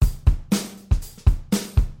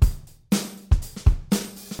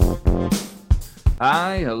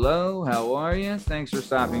Hi, hello, how are you? Thanks for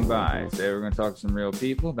stopping by. Today we're going to talk to some real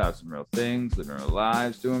people about some real things, living real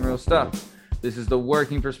lives, doing real stuff. This is the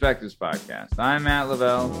Working Perspectives Podcast. I'm Matt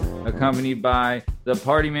Lavelle, accompanied by the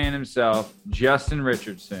party man himself, Justin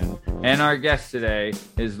Richardson, and our guest today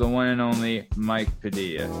is the one and only Mike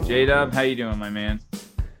Padilla. J-Dub, how you doing, my man?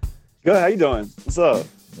 Good, how you doing? What's up?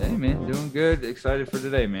 Hey, man, doing good. Excited for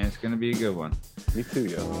today, man. It's going to be a good one. Me too,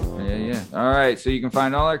 yo. Yeah. All right. So you can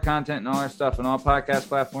find all our content and all our stuff on all podcast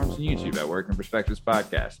platforms and YouTube at Working Perspectives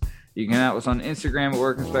Podcast. You can hang out with us on Instagram at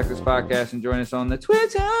Working Perspectives Podcast and join us on the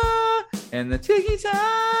Twitter and the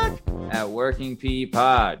TikTok at Working P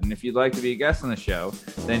Pod. And if you'd like to be a guest on the show,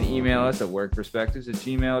 then email us at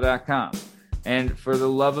workperspectives@gmail.com. And for the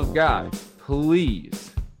love of God,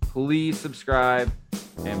 please subscribe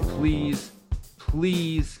and please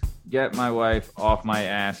get my wife off my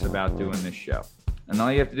ass about doing this show. And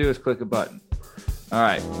all you have to do is click a button. All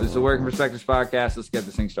right, this is the Working Perspectives Podcast. Let's get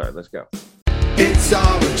this thing started. Let's go. It's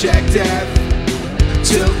our objective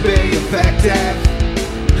to be effective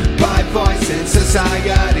by voicing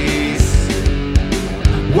societies.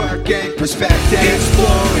 Working perspective,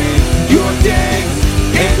 exploring your day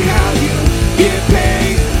and how you get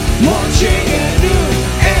paid. Launching a new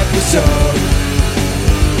episode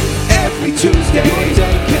every Tuesday. Your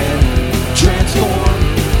day can transform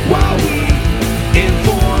while we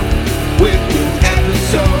inform with new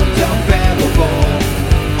episodes available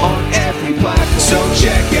on every platform. So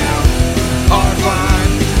check out our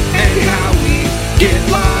vibe and how we get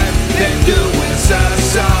live. Then do us a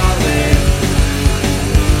solid.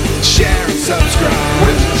 Share and subscribe.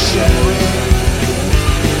 We're just sharing.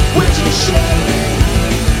 We're just sharing.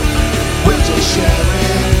 We're just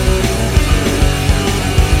sharing.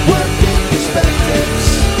 Working perspectives.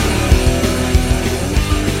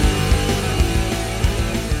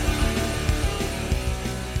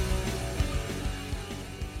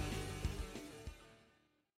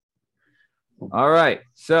 All right.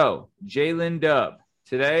 So, Jalen Dub.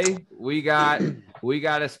 Today we got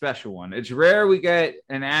a special one. It's rare we get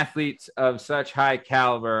an athlete of such high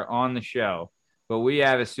caliber on the show, but we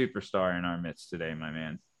have a superstar in our midst today, my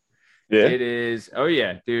man. Yeah. It is. Oh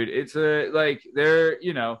yeah, dude. It's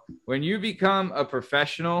when you become a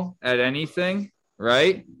professional at anything,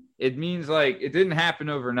 right? It means like it didn't happen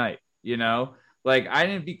overnight, Like I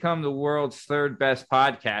didn't become the world's third best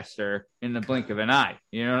podcaster in the blink of an eye.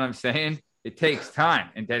 You know what I'm saying? It takes time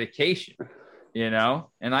and dedication, and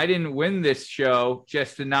I didn't win this show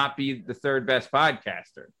just to not be the third best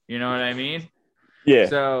podcaster. You know what I mean? Yeah.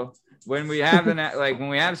 So when we have when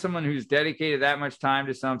we have someone who's dedicated that much time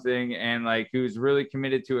to something and like who's really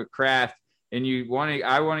committed to a craft, and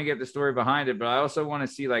I want to get the story behind it, but I also want to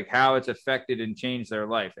see like how it's affected and changed their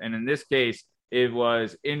life. And in this case, it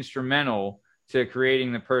was instrumental to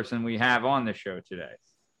creating the person we have on the show today.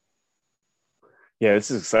 Yeah,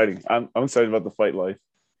 this is exciting. I'm excited about the fight life.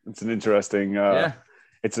 It's an interesting.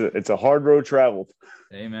 It's a hard road traveled.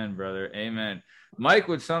 Amen, brother. Amen. Mike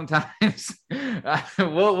would sometimes.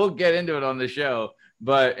 we'll get into it on the show,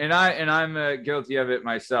 but I'm guilty of it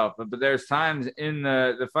myself. But there's times in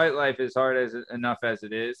the fight life is hard enough as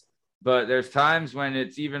it is, but there's times when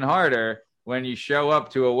it's even harder when you show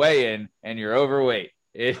up to a weigh-in and you're overweight.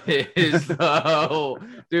 It is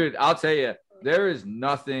dude. I'll tell you, there is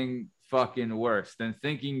nothing fucking worse than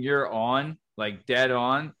thinking you're on, like dead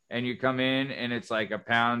on, and you come in and it's like a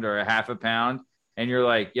pound or a half a pound, and you're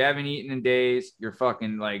like, you haven't eaten in days, you're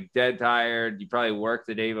fucking like dead tired, you probably worked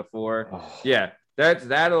the day before. Yeah,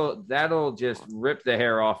 that'll just rip the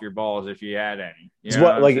hair off your balls if you had any. You know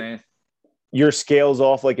what I'm saying? Your scales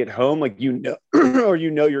off like at home, like or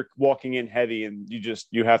you're walking in heavy, and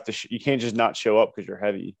you have to you can't just not show up because you're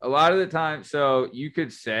heavy. A lot of the time, so you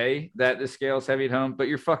could say that the scale's heavy at home, but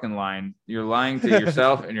you're fucking lying. You're lying to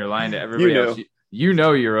yourself and you're lying to everybody else.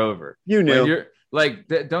 You're over. You're like,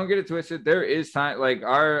 don't get it twisted. There is time, like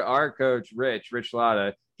our coach Rich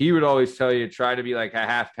Lotta, he would always tell you try to be like a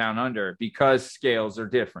half pound under because scales are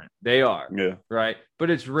different. They are. Yeah. Right. But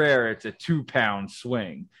it's rare. It's a 2 pound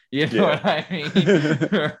swing. You know what I mean?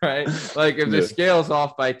 Right. Like if the scale's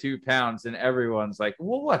off by 2 pounds, then everyone's like,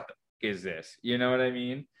 well, what the fuck is this? You know what I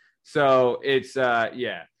mean? So it's,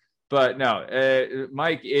 but no,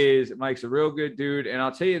 Mike's a real good dude. And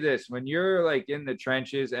I'll tell you this, when you're like in the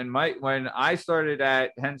trenches, and when I started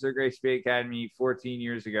at Hensler Gray Speed Academy 14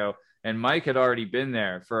 years ago, and Mike had already been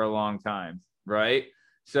there for a long time, right?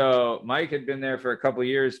 So Mike had been there for a couple of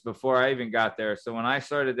years before I even got there. So when I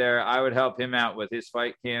started there, I would help him out with his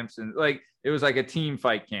fight camps, and like it was like a team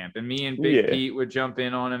fight camp, and me and Big Pete would jump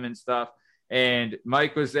in on him and stuff. And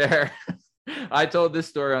Mike was there. I told this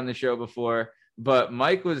story on the show before. but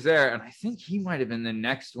Mike was there, and I think he might have been the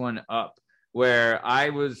next one up, where I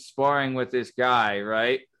was sparring with this guy,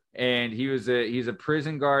 right? And he's a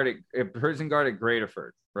prison guard at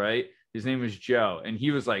Graterford, right? His name was Joe, and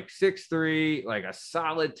he was like 6'3", like a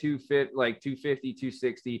solid 250, like 250,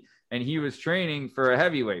 260, and he was training for a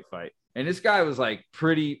heavyweight fight. And this guy was like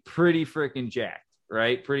pretty freaking jacked,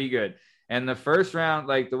 right? Pretty good. And the first round,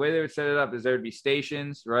 like the way they would set it up is there would be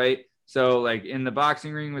stations, right? So like in the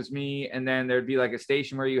boxing ring was me, and then there'd be like a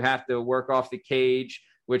station where you have to work off the cage,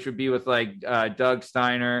 which would be with like Doug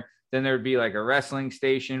Steiner. Then there would be like a wrestling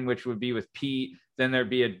station, which would be with Pete. Then there'd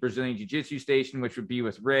be a Brazilian Jiu-Jitsu station, which would be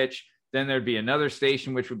with Rich. Then there'd be another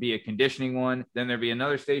station, which would be a conditioning one. Then there'd be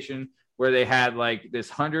another station where they had like this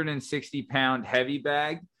 160-pound heavy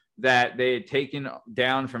bag that they had taken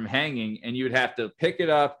down from hanging, and you would have to pick it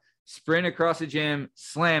up, sprint across the gym,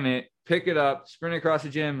 slam it, pick it up, sprint across the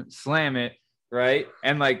gym, slam it, right?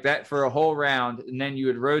 And like that for a whole round, and then you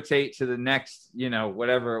would rotate to the next,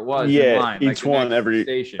 whatever it was. Yeah, in line, each one every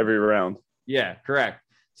round. Yeah, correct.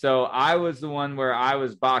 So I was the one where I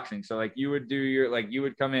was boxing. So like you would do you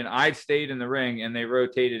would come in, I'd stayed in the ring, and they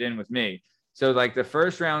rotated in with me. So like the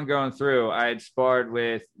first round going through, I had sparred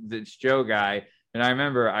with this Joe guy, and I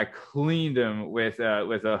remember I cleaned him with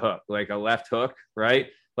a hook, like a left hook, right?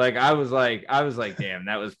 Like I was like, damn,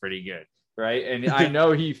 that was pretty good, right? And I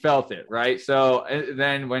know he felt it, right? So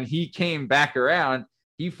then when he came back around,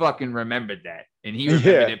 he fucking remembered that, and he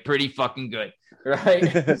remembered it pretty fucking good,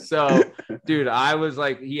 right? So, dude, I was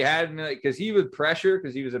like, he had me because he would pressure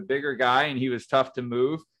because he was a bigger guy and he was tough to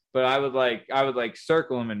move. But I would like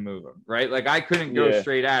circle him and move him, right? Like I couldn't go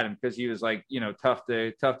straight at him because he was like, tough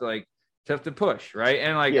to push, right?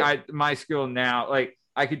 And like my skill now, like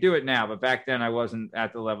I could do it now, but back then I wasn't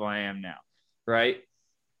at the level I am now, right?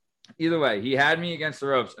 Either way, he had me against the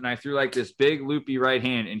ropes, and I threw like this big loopy right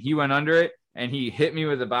hand, and he went under it, and he hit me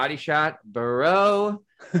with a body shot, bro.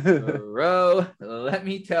 Let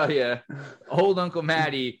me tell you, old Uncle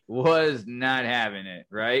Matty was not having it,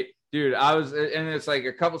 right? Dude, I was, and it's like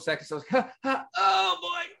a couple seconds, I was like, oh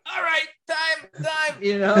boy, all right, time,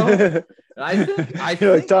 I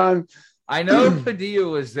think time. I know Padilla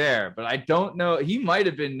was there, but I don't know. He might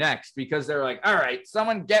have been next because they're like, all right,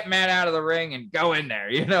 someone get Matt out of the ring and go in there.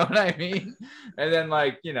 You know what I mean? And then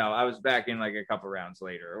like, I was back in like a couple rounds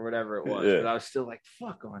later or whatever it was, but I was still like,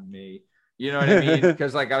 fuck on me. You know what I mean?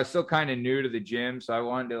 Because like I was still kind of new to the gym. So I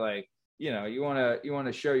wanted to like, you want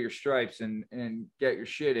to show your stripes and get your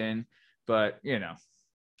shit in, but it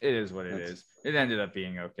is what it is. It ended up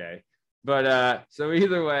being okay. But so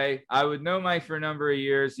either way, I would know Mike for a number of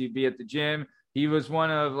years. He'd be at the gym. He was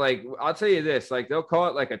one of like, I'll tell you this, like they'll call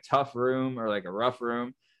it like a tough room or like a rough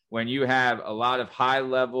room when you have a lot of high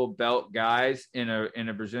level belt guys in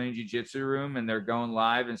a Brazilian Jiu-Jitsu room and they're going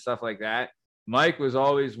live and stuff like that. Mike was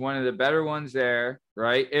always one of the better ones there,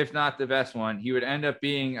 right? If not the best one. He would end up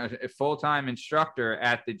being a full-time instructor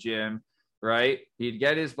at the gym, right? He'd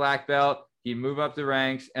get his black belt. He'd move up the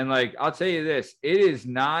ranks. And like, I'll tell you this, it is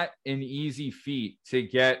not an easy feat to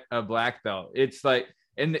get a black belt. It's like,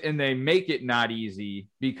 and they make it not easy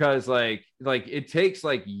because like it takes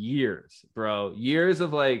like years, bro, years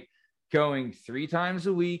of like going 3 times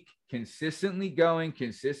a week, consistently going,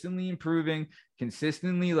 consistently improving,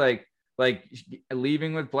 consistently like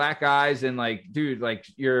leaving with black eyes. And like, dude, like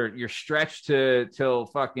you're stretched till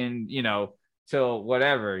fucking, till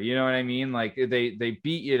whatever, you know what I mean? Like they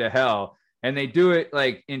beat you to hell. And they do it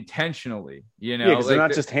like intentionally, because they're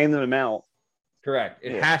not just handing them out. Correct.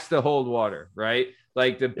 It has to hold water, right?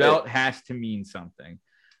 Like the belt has to mean something,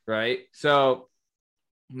 right? So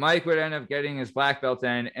Mike would end up getting his black belt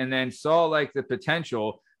then, and then saw like the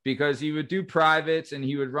potential because he would do privates and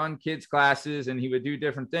he would run kids classes and he would do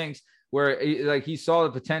different things where he saw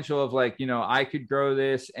the potential of like, I could grow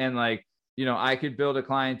this and like, I could build a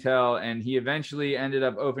clientele. And he eventually ended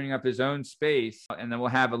up opening up his own space. And then we'll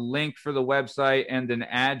have a link for the website and an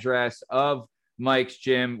address of Mike's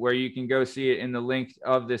gym where you can go see it in the link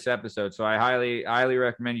of this episode. So I highly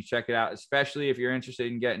recommend you check it out, especially if you're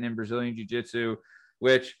interested in getting in Brazilian Jiu-Jitsu,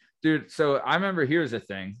 which, dude, so I remember here's the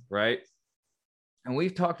thing, right? And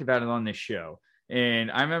we've talked about it on this show. And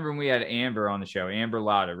I remember when we had Amber on the show, Amber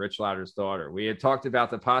Lotta, Rich Lotta's daughter, we had talked about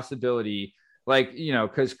the possibility, like,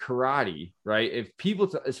 because karate, right? If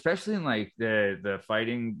people, especially in like the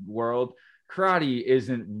fighting world, karate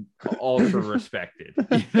isn't ultra respected.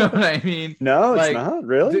 You know what I mean? No, like, it's not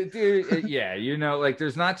really. Dude, yeah, like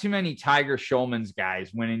there's not too many Tiger Schulman's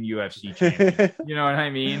guys winning UFC champions. You know what I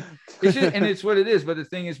mean? It's just, and it's what it is. But the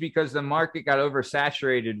thing is, because the market got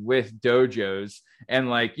oversaturated with dojos and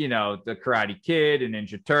like, the Karate Kid and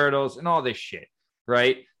Ninja Turtles and all this shit,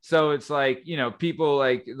 right? So it's like, you know, people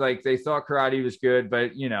like they thought karate was good,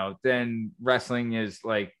 but, you know, then wrestling is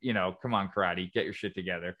like, you know, come on, karate, get your shit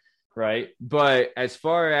together. Right. But as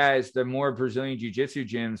far as the more Brazilian jiu-jitsu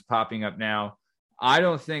gyms popping up now, I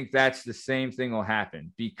don't think that's the same thing will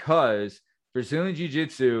happen, because Brazilian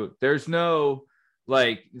jiu-jitsu, there's no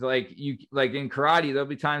like in karate, there'll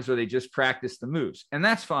be times where they just practice the moves, and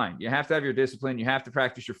that's fine. You have to have your discipline. You have to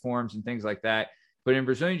practice your forms and things like that. But in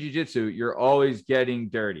Brazilian jiu-jitsu, you're always getting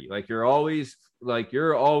dirty. Like you're always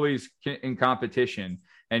in competition,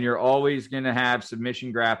 and you're always going to have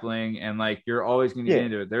submission grappling, and like you're always going to get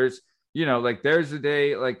into it. There's, you know, like there's a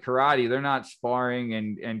day like karate, they're not sparring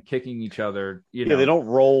and kicking each other. You know, they don't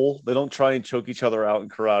roll. They don't try and choke each other out in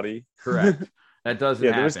karate. Correct. That doesn't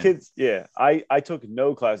happen. There was kids. Yeah. I took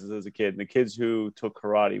no classes as a kid, and the kids who took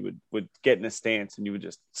karate would get in a stance, and you would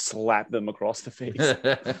just slap them across the face.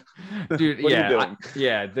 Dude.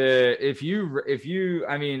 If you,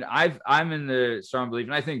 I mean, I'm in the strong belief,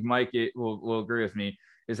 and I think Mike will agree with me,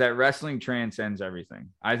 is that wrestling transcends everything.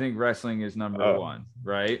 I think wrestling is number one.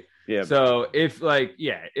 Right. Yeah. So if I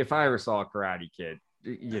ever saw a Karate Kid,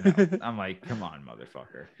 you know, I'm like, come on,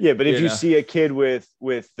 motherfucker. Yeah, but if you see a kid with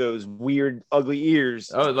those weird, ugly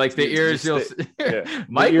ears, like the ears,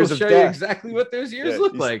 Mike will show you exactly what those ears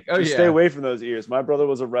look like. Stay away from those ears. My brother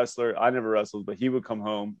was a wrestler. I never wrestled, but he would come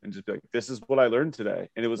home and just be like, "This is what I learned today,"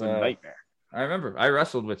 and it was a nightmare. I remember I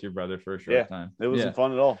wrestled with your brother for a short time. It wasn't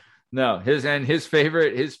fun at all. No, his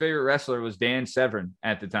favorite wrestler was Dan Severn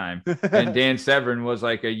at the time. And Dan Severn was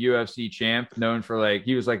like a UFC champ, known for like,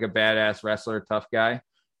 he was like a badass wrestler, tough guy.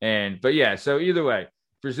 But yeah, so either way,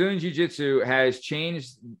 Brazilian Jiu-Jitsu has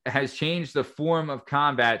changed the form of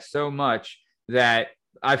combat so much that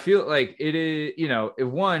I feel like it is, you know,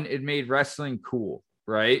 it made wrestling cool,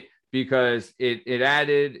 right? Because it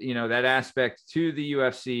added, you know, that aspect to the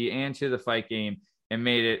UFC and to the fight game, and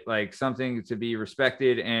made it like something to be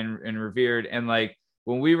respected and revered. And like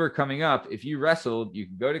when we were coming up, if you wrestled, you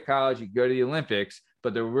could go to college, you could go to the Olympics,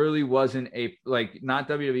 but there really wasn't not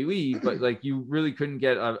WWE, but like you really couldn't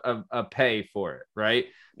get a pay for it, right?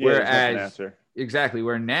 Whereas exactly,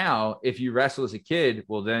 where now if you wrestle as a kid,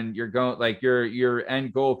 well then you're going, like your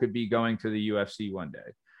end goal could be going to the UFC one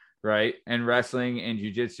day, right? And wrestling and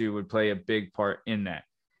jiu-jitsu would play a big part in that,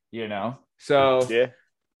 you know? So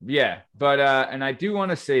yeah, but and I do want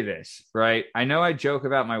to say this, right? I know I joke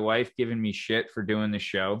about my wife giving me shit for doing the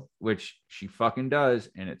show, which she fucking does,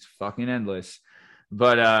 and it's fucking endless.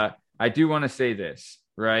 But I do want to say this,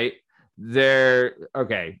 right?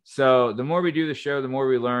 So the more we do the show, the more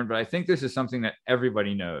we learn. But I think this is something that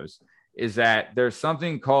everybody knows, is that there's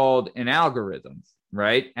something called an algorithm,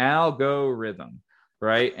 right? Algorithm,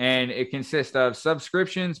 right? And it consists of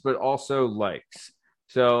subscriptions, but also likes.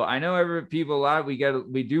 So I know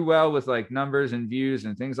we do well with like numbers and views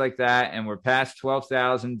and things like that. And we're past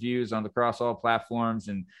 12,000 views across all platforms.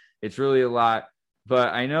 And it's really a lot,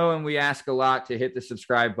 but I know, and we ask a lot to hit the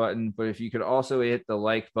subscribe button, but if you could also hit the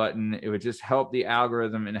like button, it would just help the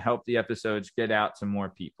algorithm and help the episodes get out to more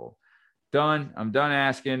people. Done. I'm done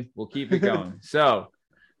asking. We'll keep it going. So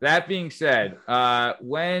that being said,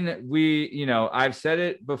 when we, you know, I've said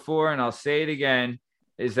it before and I'll say it again,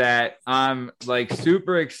 is that I'm like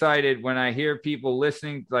super excited when I hear people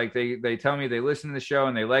listening, like they tell me they listen to the show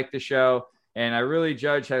and they like the show. And I really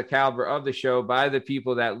judge the caliber of the show by the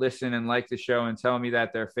people that listen and like the show and tell me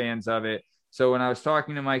that they're fans of it. So when I was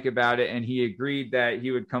talking to Mike about it and he agreed that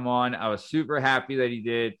he would come on, I was super happy that he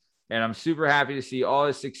did. And I'm super happy to see all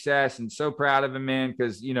his success and so proud of him, man.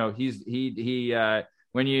 Cause you know,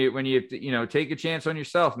 when you take a chance on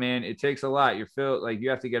yourself, man, it takes a lot. You feel like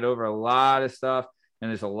you have to get over a lot of stuff. And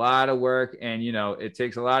there's a lot of work, and, you know, it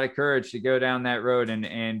takes a lot of courage to go down that road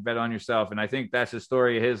and bet on yourself. And I think that's the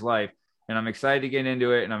story of his life. And I'm excited to get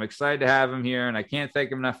into it, and I'm excited to have him here. And I can't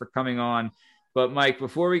thank him enough for coming on. But Mike,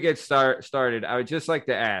 before we get started, I would just like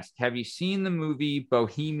to ask, have you seen the movie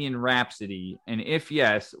Bohemian Rhapsody? And if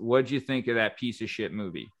yes, what'd you think of that piece of shit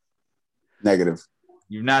movie? Negative.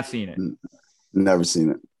 You've not seen it? Never seen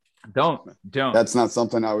it. Don't. That's not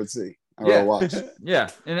something I would see. Watch. Yeah.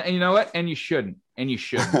 And you know what? And you shouldn't. All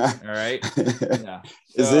right. Yeah.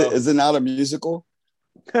 So, is it not a musical?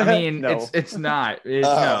 I mean, no. It's not.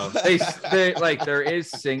 No. They like there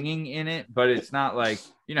is singing in it, but it's not like,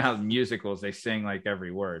 you know how musicals they sing like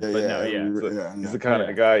every word. He's the kind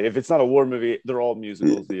of guy. If it's not a war movie, they're all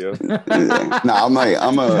musicals, Theo. No, I'm a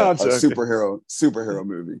superhero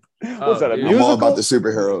movie. What's that? A musical? I'm all about the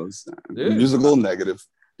superheroes. Dude. Musical, negative.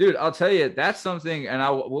 Dude, I'll tell you, that's something, and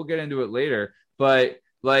we'll get into it later. But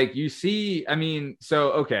like you see, I mean,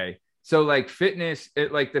 so So like fitness,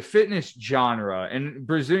 like the fitness genre, and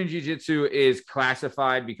Brazilian Jiu-Jitsu is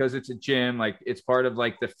classified because it's a gym, like it's part of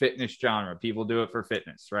like the fitness genre. People do it for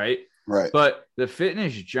fitness, right? Right. But the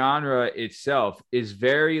fitness genre itself is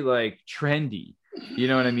very like trendy. You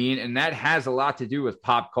know what I mean? And that has a lot to do with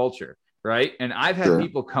pop culture, right? And I've had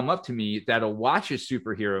people come up to me that'll watch a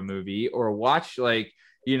superhero movie or watch like,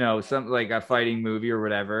 you know, something like a fighting movie or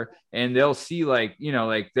whatever, and they'll see like, you know,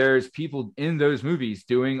 like there's people in those movies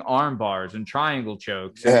doing arm bars and triangle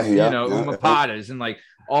chokes and, umapatas and like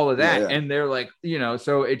all of that. And they're like, you know,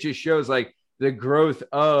 so it just shows like the growth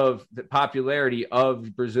of the popularity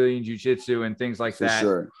of Brazilian Jiu-Jitsu and things like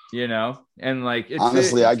that, you know, and like,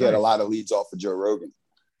 honestly, I get a lot of leads off of Joe Rogan.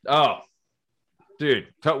 Oh, dude,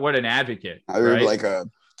 what an advocate. I heard like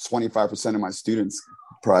 25% of my students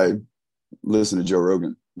probably listen to Joe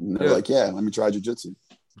Rogan. And they're like, yeah, let me try jiu-jitsu.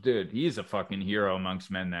 Dude, he's a fucking hero amongst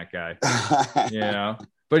men, that guy. You know?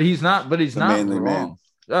 But he's not wrong. Man.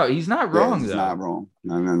 Oh, he's not wrong, he's though. Not wrong.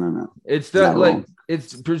 No. It's the like wrong.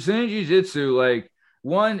 It's Brazilian Jiu-Jitsu, like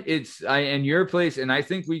one, it's in your place, and I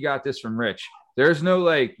think we got this from Rich. There's no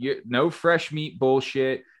like no fresh meat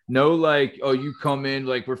bullshit. No, like, oh, you come in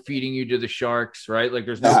like we're feeding you to the sharks, right? Like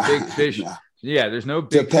there's no big fish. Nah. Yeah, there's no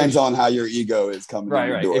big depends on how your ego is coming.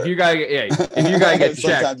 Right. If you gotta get checked,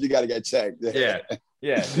 sometimes you gotta get checked. Yeah.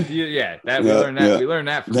 We learned that. We learned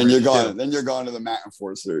that. From then you're gone. Then you're going to the mat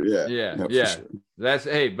enforcer. Yeah. Sure. That's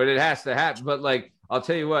but it has to happen. But like, I'll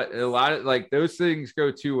tell you what, a lot of like those things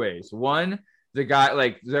go two ways. One, the guy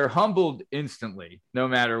like they're humbled instantly, no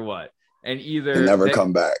matter what. And either they never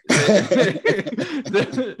come back.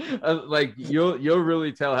 Like you'll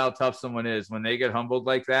really tell how tough someone is when they get humbled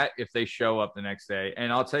like that if they show up the next day.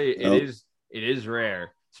 And I'll tell you, it is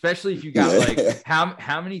rare, especially if you got like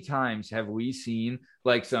how many times have we seen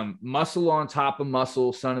like some muscle on top of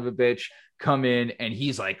muscle son of a bitch come in and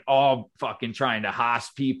he's like all fucking trying to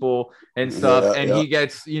hoss people and stuff, he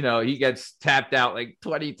gets tapped out like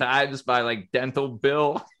 20 times by like Dental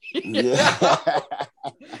Bill.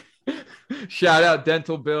 Shout out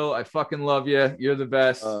Dental Bill. I fucking love you. You're the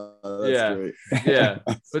best. Great. Yeah.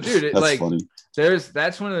 But dude, like funny.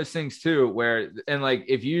 That's one of those things too, where, and like,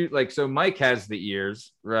 if you like, so Mike has the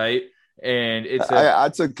ears, right? And I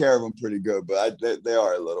took care of them pretty good, but they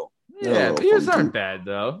are a little. Yours aren't bad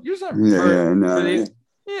though. Yours aren't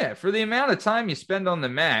for the amount of time you spend on the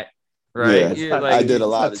mat, right? Yeah. Like, I did a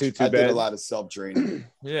lot of self-training. A lot of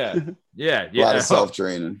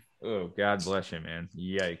self-training. Oh, God bless you, man.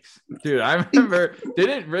 Yikes. Dude, I remember,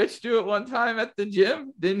 didn't Rich do it one time at the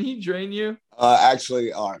gym? Didn't he train you?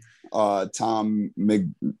 Actually, Tom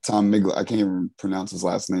Migler, I can't even pronounce his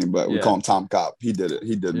last name, but we call him Tom Cop. He did it.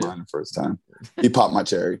 He did mine the first time. He popped my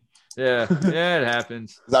cherry. Yeah, it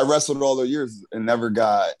happens. I wrestled all the years and never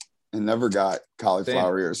got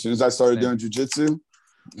cauliflower ears. As soon as I started doing jiu-jitsu,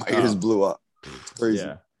 my ears blew up. Crazy.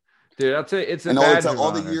 Yeah. Dude, I'll tell you, it's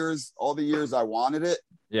all the years I wanted it.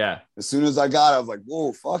 Yeah. As soon as I got it, I was like,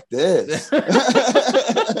 whoa, fuck this. Dude,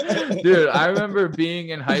 I remember being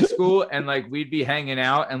in high school and like we'd be hanging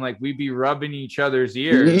out and like we'd be rubbing each other's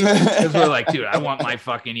ears because we're like, dude, I want my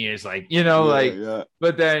fucking ears, like, you know,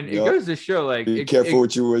 but then it goes to show like be careful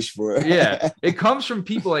what you wish for. It comes from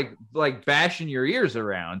people like bashing your ears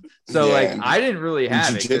around. So like I didn't really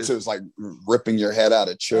have it. Jiu-jitsu is like ripping your head out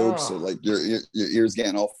of chokes, so like your ears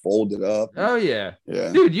getting all folded up. Oh yeah.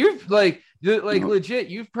 Dude, you've like legit,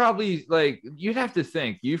 you've probably like, you'd have to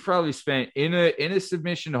think you've probably spent in a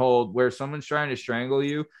submission hold where someone's trying to strangle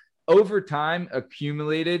you over time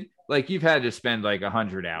accumulated, like you've had to spend like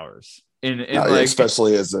 100 hours in like,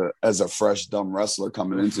 especially as a fresh dumb wrestler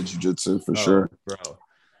coming into jiu-jitsu for sure.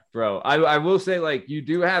 Bro, I will say like you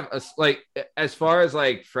do have a like, as far as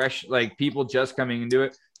like fresh, like people just coming into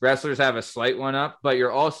it, wrestlers have a slight one up, but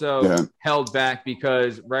you're also held back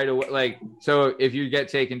because right away, like, so if you get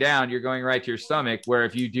taken down, you're going right to your stomach, where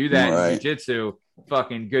if you do that in jiu-jitsu,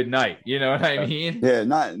 fucking good night. You know what I mean? Yeah,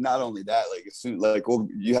 not only that, like as soon like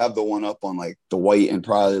you have the one up on like the white and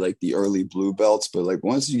probably like the early blue belts, but like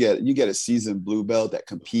once you get a seasoned blue belt that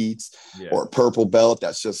competes or a purple belt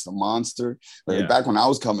that's just a monster. Like back when I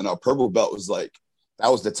was coming up, purple belt was like,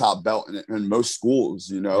 that was the top belt in most schools,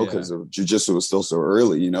 you know, because of jiu-jitsu was still so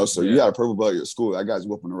early, you know. So you got a purple belt at your school, that guy's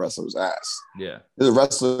whooping the wrestler's ass. Yeah. The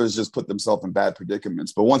wrestlers just put themselves in bad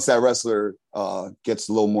predicaments. But once that wrestler gets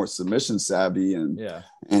a little more submission savvy and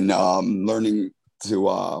learning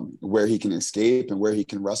to where he can escape and where he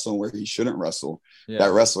can wrestle and where he shouldn't wrestle,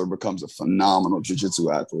 that wrestler becomes a phenomenal jiu-jitsu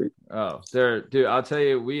athlete. Oh, dude, I'll tell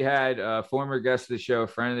you, we had a former guest of the show,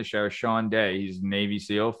 friend of the show, Sean Day. He's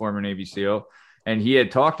former Navy SEAL. And he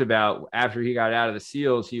had talked about after he got out of the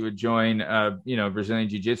SEALs, he would join, Brazilian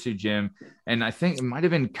Jiu-Jitsu gym. And I think it might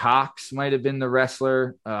have been Cox, might have been the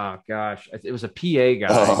wrestler. Oh, gosh. It was a PA guy.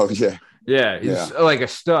 Oh, yeah. Yeah. He's like a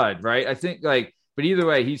stud, right? I think but either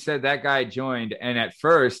way, he said that guy joined. And at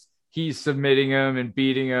first, he's submitting him and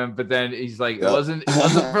beating him, but then he's like, it wasn't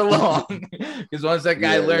for long, because once that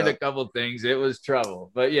guy learned a couple things, it was trouble.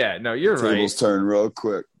 But yeah, no, you're right. Tables turn real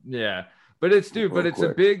quick. Yeah, but it's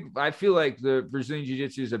a big. I feel like the Brazilian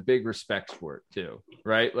Jiu-Jitsu is a big respect sport too,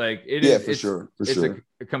 right? Like it is. For sure. It's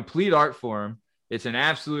a complete art form. It's an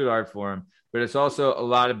absolute art form, but it's also a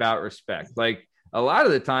lot about respect. Like a lot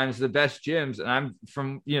of the times, the best gyms, and I'm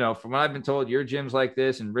from what I've been told, your gyms like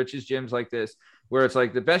this and Rich's gyms like this, where it's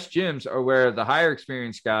like the best gyms are where the higher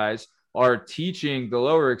experienced guys are teaching the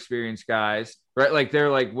lower experienced guys, right? Like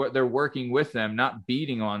they're working with them, not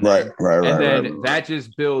beating on them. Right. And then that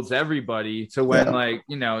just builds everybody to when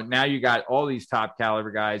now you got all these top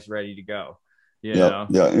caliber guys ready to go. You know?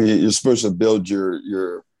 Yeah. You're supposed to build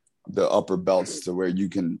the upper belts to where you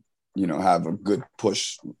can, have a good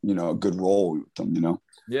push, a good roll with them,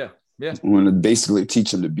 Yeah. Yeah. You want to basically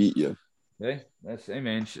teach them to beat you. Hey,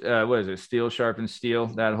 man. What is it? Steel sharpens steel.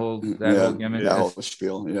 That whole gimmick. That whole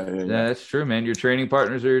spiel. Yeah. That's true, man. Your training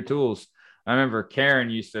partners are your tools. I remember Karen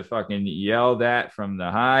used to fucking yell that from the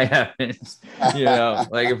high heavens.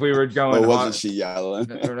 Like if we were going. Wasn't she yelling?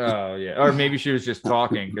 Oh yeah, or maybe she was just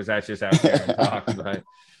talking because that's just how Karen talks.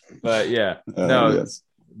 But yeah, no. Yes.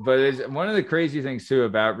 But it's one of the crazy things too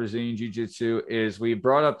about Brazilian Jiu-Jitsu is we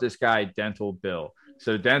brought up this guy Dental Bill.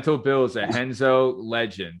 So Dental Bill is a Renzo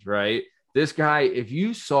legend, right? This guy, if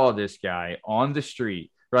you saw this guy on the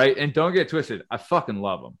street, right? And don't get twisted, I fucking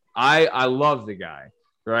love him. I love the guy,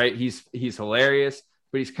 right? He's hilarious,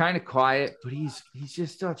 but he's kind of quiet, but he's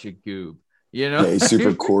just such a goob, Yeah, he's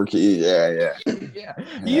super quirky. Yeah.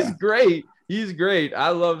 He's great. He's great. I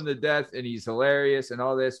love him to death, and he's hilarious and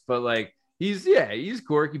all this, but like he's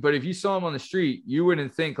quirky. But if you saw him on the street, you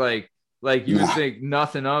wouldn't think like you would think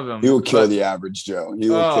nothing of him. He would kill the average Joe. He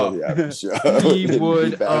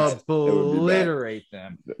would obliterate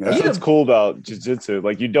them. That's what's cool about jiu-jitsu.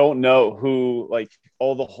 Like you don't know who, like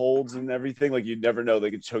all the holds and everything. Like you never know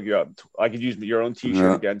they could choke you out. I could use your own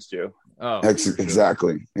t-shirt against you. Oh,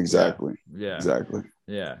 exactly. Yeah. Exactly.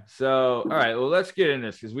 Yeah. So, all right. Well, let's get in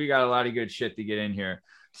this because we got a lot of good shit to get in here.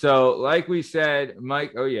 So, like we said,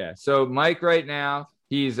 Mike. Oh yeah. So Mike right now.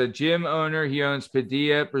 He's a gym owner. He owns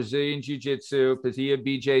Padilla Brazilian Jiu-Jitsu, Padilla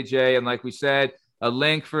BJJ. And like we said, a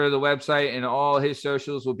link for the website and all his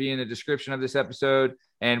socials will be in the description of this episode,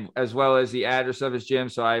 and as well as the address of his gym.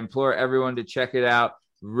 So I implore everyone to check it out.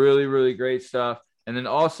 Really, really great stuff. And then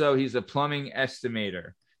also he's a plumbing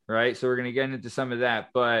estimator, right? So we're going to get into some of that.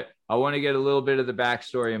 But I want to get a little bit of the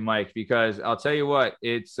backstory of Mike, because I'll tell you what,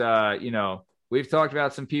 it's, we've talked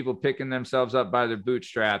about some people picking themselves up by their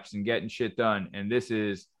bootstraps and getting shit done. And this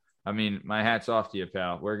is, my hat's off to you,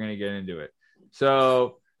 pal. We're going to get into it.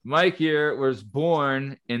 So Mike here was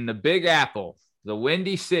born in the Big Apple, the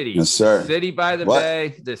Windy City, yes, sir. City by the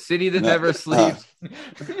bay, the city that never sleeps.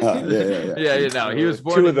 He was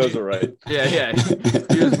born. Two of those are right. Yeah.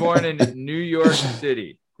 He was born in New York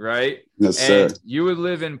City. Right. Yes, and sir. You would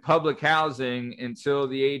live in public housing until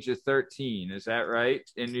the age of 13. Is that right?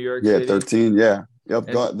 In New York City? 13. Yeah. Yep.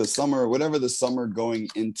 The summer going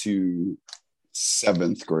into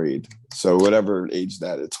 7th grade. So whatever age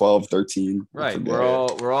that is, 12, 13. Right. We're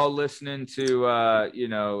all listening to, a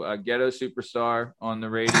Ghetto Superstar on the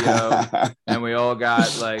radio. And we all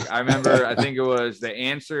got I remember, I think it was the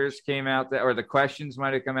answers came out or the questions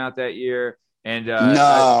might've come out that year. And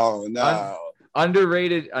no. An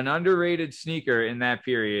underrated sneaker in that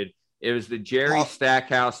period. It was the Jerry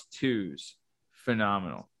Stackhouse 2s.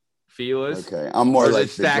 Phenomenal. Feelers. Okay, I'm more like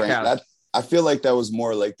the Grant. I feel like that was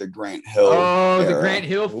more like the Grant Hill. Oh, era. The Grant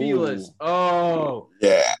Hill Feelers. Oh,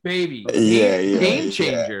 yeah, baby. Game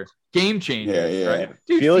changer. Game changer. Yeah. Right?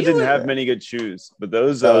 Dude, Feeler didn't have many good shoes, but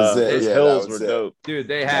those Hills were dope. Dude,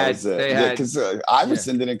 they had because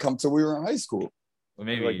Iverson didn't come till we were in high school. Well,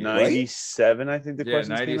 maybe like 97, right? I think the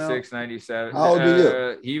question 96, 97. How old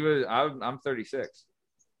are you? He was. I'm 36.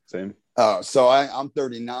 Same. Oh, so I'm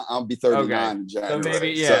 39. I'll be 39 in January. So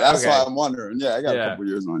maybe, so that's why I'm wondering. Yeah, I got a couple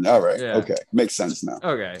years on. All right. Yeah. Okay, makes sense now.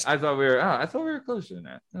 Okay, I thought we were closer than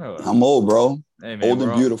that. Oh, I'm old, bro. Hey, man, old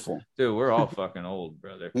and beautiful. Dude, we're all fucking old,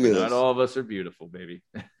 brother. Not all of us are beautiful, baby.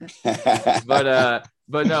 but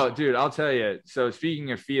no, dude, I'll tell you. So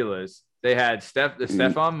speaking of Feelers, they had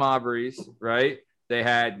Stephon Marbury's, right? They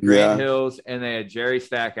had Grant Hills and they had Jerry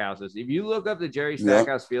Stackhouses. If you look up the Jerry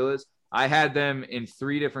Stackhouse Feelers, I had them in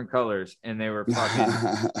 3 different colors and they were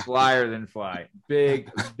fucking flyer than fly. Big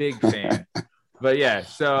fan. But yeah,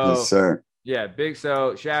 so yes, sir. Yeah, big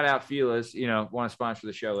so shout out Felis, want to sponsor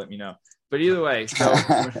the show, let me know. But either way, so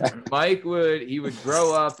Mike would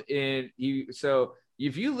grow up so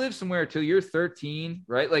if you live somewhere till you're 13,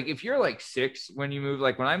 right? Like if you're like 6 when you move,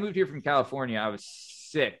 like when I moved here from California, I was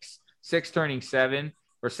 6 turning 7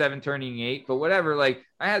 or 7 turning 8, but whatever. Like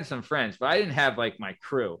I had some friends, but I didn't have like my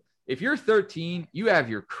crew. If you're 13, you have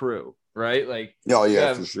your crew, right? Like, oh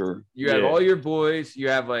yeah, for sure. You have all your boys. You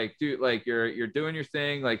have like, dude, like you're doing your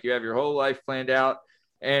thing. Like you have your whole life planned out.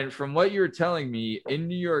 And from what you were telling me, in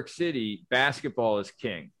New York City, basketball is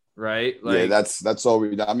king, right? Like, yeah, that's all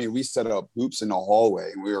we. I mean, we set up hoops in the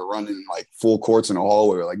hallway, and we were running like full courts in the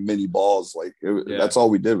hallway, with, like mini balls. Like that's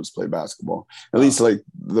all we did was play basketball. At least like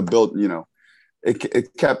the build,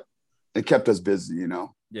 it kept us busy,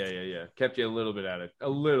 Yeah. Kept you a little bit out of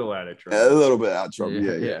trouble. A little bit out of trouble.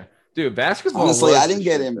 Yeah. Dude, basketball. Honestly, I didn't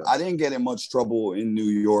get in much trouble in New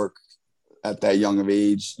York at that young of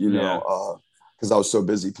age, because I was so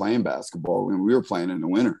busy playing basketball when we were playing in the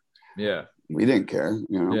winter. Yeah. We didn't care,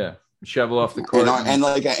 Yeah. Shovel off the court.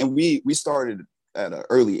 And we started at an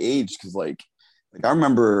early age because like I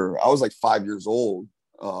remember I was like 5 years old,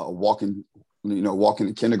 walking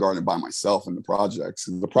to kindergarten by myself in the projects.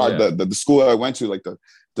 And the school I went to, like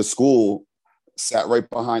the school sat right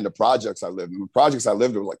behind the projects I lived in. The projects I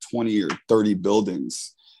lived in were like 20 or 30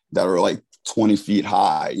 buildings that were like 20 feet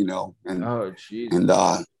high, and oh geez. And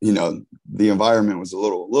the environment was a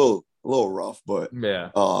little rough, but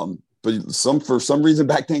but for some reason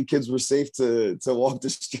back then kids were safe to walk the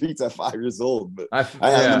streets at 5 years old. But I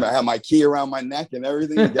had my key around my neck and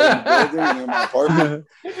everything to get in the building in my apartment.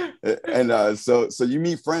 And so you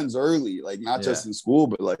meet friends early, like not just in school,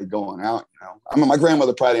 but like going out. I mean, my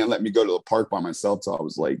grandmother probably didn't let me go to the park by myself till I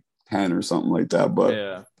was like 10 or something like that. But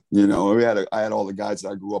I had all the guys that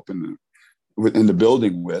I grew up in the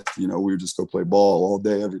building with. We would just go play ball all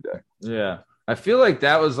day, every day. Yeah, I feel like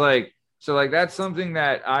that was like. So like that's something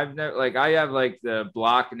that I've never like I have like the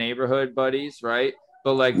block neighborhood buddies, right?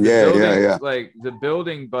 But like like the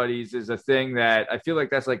building buddies is a thing that I feel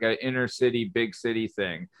like that's like an inner city, big city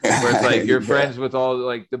thing. Where it's like you're friends with all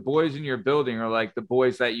like the boys in your building are like the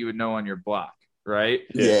boys that you would know on your block, right?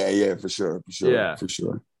 Yeah, for sure. Yeah, for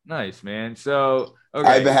sure. Nice, man. So okay.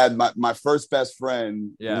 I even had my first best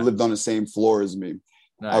friend who lived on the same floor as me.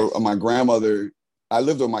 Nice. I lived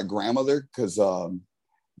with my grandmother because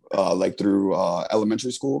like through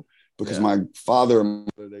elementary school, because my father and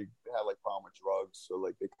mother, they had like problem with drugs, so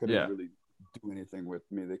like they couldn't really do anything with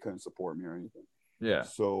me. They couldn't support me or anything. Yeah.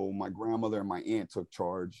 So my grandmother and my aunt took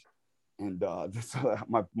charge, and so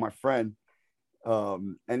my friend,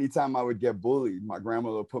 anytime I would get bullied, my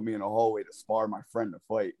grandmother would put me in a hallway to spar my friend to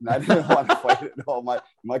fight, and I didn't want to fight at all. My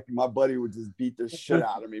buddy would just beat the shit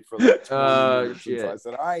out of me for like 20 minutes. So I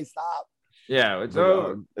said, "All right, stop." Yeah,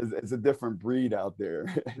 it's a different breed out there.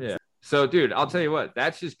 Yeah. So, dude, I'll tell you what,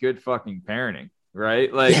 that's just good fucking parenting,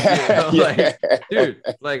 right? Like, dude,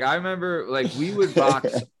 like I remember, like we would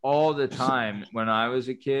box all the time when I was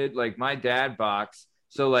a kid. Like my dad boxed,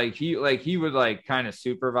 so like he would like kind of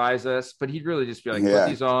supervise us, but he'd really just be like, put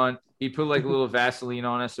these on. He'd put like a little Vaseline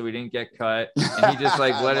on us so we didn't get cut, and he just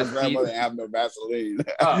like let us. My grandmother didn't have no Vaseline.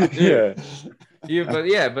 Oh,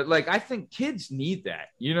 but like I think kids need that.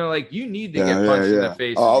 Like you need to get punched in the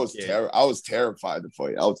face. Oh, I was terrified to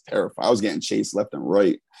fight. I was terrified. I was getting chased left and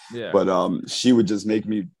right. Yeah. But she would just make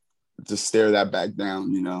me just stare that back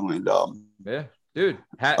down, and dude,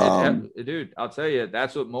 dude, I'll tell you,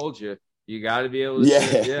 that's what molds you. You got to be able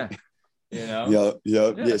to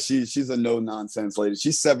She's a no nonsense lady.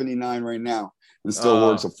 She's 79 right now and still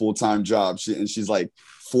works a full-time job. She's like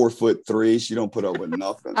 4'3". She don't put up with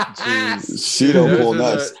nothing. She don't pull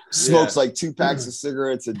nuts. Smokes like 2 packs of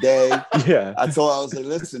cigarettes a day. Yeah. I was like,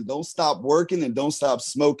 listen, don't stop working and don't stop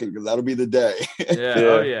smoking because that'll be the day.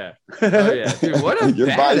 Oh yeah. Dude, what a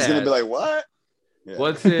your body's gonna be like, what? Yeah.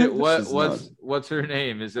 What's her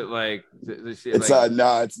name? Is it like it's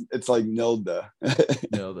like Nilda.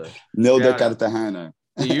 Nilda Cartagena.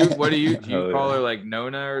 Do you call her like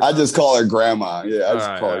Nona or something? I just call her grandma. Yeah, I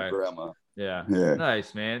just call her grandma. Yeah.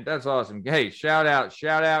 Nice, man. That's awesome. Hey, shout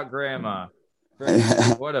out grandma.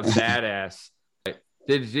 What a badass.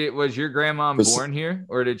 Was your grandma born here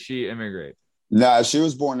or did she immigrate? Nah, she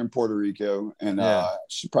was born in Puerto Rico, and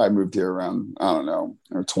she probably moved here around, I don't know,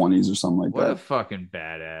 her 20s or something like that. What a fucking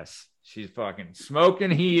badass. She's fucking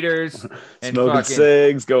smoking heaters and smoking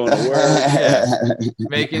cigs, going to work,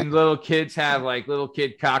 making little kids have like little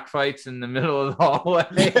kid cockfights in the middle of the hallway.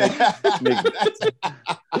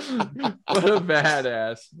 What a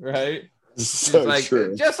badass, right? So like,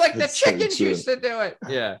 true. Just like the chickens used to do it.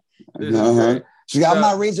 Yeah. This is great. She's like, I'm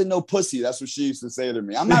not raising no pussy. That's what she used to say to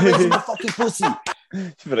me. I'm not raising no fucking pussy.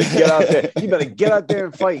 You better get out there. You better get out there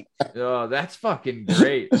and fight. Oh, that's fucking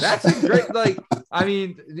great. That's a great, like, I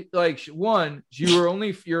mean, like, one,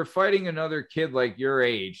 you're fighting another kid like your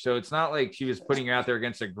age. So it's not like she was putting you out there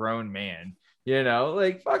against a grown man, you know,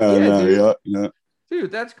 like, fuck dude. Yeah.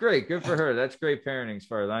 Dude, that's great. Good for her. That's great parenting as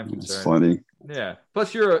far as I'm concerned. It's funny. Yeah.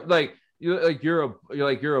 Plus you're a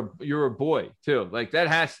boy too. Like that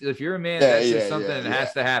has, if you're a man, that's just something that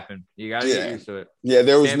has to happen. You got to get used to it. Yeah.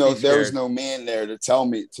 There was no man there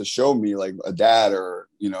to show me like a dad or,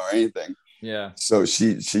 you know, anything. Yeah. So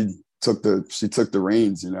she took the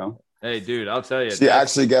reins, you know. Hey dude, I'll tell you. She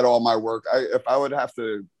actually got all my work. If I would have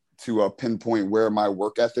to pinpoint where my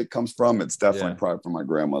work ethic comes from, it's definitely probably from my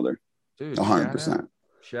grandmother. Dude, 100%.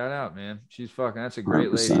 Shout out, man. She's fucking, that's a great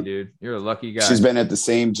 100%. Lady, dude. You're a lucky guy. She's been at the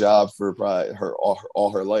same job for probably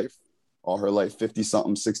all her life, 50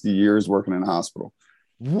 something, 60 years working in a hospital.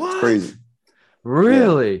 What? It's crazy.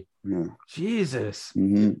 Really? Yeah. Jesus.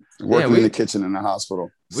 Mm-hmm. Working in the kitchen in the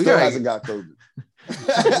hospital. Still hasn't got COVID.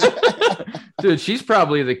 Dude, she's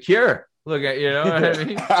probably the cure. Look at, you know what I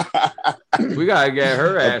mean? We gotta get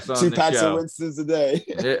her ass on 2 the packs show. Of Winston's a day.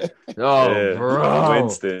 Bro.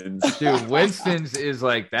 Winston's. Dude, Winston's is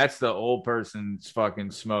like, that's the old person's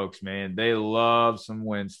fucking smokes, man. They love some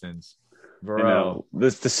Winston's. Bro. You know, the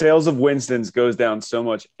sales of Winston's goes down so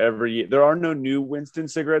much every year. There are no new Winston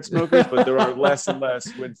cigarette smokers, but there are less and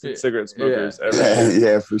less Winston cigarette smokers every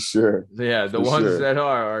year. Yeah, for sure. Yeah, the ones that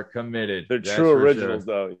are committed. They're true originals,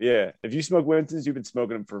 though. Yeah. If you smoke Winston's, you've been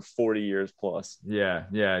smoking them for 40 years plus. Yeah.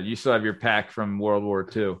 You still have your pack from World War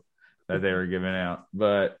II that they were giving out.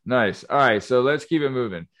 But nice. All right, so let's keep it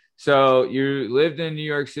moving. So you lived in New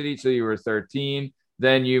York City till you were 13.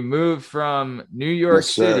 Then you moved from New York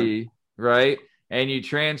City, right? And you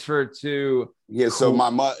transferred to so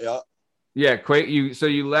my mother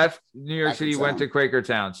you left New York City, went to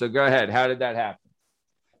Quakertown. So go ahead. How did that happen?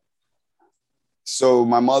 So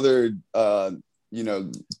my mother, you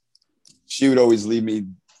know, she would always leave me,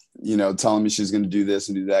 you know, telling me she's going to do this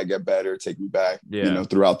and do that, get better, take me back, you know,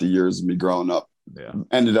 throughout the years of me growing up. Yeah.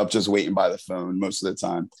 Ended up just waiting by the phone most of the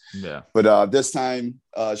time. Yeah. But this time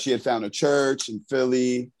she had found a church in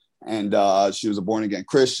Philly. And she was a born again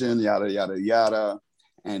Christian, yada, yada, yada.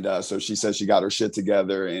 And so she said she got her shit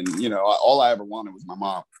together. And, you know, all I ever wanted was my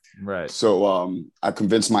mom. Right. So I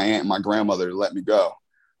convinced my aunt and my grandmother to let me go.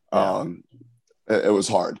 Yeah. It was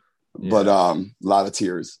hard, but a lot of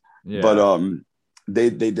tears. Yeah. But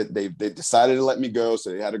they decided to let me go.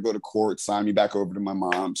 So they had to go to court, sign me back over to my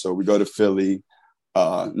mom. So we go to Philly.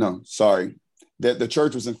 No, sorry. The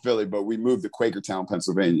church was in Philly, but we moved to Quakertown,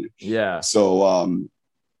 Pennsylvania. Yeah. So,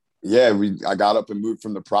 I got up and moved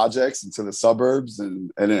from the projects into the suburbs,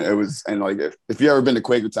 and it was, and like if you ever been to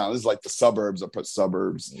Quakertown, this is like the suburbs of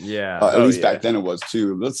suburbs. Yeah, at least back then it was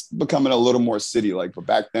too. It's becoming a little more city like, but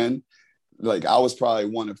back then, like I was probably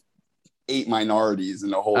one of 8 minorities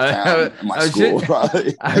in the whole town in my school.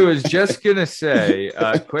 I was just gonna say,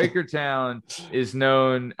 Quakertown is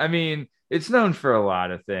known. I mean, it's known for a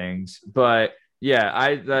lot of things, but. Yeah,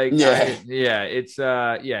 it's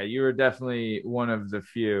you were definitely one of the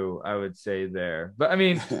few, I would say there. But I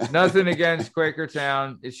mean, nothing against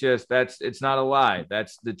Quakertown. It's just it's not a lie.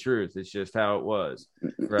 That's the truth. It's just how it was,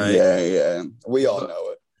 right? Yeah. We all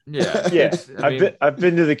know it. Yeah. Yeah. I've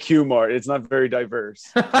been to the Q Mart. It's not very diverse.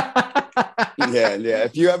 Yeah.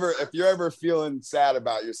 If you're ever feeling sad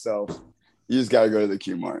about yourself, you just gotta go to the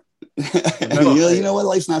Q Mart. You know what?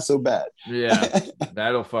 Life's not so bad. Yeah,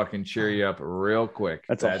 that'll fucking cheer you up real quick.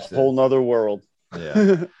 That's a whole nother world.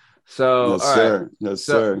 Yeah. So, yes, sir. Yes,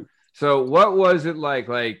 sir. So, what was it like?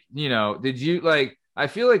 Like, you know, did you like? I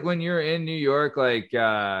feel like when you're in New York, like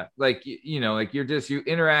you know, like you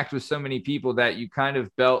interact with so many people that you kind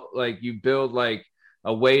of build like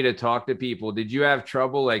a way to talk to people. Did you have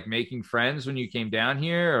trouble like making friends when you came down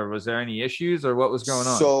here, or was there any issues, or what was going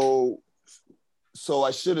on? So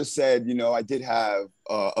I should have said, you know, I did have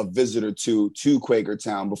a visitor to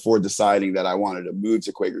Quakertown before deciding that I wanted to move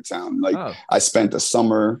to Quakertown. Like I spent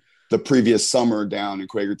the previous summer down in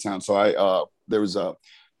Quakertown. So there was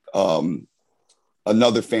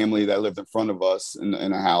another family that lived in front of us in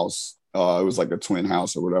a house. It was like a twin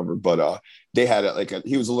house or whatever, but they had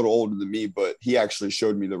he was a little older than me, but he actually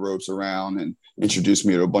showed me the ropes around and introduced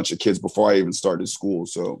me to a bunch of kids before I even started school.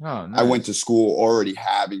 So nice. I went to school already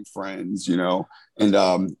having friends, you know, and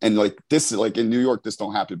like this, like in New York, this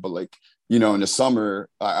don't happen, but like, you know, in the summer,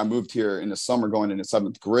 I moved here in the summer going into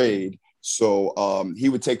 7th grade. So he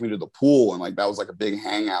would take me to the pool, and like that was like a big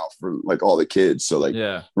hangout for like all the kids. So like,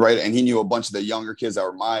 yeah, right. And he knew a bunch of the younger kids that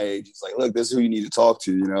were my age. He's like, look, this is who you need to talk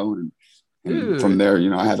to, you know. And from there,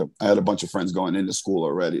 I had a bunch of friends going into school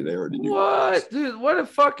already. They already knew. What, dude? What a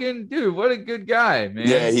good guy, man.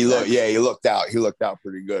 Yeah, he looked out. He looked out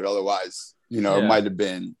pretty good. Otherwise, it might have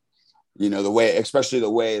been, especially the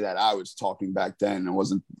way that I was talking back then. I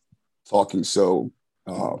wasn't talking so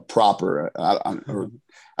proper.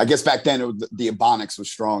 I guess back then the Ebonics was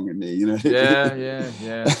strong in me.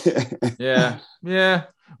 Yeah.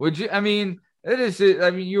 Would you? I mean. It is.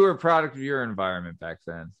 I mean, you were a product of your environment back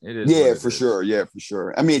then. It is. Yeah, for sure. Yeah, for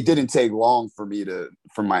sure. I mean, it didn't take long for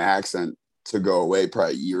my accent to go away.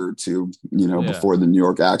 Probably a year or two, before the New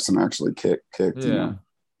York accent actually kicked. Yeah.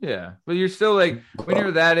 Yeah, but you're still like when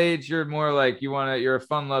you're that age, you're more like you're a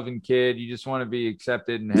fun-loving kid. You just want to be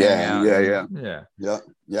accepted and hang out. Yeah.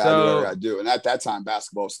 I do. And at that time,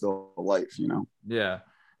 basketball was still a life. Yeah.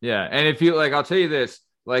 And if you like, I'll tell you this.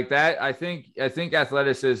 Like that, I think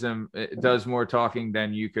athleticism does more talking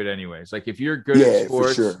than you could anyways. Like if you're good at sports,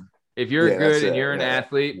 for sure. If you're good and you're an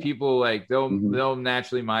athlete, people like they'll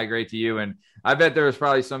naturally migrate to you. And I bet there was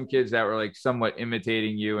probably some kids that were like somewhat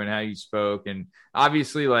imitating you and how you spoke. And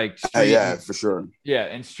obviously like for sure. Yeah,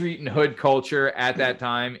 and street and hood culture at that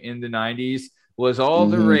time in the 90s was all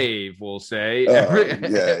the rave, we'll say.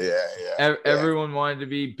 Everyone wanted to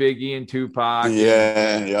be Biggie and Tupac.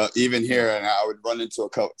 Yeah. Even here, and I would run into a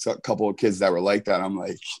couple of kids that were like that. I'm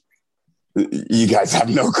like, you guys have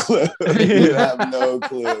no clue. You have no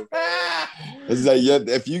clue. It's like,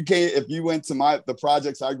 if you went to the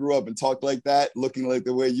projects I grew up and talked like that, looking like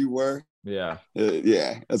the way you were.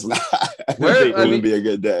 It's not. It wouldn't be a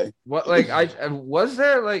good day. What was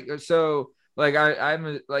there like so. Like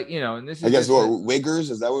I'm like, and this is, I guess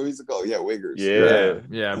Wiggers, is that what we used to call? Yeah, Wiggers. Yeah.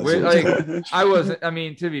 Like I wasn't. I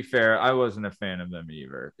mean, to be fair, I wasn't a fan of them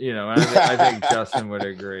either. I think Justin would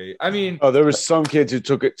agree. I mean, there was some kids who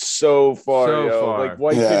took it so far, like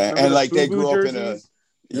white kids, and like they grew up in a.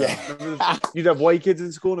 Yeah, you'd have white kids in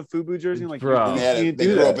school in a FUBU jersey, like, bro. They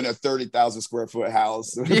grew up in a 30,000 square foot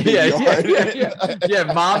house. Yeah.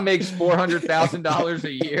 Mom makes $400,000 a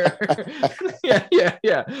year.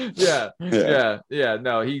 Yeah.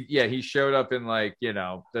 No, he showed up in like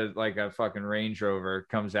like a fucking Range Rover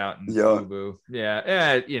comes out in FUBU. Yeah,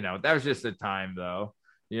 that was just the time though.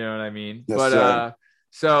 You know what I mean? Yes, but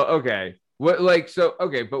so okay. But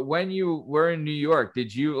when you were in New York,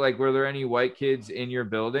 did you were there any white kids in your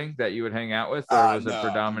building that you would hang out with, or was it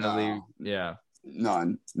predominantly? Yeah.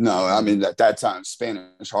 None. No, I mean at that time,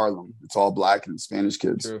 Spanish Harlem. It's all black and Spanish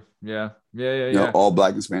kids. True. Yeah. All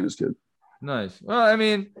black and Spanish kids. Nice. Well, I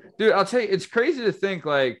mean, dude, I'll tell you, it's crazy to think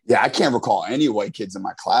like. Yeah, I can't recall any white kids in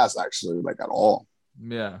my class actually, like at all.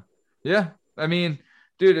 Yeah. I mean.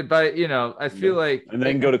 Dude, but I feel like, and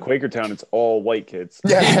then go to Quakertown. It's all white kids.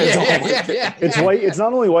 Yeah. It's white. It's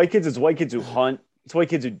not only white kids. It's white kids who hunt. It's white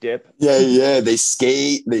kids who dip. Yeah. They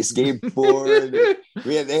skate. They skateboard.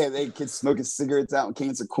 They had kids smoking cigarettes out in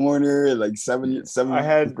Cancer Corner. Like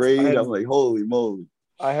seventh grade. I'm like, holy moly.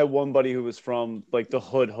 I had one buddy who was from like the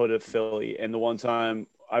hood of Philly, and the one time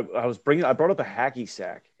I brought up a hacky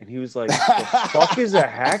sack, and he was like, "The fuck is a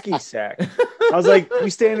hacky sack?" I was like, "We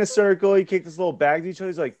stay in a circle. You kick this little bag to each other."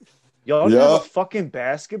 He's like, "Y'all don't have a fucking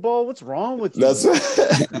basketball? What's wrong with you?" That's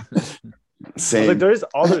same. Like, there's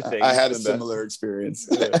other things. I had a similar experience.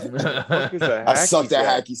 I sucked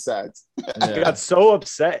at hacky sacks. I got so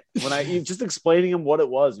upset when I just explaining him what it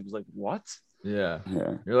was. He was like, "What?" Yeah.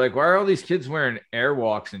 You're like, why are all these kids wearing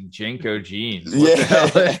Airwalks and Jenko jeans? What the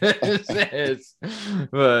hell is this?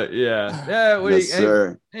 But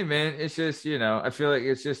sir. Hey man, it's just I feel like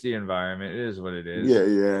it's just the environment. It is what it is.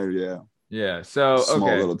 Yeah. So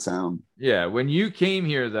small little town. Yeah. When you came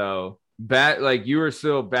here though, you were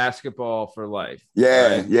still basketball for life.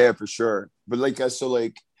 Yeah, right? Yeah, for sure. But I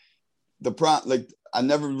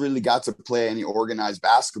never really got to play any organized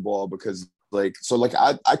basketball because. I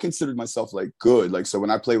considered myself like good. Like, so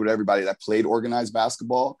when I played with everybody that played organized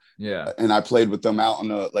basketball, and I played with them out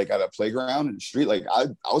on at a playground in the street, like I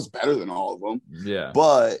was better than all of them. Yeah.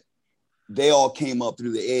 But they all came up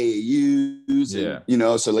through the AAUs, and,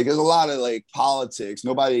 so like, there's a lot of like politics.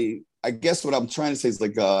 Nobody, I guess what I'm trying to say is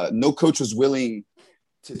like, no coach was willing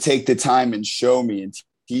to take the time and show me and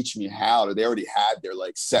teach me how they already had their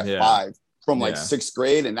like set five. From like sixth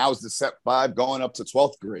grade, and that was the set five going up to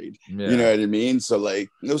 12th grade. Yeah. You know what I mean? So like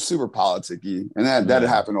it was super politicky, and that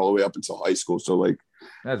happened all the way up until high school. So like,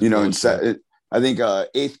 I think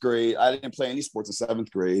 8th grade, I didn't play any sports in 7th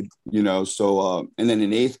grade. So and then in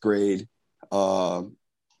 8th grade, I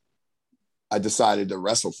decided to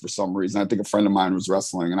wrestle for some reason. I think a friend of mine was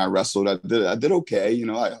wrestling, and I wrestled. I did okay.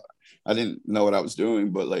 I didn't know what I was doing,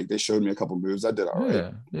 but like they showed me a couple moves. I did all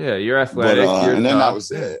right. Yeah, you're athletic. But, and then that was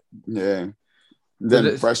it. Yeah.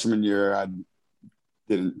 Then freshman year, I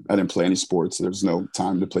didn't play any sports. There was no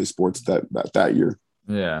time to play sports that year.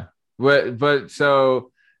 Yeah. But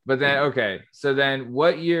then, okay. So then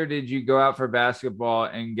what year did you go out for basketball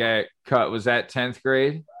and get cut? Was that 10th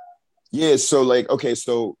grade? Yeah. So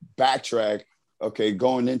so backtrack. Okay.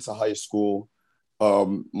 Going into high school,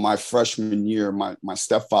 my freshman year, my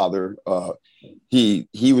stepfather,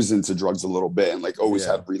 he was into drugs a little bit and always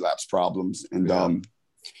had relapse problems. And,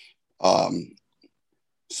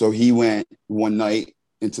 so he went one night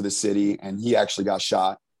into the city and he actually got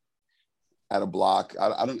shot at a block.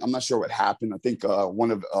 I'm not sure what happened. I think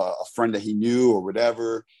one of a friend that he knew or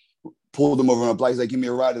whatever pulled him over on a block. He's like, give me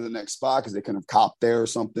a ride to the next spot because they couldn't have copped there or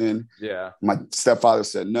something. Yeah. My stepfather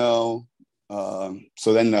said no.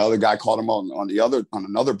 So then the other guy called him on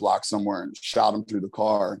another block somewhere and shot him through the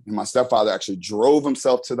car. And my stepfather actually drove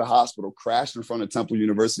himself to the hospital, crashed in front of Temple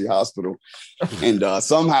University Hospital. And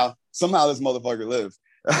somehow this motherfucker lived.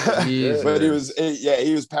 But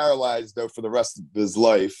he was paralyzed though for the rest of his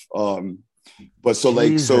life. But so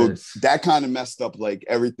that kind of messed up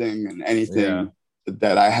everything and anything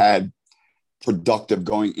that I had productive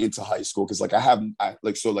going into high school. Cause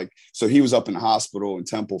so he was up in the hospital in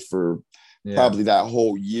Temple for probably that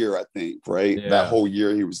whole year, I think, right? Yeah. That whole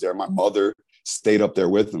year he was there. My mother stayed up there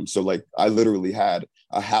with him. So I literally had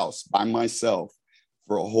a house by myself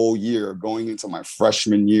for a whole year going into my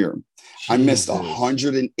freshman year. Jesus. I missed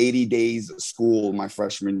 180 days of school my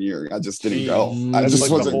freshman year. I just didn't go. I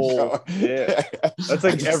just wasn't going. Yeah.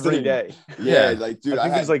 That's every day. Yeah. Dude,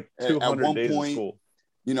 I think it's 200 days of school.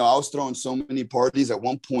 I was throwing so many parties at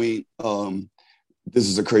one point. This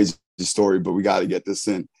is a crazy story, but we got to get this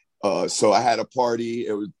in. So I had a party,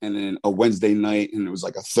 and then a Wednesday night, and it was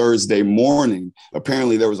a Thursday morning.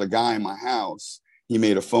 Apparently there was a guy in my house. He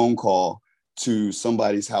made a phone call to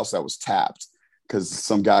somebody's house that was tapped because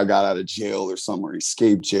some guy got out of jail or somewhere,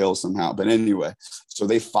 escaped jail somehow. But anyway, so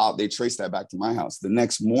they traced that back to my house. The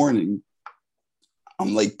next morning,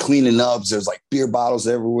 I'm cleaning up. There's beer bottles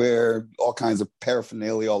everywhere, all kinds of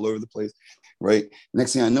paraphernalia all over the place. Right.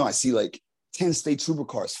 Next thing I know, I see 10 state trooper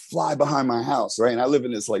cars fly behind my house. Right. And I live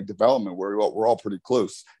in this development where we're all pretty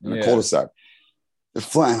close in a cul-de-sac. They're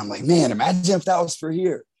flying. I'm like, man, imagine if that was for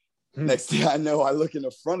here. Next thing I know, I look in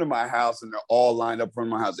the front of my house and they're all lined up in front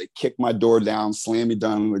of my house. They kick my door down, slam me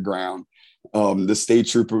down on the ground. The state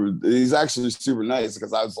trooper, he's actually super nice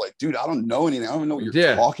because I was like, dude, I don't know anything. I don't know what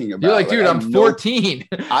you're talking about. You're like, dude, I'm 14.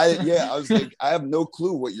 I was like, I have no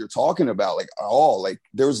clue what you're talking about, at all.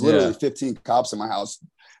 There was literally 15 cops in my house.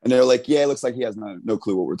 And they're like, yeah, it looks like he has no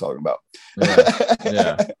clue what we're talking about.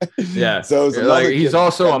 Yeah. So he's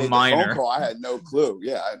also a minor. I had no clue.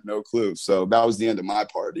 Yeah, I had no clue. So that was the end of my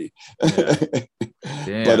party.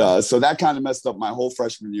 Yeah. But so that kind of messed up my whole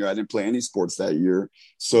freshman year. I didn't play any sports that year.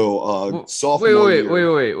 So sophomore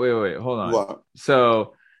year. Wait. Hold on. What?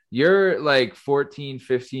 So you're 14,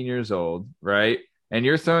 15 years old, right? And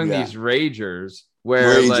you're throwing these ragers.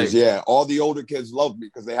 Where all the older kids loved me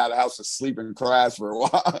because they had a house to sleep and crash for a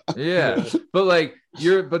while. Yeah,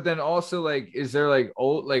 but then also is there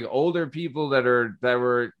older people that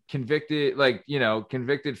were convicted,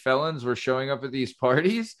 convicted felons were showing up at these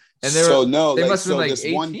parties, and they must have been this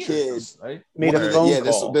 18 one kid right? Made a phone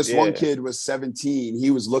call. This one kid was 17.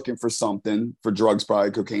 He was looking for something, for drugs,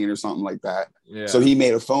 probably cocaine or something like that. Yeah. So he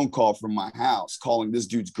made a phone call from my house calling this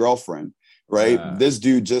dude's girlfriend. Right. This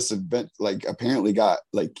dude just apparently got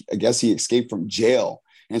I guess he escaped from jail.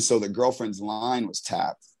 And so the girlfriend's line was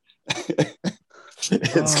tapped.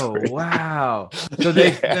 Wow. So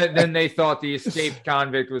then they thought the escaped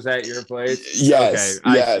convict was at your place. Yes.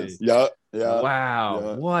 Okay, yes. Yeah. Wow.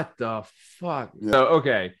 Yeah. What the fuck?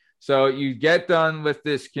 Yeah. So you get done with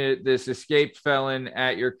this kid, this escaped felon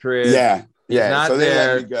at your crib. Yeah. Yeah, so they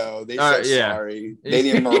let me go. They said sorry. They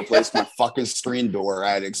didn't even replace my fucking screen door.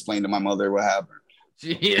 I had to explain to my mother what happened.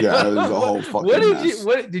 Yeah, it was a whole fucking mess.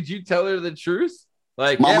 What did you tell her the truth?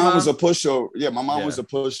 My mom was a pushover. Yeah, my mom was a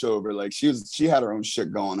pushover. She had her own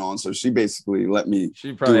shit going on, so she basically let me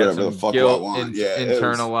do whatever the fuck I want.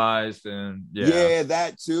 Internalized and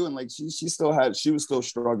that too. And she was still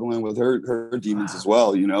struggling with her demons as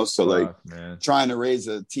well, So trying to raise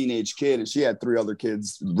a teenage kid, and she had 3 other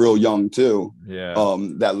kids real young too. Yeah.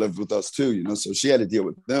 That lived with us too, So she had to deal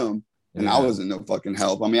with them. And I wasn't no fucking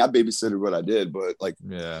help. I mean, I babysitted what I did, but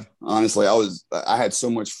honestly, I had so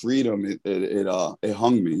much freedom. It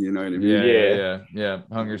hung me. You know what I mean? Yeah.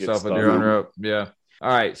 Hung yourself with your own rope. Yeah. All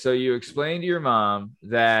right. So you explained to your mom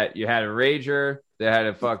that you had a rager, that had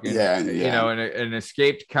a fucking, an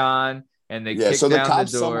escaped con, and they kicked so the down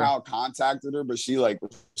cops the door. somehow contacted her, but she like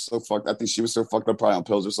was so fucked. I think she was so fucked up probably on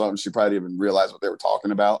pills or something. She probably didn't even realize what they were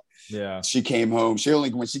talking about. Yeah. She came home.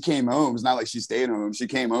 When she came home, it's not like she stayed home. She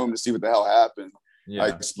came home to see what the hell happened. Yeah. I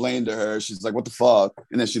explained to her. She's like, what the fuck?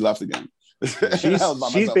 And then she left again.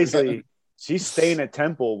 She's basically she's staying at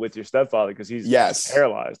Temple with your stepfather because he's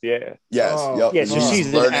paralyzed. Yeah. Yes. Yep. Yeah. So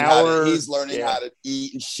she's learning he's learning how to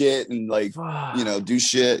eat and shit and like do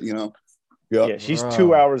shit. Yep. Yeah. She's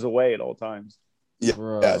 2 hours away at all times. Yeah.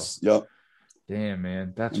 Yes. Yep. Damn,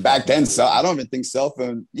 man. That's back then. So I don't even think cell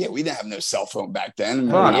phone. Yeah, we didn't have no cell phone back then.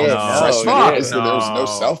 There was no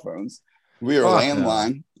cell phones. We were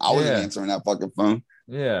landline. I wasn't answering that fucking phone.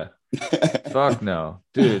 Yeah. Fuck no,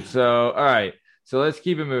 dude. So all right. So let's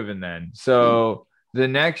keep it moving then. So the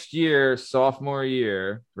next year, sophomore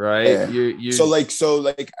year, right? Yeah. You So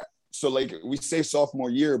we say sophomore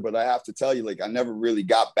year, but I have to tell you, like, I never really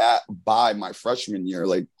got back by my freshman year.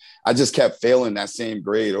 Like, I just kept failing that same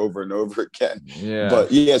grade over and over again. Yeah. But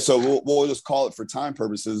so we'll just call it for time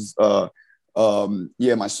purposes. My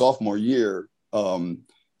sophomore year,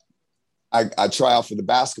 I try out for the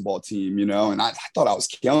basketball team, and I thought I was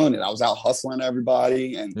killing it. I was out hustling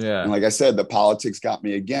everybody. And like I said, the politics got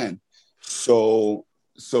me again. So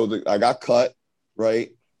I got cut,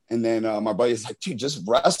 right? And then my buddy's like, dude, just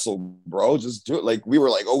wrestle, bro. Just do it. Like, we were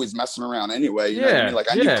like always messing around anyway. You know what I mean? Like,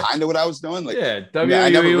 I knew kind of what I was doing. Like, WWE I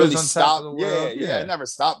never really was stopped. On top of the world. I never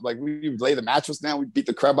stopped. Like, we would lay the mattress down. We'd beat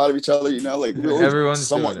the crap out of each other, Like, we were always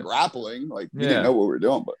somewhat grappling. Like, we didn't know what we were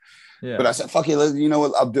doing. But I said, fuck it. You know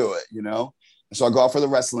what? I'll do it, And so I go out for the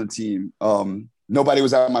wrestling team. Nobody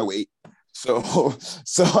was at my weight. So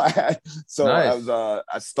I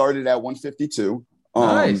started at 152.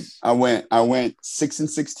 Nice. I went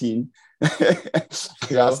 6-16.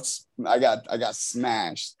 I got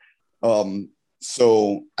smashed.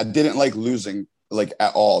 So I didn't like losing like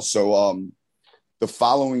at all. So the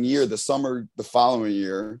following year,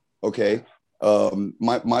 okay. One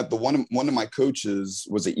of my coaches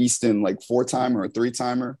was an Easton like 4-timer or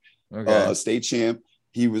 3-timer, state champ.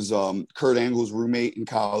 He was Kurt Angle's roommate in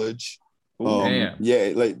college.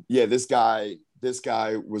 This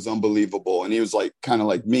guy was unbelievable, and he was like kind of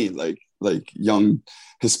like me, like young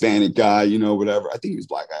Hispanic guy, whatever. I think he was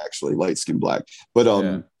black, actually, light skinned black. But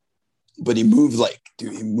he moved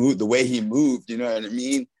he moved the way he moved, you know what I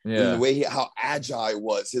mean? Yeah. And the way how agile he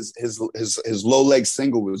was, his low leg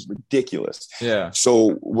single was ridiculous. Yeah.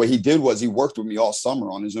 So what he did was he worked with me all summer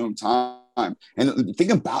on his own time. And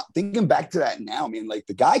thinking back to that now, I mean, like,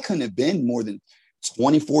 the guy couldn't have been more than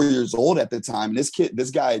 24 years old at the time. This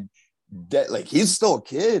guy, that, like, he's still a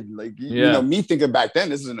kid. Like, me thinking back then,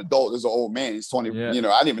 this is an adult, this is an old man. He's 20. I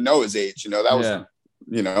didn't even know his age. That was,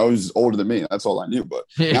 he was older than me. That's all I knew. But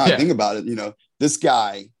now I think about it, this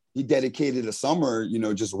guy, he dedicated a summer,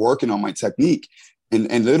 just working on my technique.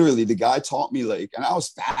 And literally the guy taught me, like, and I was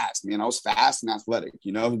fast, man. I was fast and athletic.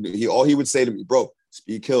 All he would say to me, bro,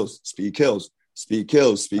 speed kills, speed kills, speed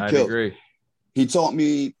kills, speed kills. I agree. He taught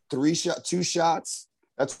me 2 shots.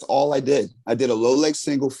 That's all I did. I did a low leg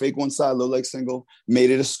single, fake one side, low leg single, made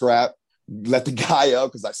it a scrap, let the guy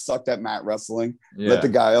up because I sucked at mat wrestling, let the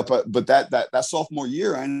guy up. But that sophomore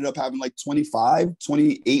year, I ended up having like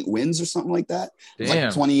 28 wins or something like that. It was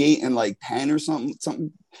like 28 and like 10 or something.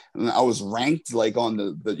 And I was ranked like on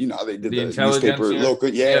the they did the newspaper local.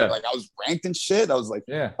 Like I was ranked and shit. I was like,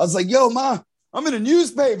 yo, ma, I'm in a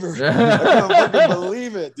newspaper. I couldn't fucking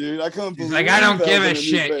believe it, dude. I couldn't believe it. Like, I don't give a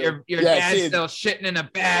shit. Your dad's still shitting in a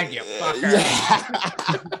bag, you fucker.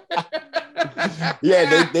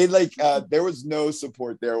 They like there was no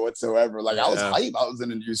support there whatsoever. Like, I was hype. I was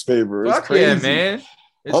in a newspaper. It was crazy. Yeah, man.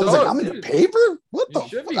 I was like, I'm in the paper? What the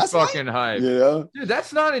fuck? That's fucking hype. Yeah. Dude,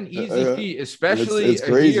 that's not an easy feat, especially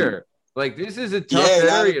here. Like, this is a tough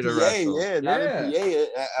area to wrestle. Not in PA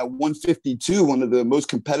at 152, one of the most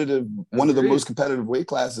competitive weight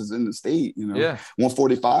classes in the state,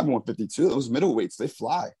 145 and 152. Those middleweights, they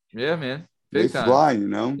fly. Yeah, man. Big time. Fly,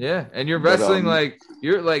 Yeah, and you're wrestling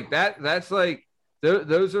you're like that. That's like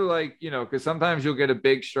those are like, because sometimes you'll get a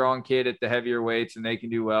big, strong kid at the heavier weights and they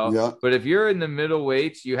can do well. Yeah. But if you're in the middle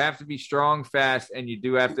weights, you have to be strong, fast, and you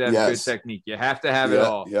do have to have good technique. You have to have it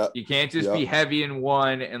all. Yeah. You can't just be heavy in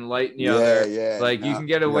one and light in the other. You can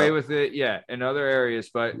get away with it, in other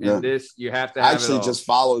areas, but in this, you have to have actually it all. Just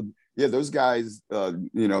followed. Yeah, those guys.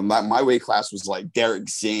 My weight class was like Derek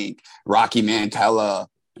Zink, Rocky Mantella.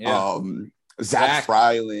 Zach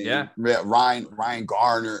Freiling, Ryan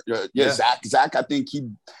Garner. Zach, I think he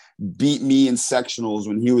beat me in sectionals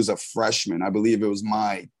when he was a freshman. I believe it was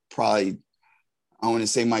my probably, I want to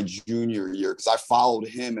say my junior year, because I followed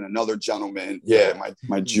him and another gentleman. Yeah,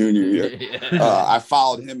 my junior year. I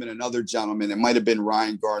followed him and another gentleman. It might have been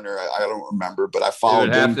Ryan Garner. I don't remember, but I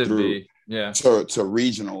followed him through to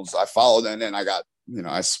regionals. I followed, and then I got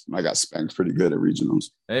I got spanked pretty good at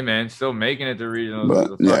regionals. Hey man, still making it to regionals.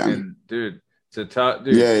 But, dude, it's a tough.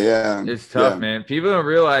 Dude, it's tough, man. People don't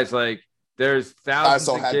realize like. There's thousands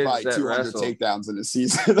of kids probably that 200 wrestle. takedowns in a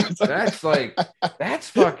season. that's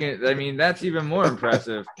fucking. I mean, that's even more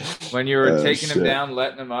impressive when you were taking them down,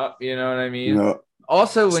 letting them up. You know what I mean?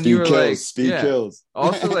 Also, when you were speed kills.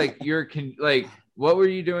 Also, like what were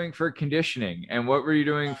you doing for conditioning, and what were you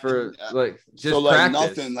doing for just practice?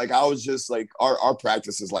 Nothing. Like I was just like our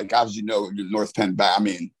practices, like as you know, North Penn. I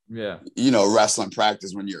mean, wrestling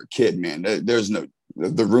practice when you're a kid, man. There's no.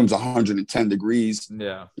 The room's 110 degrees.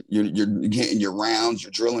 Yeah. You're getting your rounds.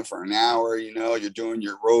 You're drilling for an hour. You're doing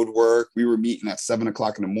your road work. We were meeting at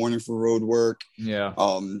 7:00 in the morning for road work. Yeah.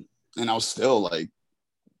 And I was still like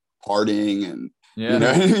partying and doing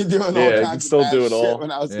all kinds of bad shit when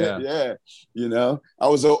I was I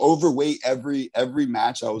was overweight every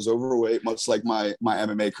match. I was overweight, much like my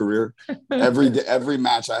MMA career. Every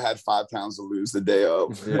match I had 5 pounds to lose the day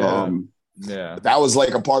of. That was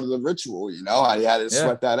like a part of the ritual, I had to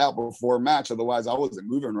sweat that out before a match, otherwise I wasn't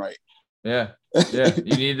moving right. You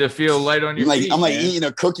need to feel light on your feet. I'm like eating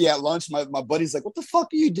a cookie at lunch. My buddy's like, what the fuck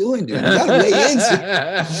are you doing, dude? You gotta weigh in.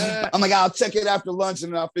 I'm like, I'll check it after lunch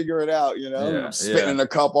and I'll figure it out. I'm spitting in a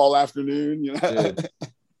cup all afternoon.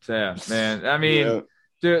 Yeah, man. I mean,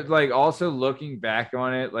 dude, like also looking back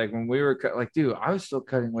on it, like when we were dude, I was still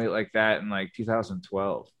cutting weight like that in like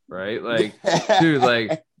 2012, right? Like, dude,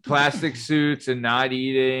 like plastic suits and not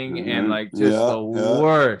eating and like just the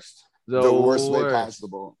worst. The worst way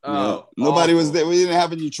possible. Nobody was there. We didn't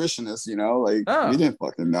have a nutritionist, we didn't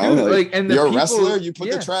fucking know. Dude, and you're a wrestler, you put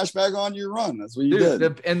the trash bag on, you run. That's what you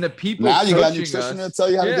did. And the people now you got a nutritionist to tell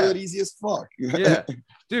you how to do it easy as fuck.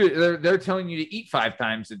 Dude, they're telling you to eat 5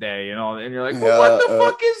 times a day and all, and you're like, well, what the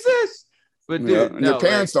fuck is this? But dude, and your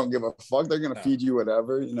parents don't give a fuck. They're gonna feed you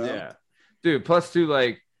whatever, Yeah, dude. Plus, too,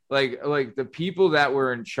 like the people that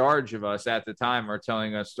were in charge of us at the time are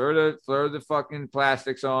telling us throw the fucking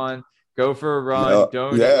plastics on, go for a run,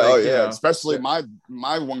 don't especially my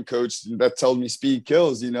one coach that told me speed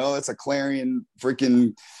kills. It's a Clarion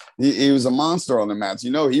freaking. He was a monster on the mats.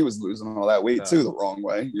 He was losing all that weight too the wrong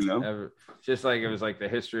way. Just like it was like the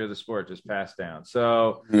history of the sport just passed down.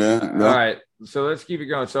 So all right, so let's keep it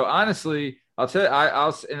going. So honestly, I'll tell you,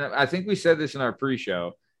 and I think we said this in our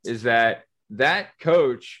pre-show, is that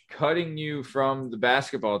coach cutting you from the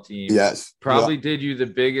basketball team probably did you the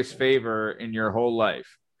biggest favor in your whole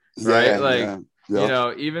life, right?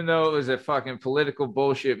 Even though it was a fucking political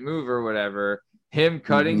bullshit move or whatever, him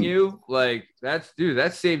cutting you, like that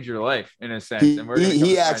saved your life in a sense. And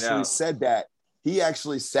he actually said that. He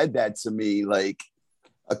actually said that to me like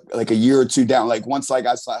a year or two down. Like once I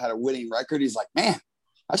had a winning record, he's like, man,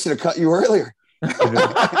 I should have cut you earlier.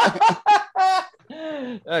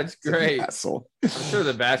 That's great. Asshole. I'm sure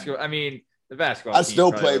the basketball. I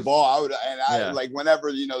still play ball. I like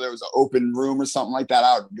whenever there was an open room or something like that,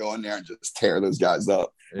 I would go in there and just tear those guys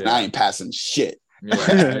up. And I ain't passing shit.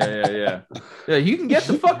 Yeah. You can get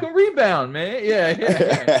the fucking rebound, man.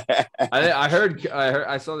 Yeah.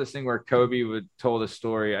 I saw this thing where Kobe told a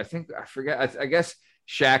story. I forget. I guess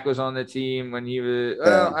Shaq was on the team when he was.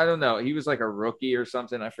 I don't know. He was like a rookie or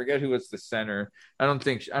something. I forget who was the center. I don't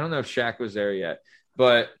know if Shaq was there yet,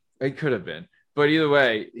 but it could have been. But either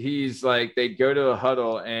way, he's like, they'd go to a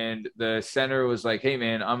huddle and the center was like, hey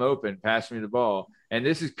man, I'm open, pass me the ball. And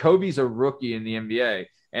Kobe's a rookie in the NBA.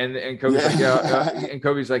 And Kobe's like,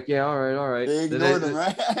 Kobe's like, yeah, all right. They ignored him,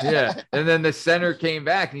 right? Yeah. And then the center came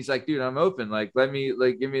back and he's like, dude, I'm open. Like, give me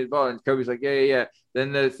the ball. And Kobe's like, yeah.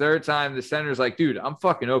 Then the third time, the center's like, dude, I'm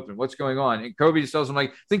fucking open. What's going on? And Kobe just tells him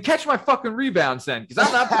like, then catch my fucking rebounds then, because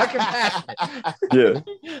I'm not fucking passionate.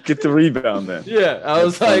 Yeah. Get the rebound then. Yeah. I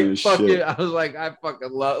was like, fucking, I was like, I fucking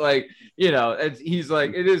love, like, he's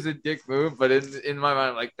like, it is a dick move, but in my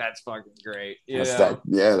mind, I'm like, that's fucking great. That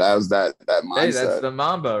was that mindset. Hey, that's the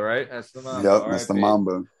Mamba, right? That's the Mamba. Yep, that's the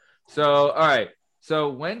Mamba. So, all right. So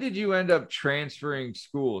when did you end up transferring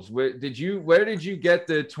schools? Where did you get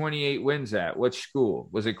the 28 wins at? Which school?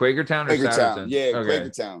 Was it Quakertown or Souderton? Yeah, okay.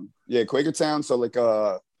 Quakertown. Yeah, Quakertown.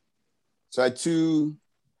 So I had two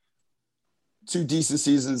decent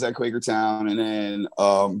seasons at Quakertown, and then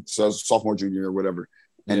so I was sophomore, junior, or whatever.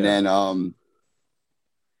 And then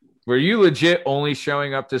were you legit only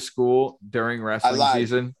showing up to school during wrestling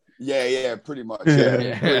season? Yeah, pretty much.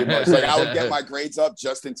 Yeah, pretty much. Like I would get my grades up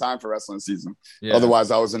just in time for wrestling season. Yeah.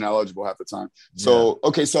 Otherwise, I was ineligible half the time. So,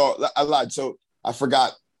 okay, so I lied. So I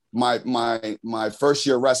forgot my first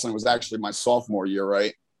year wrestling was actually my sophomore year,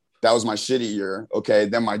 right? That was my shitty year. Okay.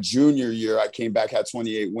 Then my junior year, I came back, had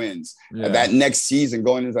 28 wins. Yeah. And that next season,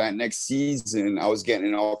 going into that next season, I was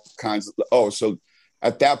getting all kinds of, so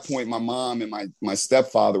at that point, my mom and my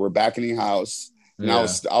stepfather were back in the house. And I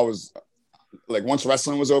was like, once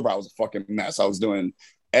wrestling was over, I was a fucking mess. I was doing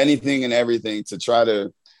anything and everything to try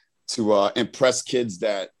to impress kids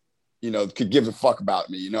that, you know, could give a fuck about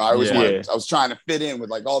me. You know, I was trying to fit in with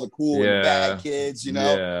like all the cool and bad kids, you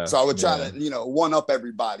know? Yeah. So I would try to, you know, one up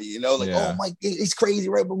everybody, you know, like, oh my, he's crazy,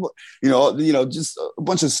 right? You know, just a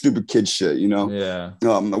bunch of stupid kid shit, you know? Yeah.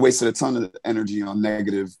 I wasted a ton of energy on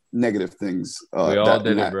negative things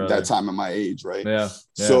that time of my age, right? Yeah.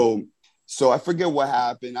 So I forget what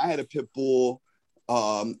happened. I had a pit bull.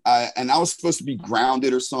 I was supposed to be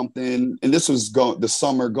grounded or something. And this was the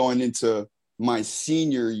summer going into my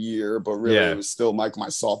senior year, but really it was still like my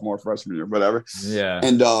sophomore, freshman year, whatever. Yeah.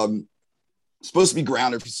 And supposed to be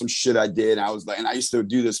grounded for some shit I did. And I was like, and I used to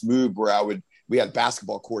do this move where we had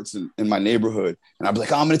basketball courts in my neighborhood. And I'd be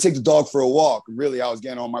like, oh, I'm going to take the dog for a walk. And really, I was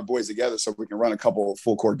getting all my boys together so we can run a couple of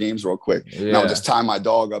full court games real quick. Yeah. And I would just tie my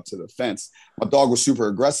dog up to the fence. My dog was super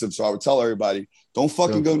aggressive. So I would tell everybody, don't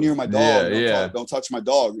fucking go near my dog. Don't touch my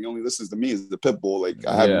dog. He only listens to me as the pit bull. Like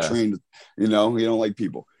I have him trained, you know, he don't like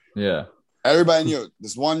people. Yeah. Everybody knew it.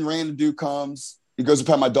 This one random dude comes. He goes to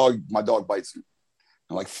pet my dog. My dog bites him.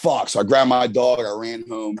 I'm like, fuck. So I grabbed my dog. I ran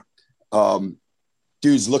home.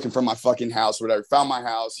 Dude's looking for my fucking house, whatever. Found my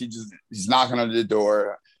house. He's knocking on the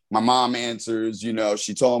door. My mom answers. You know,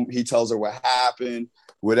 he tells her what happened,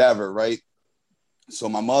 whatever, right? So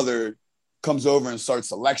my mother comes over and starts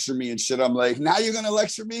to lecture me and shit. I'm like, now you're gonna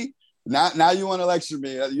lecture me? Now you want to lecture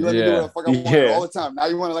me. You let me do what the fuck I want all the time. Now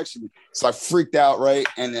you want to lecture me. So I freaked out, right?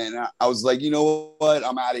 And then I was like, you know what?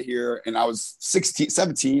 I'm out of here. And I was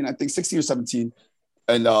 17, I think 16 or 17.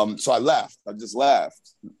 And so I left. I just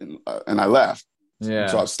left. And I left. Yeah.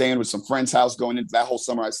 So I was staying with some friend's house going into that whole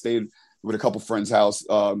summer. I stayed with a couple friends' house.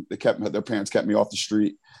 Their parents kept me off the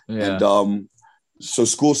street. Yeah. And so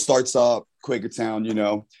school starts up, Quakertown, you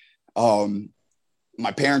know.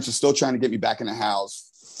 My parents are still trying to get me back in the house.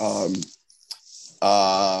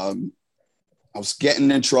 I was getting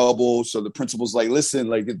in trouble. So the principal's like, listen,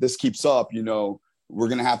 like if this keeps up, you know, we're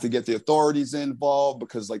going to have to get the authorities involved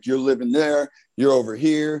because like you're living there, you're over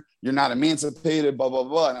here, you're not emancipated, blah, blah,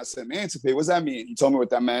 blah. And I said, emancipate, what's that mean? He told me what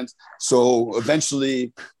that meant. So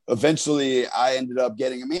eventually I ended up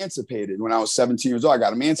getting emancipated. When I was 17 years old, I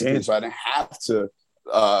got emancipated. So I didn't have to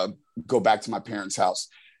go back to my parents' house.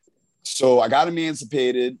 So I got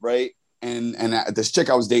emancipated, right? And this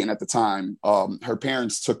chick I was dating at the time, her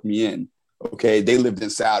parents took me in. Okay, they lived in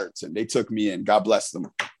Satterton. They took me in. God bless them.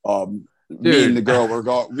 Me and the girl were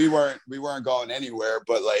going. We weren't going anywhere.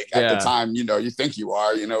 But like at the time, you know, you think you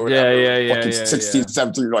are. You know, 16,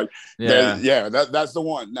 17. You're like, that's the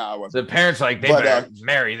one. No, I wasn't. The parents like they better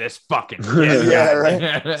marry this fucking.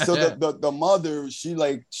 Right. So the mother, she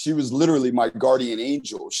was literally my guardian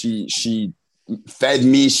angel. She fed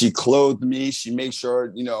me, she clothed me, she made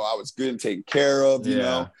sure, you know, I was good and taken care of, you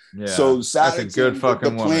know. Yeah. So Satterton, that's a good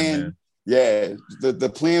fucking the plan, woman,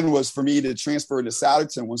 the plan was for me to transfer to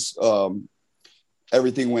Satterton once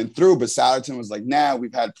everything went through, but Satterton was like,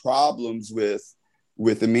 we've had problems with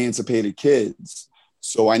emancipated kids.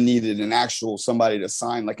 So I needed somebody to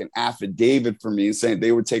sign like an affidavit for me and saying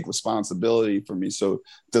they would take responsibility for me. So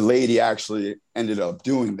the lady actually ended up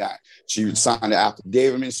doing that. She would sign the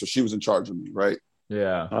affidavit, so she was in charge of me, right?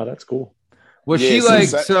 Yeah. Oh, that's cool. Was she like,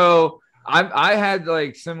 so I had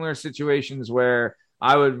like similar situations where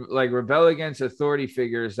I would like rebel against authority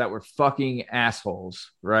figures that were fucking assholes,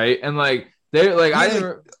 right? And like, they're like,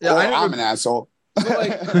 I'm an asshole.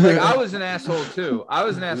 like I was an asshole too.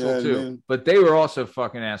 Man. But they were also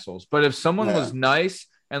fucking assholes. But if someone was nice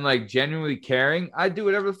and like genuinely caring, I'd do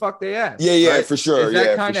whatever the fuck they asked. Yeah, right? For sure. Is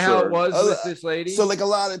that kind of how it was with this lady? So like a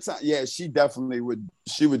lot of times, she definitely would.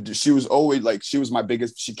 She was always like, she was my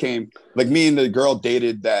biggest. She came like me and the girl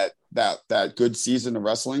dated that good season of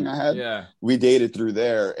wrestling I had. Yeah, we dated through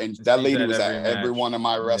there, and that lady was at every one of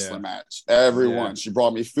my wrestling match. Everyone. She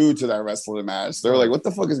brought me food to that wrestling match. They're like, "What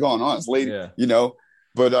the fuck is going on?" This lady, you know.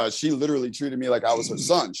 But she literally treated me like I was her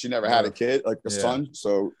son. She never had a kid, like a son,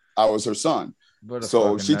 so I was her son.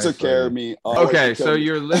 So she took care of me. Okay, so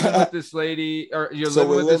you're living with this lady, or you're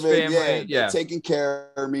living with this family. Yeah, taking care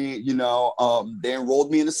of me. You know, they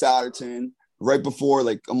enrolled me into Satterton right before,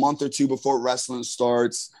 like a month or two before wrestling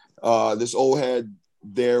starts. This old head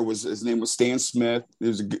there his name was Stan Smith.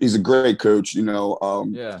 He's a great coach. You know,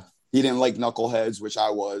 he didn't like knuckleheads, which I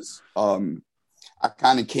was. I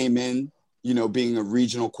kind of came in being a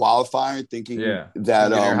regional qualifier, thinking that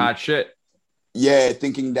you're hot shit. Yeah,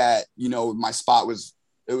 thinking that, my spot was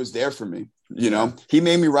there for me. He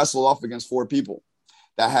made me wrestle off against 4 people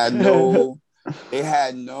that had they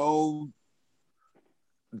had no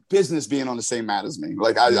business being on the same mat as me.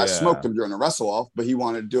 Like I smoked him during the wrestle off, but he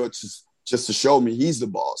wanted to do it just to show me he's the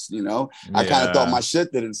boss. I kind of thought my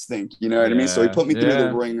shit didn't stink. You know what I mean? So he put me through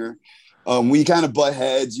the ringer. We kind of butt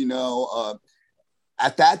heads.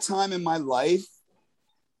 At that time in my life,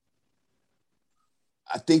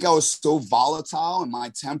 I think I was so volatile and my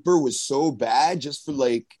temper was so bad just for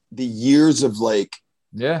like the years of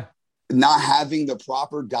not having the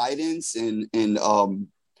proper guidance and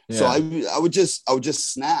so I would just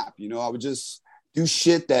snap, I would just do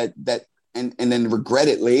shit that and then regret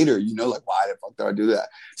it later, like why the fuck did I do that?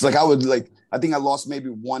 It's like I think I lost maybe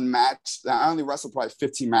 1 match. I only wrestled probably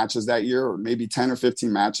 15 matches that year, or maybe 10 or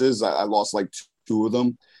 15 matches. I lost like 2 of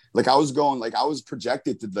them. Like I was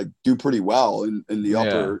projected to like do pretty well in the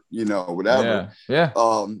upper, whatever. Yeah.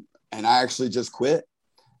 And I actually just quit.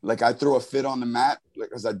 Like I threw a fit on the mat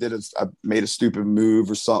because I made a stupid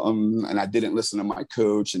move or something, and I didn't listen to my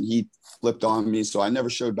coach, and he flipped on me. So I never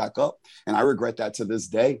showed back up, and I regret that to this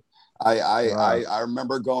day. I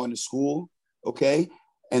remember going to school, okay,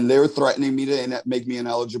 and they were threatening me to make me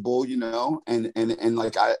ineligible, and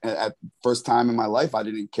like at first time in my life, I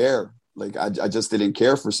didn't care. Like I just didn't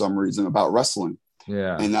care for some reason about wrestling.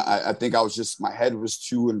 Yeah. And I think I was my head was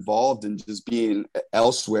too involved in just being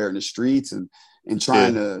elsewhere in the streets and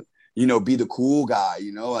trying to, be the cool guy,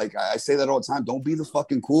 like I say that all the time. Don't be the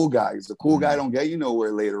fucking cool guy. Because the cool guy don't get you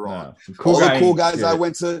nowhere later on. All the cool guys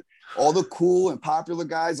all the cool and popular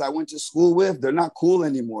guys I went to school with, they're not cool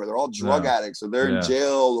anymore. They're all drug addicts, or they're in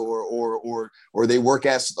jail, or they work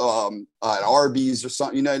at Arby's or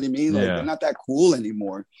something. You know what I mean? Like they're not that cool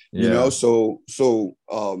anymore. So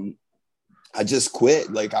I just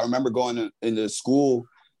quit. Like I remember going into school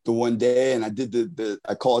the one day, and I did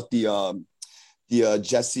I call it the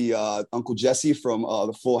Jesse Uncle Jesse from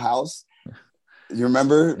the Full House. You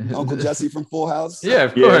remember Uncle Jesse from Full House? Yeah,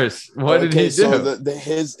 of course. What did he do? So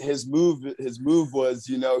his move was,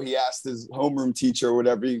 he asked his homeroom teacher or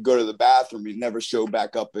whatever, he'd go to the bathroom, he'd never show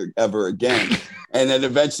back up ever again. And then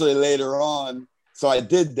eventually later on, so I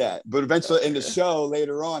did that. But eventually in the show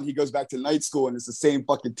later on, he goes back to night school and it's the same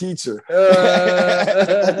fucking teacher.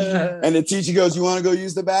 And the teacher goes, "You want to go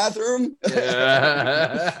use the bathroom?"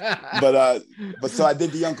 But so I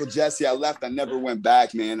did the Uncle Jesse. I left. I never went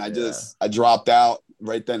back, man. I dropped out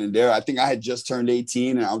right then and there. I think I had just turned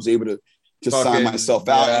 18 and I was able to sign myself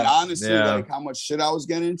out. And honestly, like how much shit I was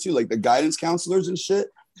getting into, like the guidance counselors and shit,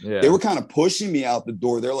 they were kind of pushing me out the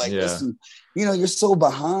door. They're like, "Listen, you're so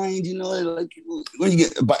behind, like when you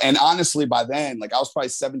get," and honestly, by then, like I was probably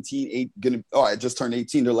 17, I just turned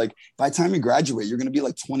 18. They're like, by the time you graduate, you're going to be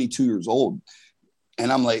like 22 years old.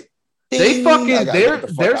 And I'm like,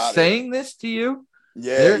 they're saying this to you.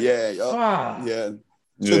 So they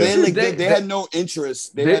had no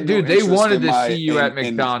interest. They wanted to see you at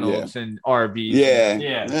McDonald's and Arby's.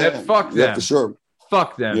 Fuck them. For sure.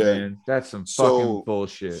 Fuck them, man. That's some fucking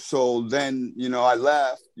bullshit. So then, I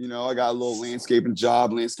left. I got a little landscaping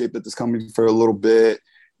job, landscaped at this company for a little bit.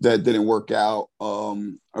 That didn't work out.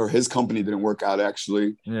 Or his company didn't work out,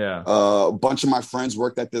 actually. Yeah. A bunch of my friends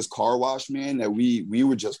worked at this car wash, man, that we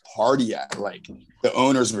would just party at. Like, the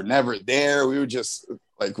owners were never there. We were just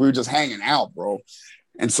hanging out, bro.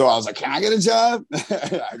 And so I was like, "Can I get a job?"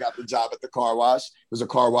 I got the job at the car wash. It was a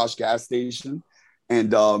car wash gas station.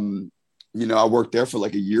 And, I worked there for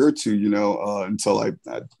like a year or two, until I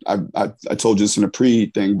told you this in a pre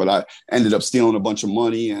thing, but I ended up stealing a bunch of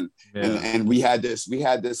money and we had this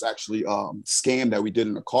actually scam that we did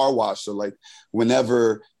in a car wash. So like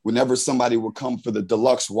whenever somebody would come for the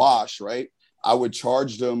deluxe wash, right, I would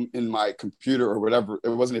charge them in my computer or whatever. It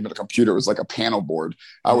wasn't even a computer. It was like a panel board.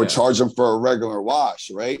 I would charge them for a regular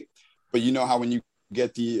wash, right? But you know how when you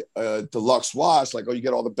get the deluxe wash, like, you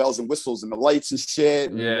get all the bells and whistles and the lights and shit,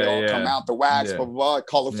 and come out, the wax, blah, blah, blah,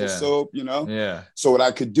 colorful soap, So what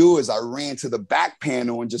I could do is I ran to the back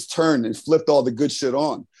panel and just turned and flipped all the good shit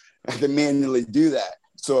on. I could manually do that.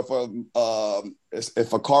 So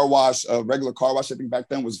if a car wash, a regular car wash, I think back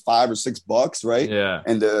then was $5 or $6, right? Yeah.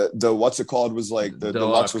 And the what's it called was like the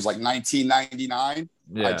deluxe was like $19.99.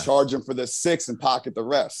 Yeah. I charge them for the $6 and pocket the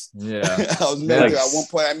rest. Yeah. I was making, at one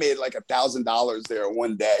point I made like $1,000 there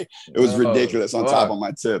one day. It was ridiculous on top of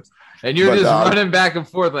my tips. And you're just running back and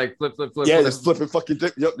forth like flip. Yeah, just flipping fucking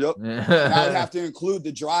dip. Yep. And I would have to include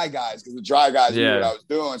the dry guys because the dry guys knew what I was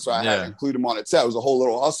doing. So I had to include them on the tip. It was a whole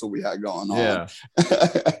little hustle we had going on. Yeah.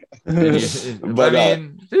 But I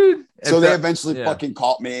mean, dude. So they eventually fucking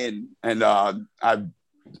caught me, and I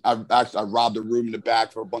robbed a room in the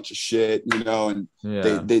back for a bunch of shit, you know, and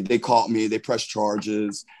they caught me. They pressed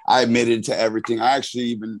charges. I admitted to everything. I actually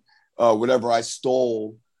even whatever I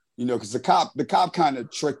stole, you know, because the cop kind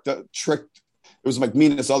of tricked. It was like me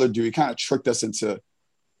and this other dude. He kind of tricked us into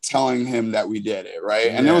telling him that we did it, right?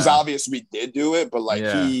 And it was obvious we did do it, but like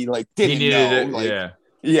he like didn't know. Like,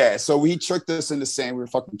 yeah. So he tricked us into saying we were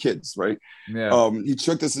fucking kids, right? Yeah. He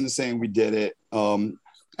tricked us into saying we did it.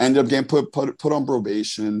 Ended up getting put on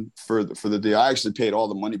probation for the deal. I actually paid all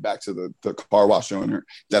the money back to the car wash owner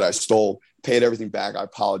that I stole. Paid everything back. I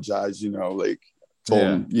apologized, you know, like told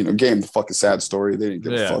him, you know, gave him the fucking sad story. They didn't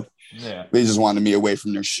give a fuck. Yeah. They just wanted me away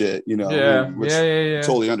from their shit, you know. Which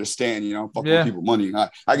totally understand, you know, fuck with people money.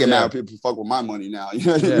 I get mad when people fuck with my money now. You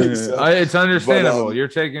know what I mean? So, it's understandable. But, you're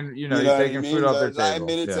taking, you know, you're taking food off their table. I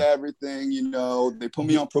admitted to everything, you know. They put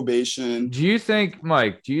me on probation. Do you think,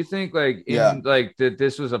 Mike, like like that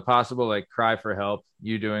this was a possible like cry for help,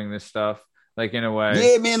 you doing this stuff? Like in a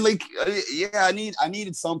way. Yeah, man, like I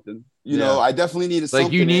needed something. You know, I definitely needed something.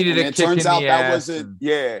 Like you needed a kick in the ass. It turns out that wasn't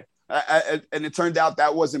and it turned out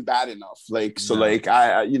that wasn't bad enough. Like, so like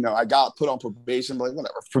I you know, I got put on probation, but like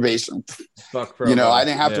whatever, probation. Fuck you know, I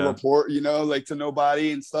didn't have to report, you know, like to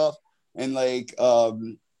nobody and stuff. And like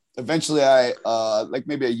eventually I like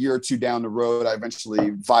maybe a year or two down the road, I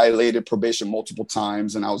eventually violated probation multiple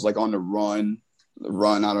times, and I was like on the run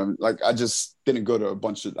out of like I just didn't go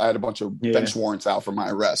to I had a bunch of bench warrants out for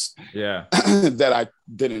my arrest that I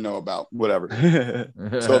didn't know about, whatever.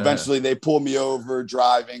 So eventually they pulled me over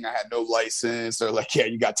driving. I had no license. They're like,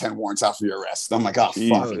 you got 10 warrants out for your arrest. I'm like, oh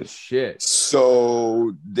fuck shit.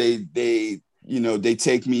 So they you know, they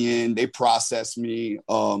take me in, they process me.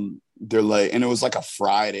 They're like, and it was like a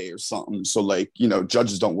Friday or something, so like, you know,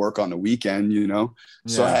 judges don't work on the weekend, you know.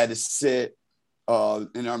 So I had to sit.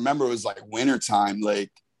 And I remember it was like winter time.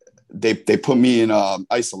 Like they put me in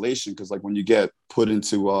isolation because like when you get put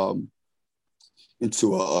into a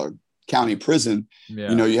county prison,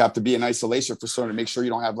 you know, you have to be in isolation for certain to make sure you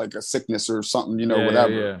don't have like a sickness or something, you know,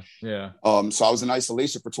 whatever. So I was in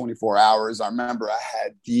isolation for 24 hours. I remember I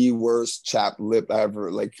had the worst chapped lip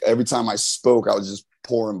ever. Like every time I spoke, I was just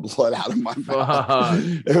pouring blood out of my mouth.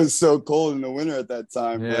 It was so cold in the winter at that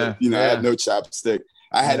time. But, you know, I had no chapstick.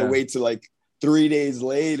 I had to wait till like 3 days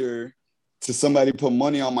later to somebody put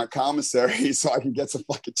money on my commissary so I could get some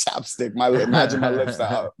fucking chapstick. Imagine my lips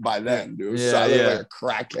out by then, dude. So I looked like a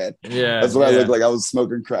crackhead. That's what I looked like. I was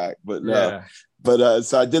smoking crack. But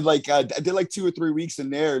so I did like 2 or 3 weeks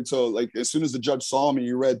in there until like as soon as the judge saw me,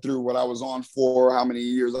 he read through what I was on for, how many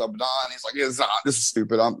years I've done. He's like, this is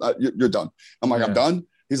stupid. You're done. I'm like, I'm done.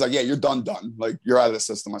 He's like, yeah, you're done. Like you're out of the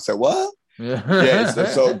system. I said, what?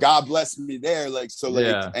 So God bless me there. Like, so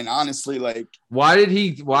like, and honestly, like, why did he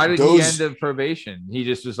end the probation? He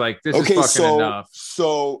just was like, this is fucking enough.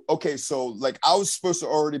 So like I was supposed to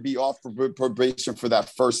already be off for probation for that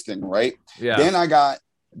first thing, right?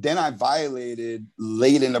 Then I violated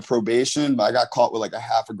late in the probation, but I got caught with like a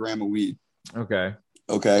half a gram of weed.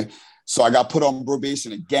 Okay. So I got put on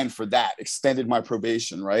probation again for that, extended my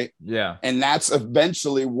probation, right? Yeah. And that's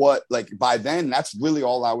eventually what, like, by then, that's really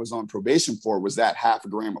all I was on probation for was that half a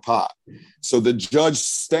gram of pot. So the judge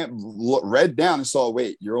read down and saw,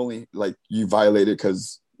 wait, you're only, like, you violated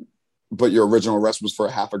but your original arrest was for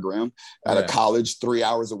a half a gram at a college 3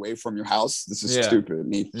 hours away from your house. This is stupid.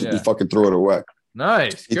 And he fucking threw it away.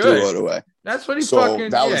 Nice. He threw it away. That's what he fucking,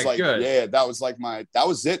 that was like, good. That was like that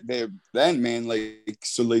was it there then, man. Like,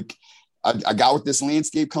 so like, I got with this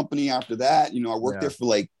landscape company after that. You know, I worked there for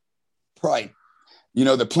like probably, you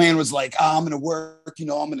know, the plan was like, I'm going to work, you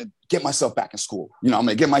know, I'm going to get myself back in school. You know, I'm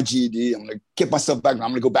going to get my GED. I'm going to get myself back. I'm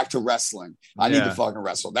going to go back to wrestling. I need to fucking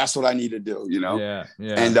wrestle. That's what I need to do, you know?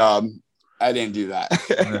 And I didn't do that.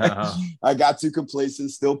 I got too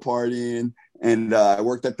complacent, still partying. And I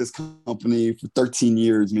worked at this company for 13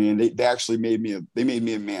 years, man. They actually made me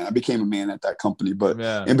a man. I became a man at that company. But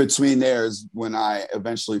in between there is when I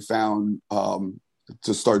eventually found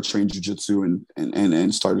to start training jiu-jitsu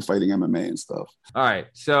and started fighting MMA and stuff. All right.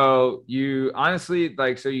 So you honestly,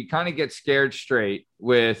 like, so you kind of get scared straight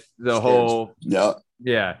with the whole. Yeah.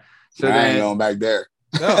 So I ain't going back there.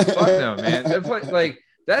 No, fuck no, man. Like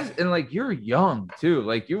that's, and like you're young too.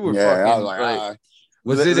 Like you were fucking I was like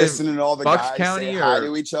was it listening to all the Bucks guys County say hi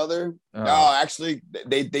to each other? No, actually,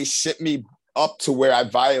 they shipped me up to where I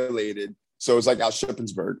violated. So it was like out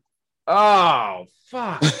Shippensburg. Oh,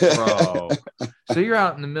 fuck, bro. So you're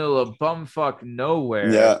out in the middle of bumfuck nowhere.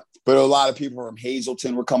 Yeah, but a lot of people from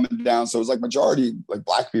Hazleton were coming down. So it was like majority like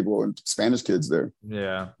black people and Spanish kids there.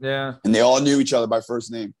 Yeah. And they all knew each other by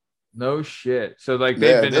first name. No shit. So like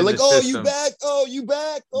they're like, oh, you back? Oh, you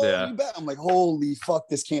back? Oh, you back? I'm like, holy fuck,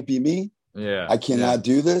 this can't be me. Yeah, I cannot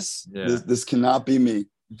do this. Yeah. This cannot be me.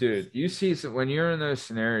 Dude, you see when you're in those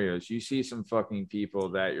scenarios, you see some fucking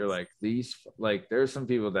people that you're like, there's some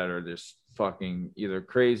people that are just fucking either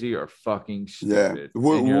crazy or fucking stupid. Yeah.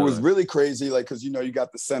 What was really crazy, like, because you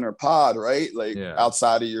got the center pod, right? Like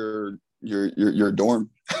outside of your dorm.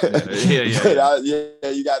 Yeah.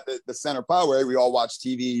 You got the center pod where we all watch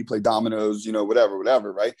TV, you play dominoes,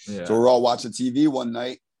 whatever, right? Yeah. So we're all watching TV one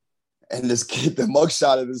night, and this kid, the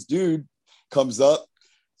mugshot of this dude comes up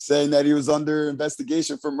saying that he was under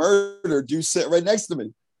investigation for murder. Dude sat right next to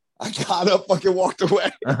me. I got up, fucking walked away.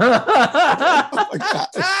 Oh my God.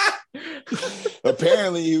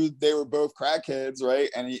 Apparently they were both crackheads, right?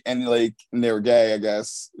 And they were gay, I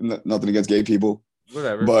guess. Nothing against gay people.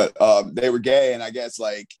 Whatever. But they were gay, and I guess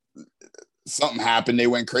like something happened. They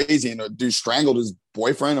went crazy, and the dude strangled his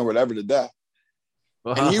boyfriend or whatever to death.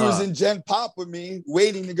 And he was in Gen Pop with me,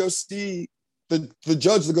 waiting to go see the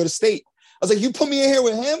judge to go to state. I was like, you put me in here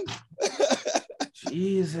with him?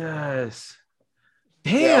 Jesus.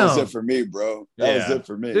 Damn. That was it for me, bro. That was it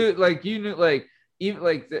for me. Dude, like you knew, like even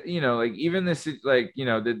like even this, like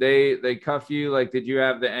did they cuff you? Like, did you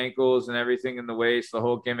have the ankles and everything in the waist, the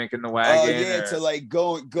whole gimmick in the wagon? To like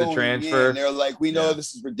go the transfer. In. They're like, we know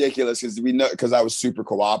this is ridiculous because I was super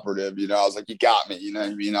cooperative. I was like, you got me. You know what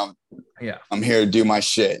I mean? I'm here to do my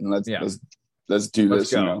shit, and let's do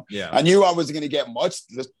this. Go. I knew I wasn't gonna get much.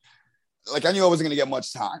 I knew I wasn't going to get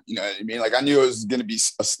much time. You know what I mean? Like, I knew it was going to be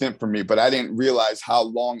a stint for me, but I didn't realize how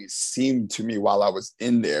long it seemed to me while I was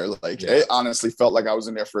in there. Like, it honestly felt like I was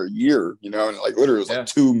in there for a year, and like literally it was like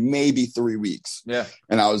 2, maybe 3 weeks. Yeah.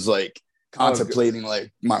 And I was like contemplating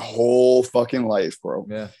like my whole fucking life, bro.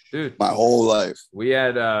 Yeah. Dude. My whole life. We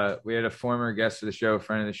had a former guest of the show,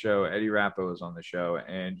 friend of the show, Eddie Rappo was on the show,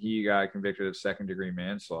 and he got convicted of second-degree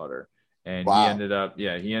manslaughter. And he ended up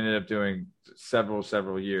doing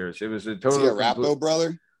several years. It was a total. Is he a Rappo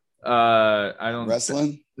brother? I don't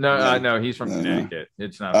wrestling. No, he's from Connecticut.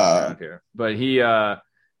 It's not around here. But he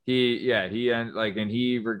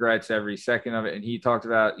regrets every second of it. And he talked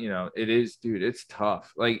about, it is, dude, it's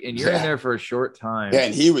tough. Like, and you're in there for a short time. Yeah,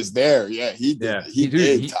 and he was there. Yeah, he did. Yeah. He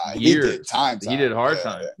did time. He did time. He did hard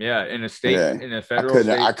time. Yeah, in a state, in a federal.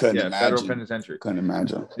 I couldn't imagine. Federal penitentiary. Couldn't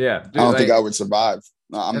imagine. Yeah, dude, I don't think I would survive.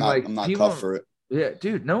 No, I'm not cut for it. Yeah,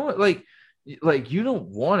 dude. No one like you don't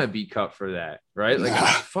want to be cut for that, right? Like,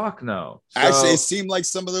 fuck no. So, actually, it seemed like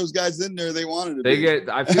some of those guys in there, they wanted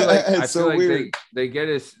to. I feel like they get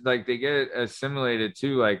it assimilated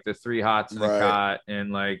to like the 3 hots in the cot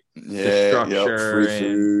and like the structure,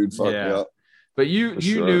 free food, But you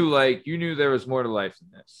knew there was more to life than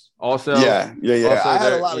this. Also, yeah. Also, I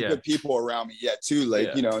had a lot of good people around me too.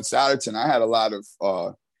 Like in Souderton, I had a lot of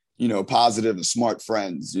positive and smart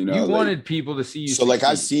friends. You wanted people to see you. So like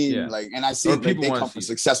I seen they come from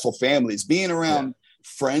successful families. Being around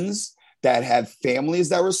friends that had families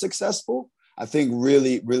that were successful, I think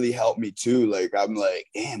really, really helped me too. Like I'm like,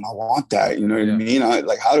 damn, I want that. You know what I mean? I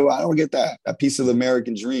like, how do I get that piece of the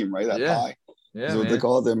American dream, right? That pie. Yeah, is what they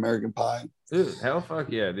call it, the American pie. Dude, hell fuck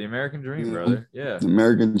yeah. The American dream, brother. Yeah. The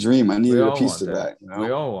American dream. I needed a piece of that. We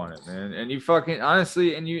all want it, man. And you fucking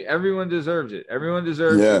honestly, everyone deserves it. Everyone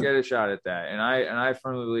deserves to get a shot at that. And I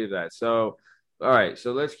firmly believe that. So all right,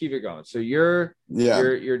 so let's keep it going. So you're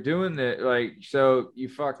doing the so you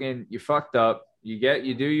fucked up.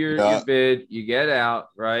 You do your bid, you get out,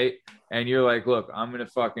 right? And you're like, look, I'm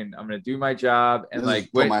gonna do my job and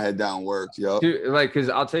put my head down, work, because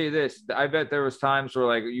I'll tell you this, I bet there was times where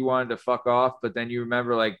like you wanted to fuck off, but then you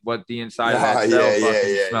remember like what the inside of that cell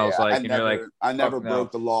smells like, you're like, I never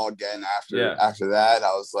broke the law again after that.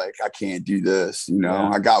 I was like, I can't do this,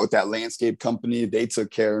 I got with that landscape company, they took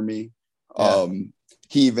care of me.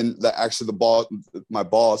 My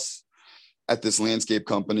boss at this landscape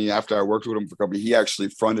company, after I worked with him for a company, he actually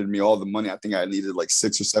fronted me all the money. I think I needed like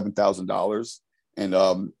 $6,000 or $7,000 and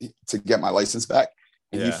to get my license back.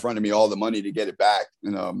 And he fronted me all the money to get it back.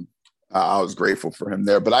 And I was grateful for him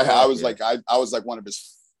there. But I was like one of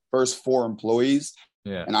his first 4 employees.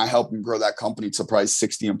 Yeah. And I helped him grow that company to probably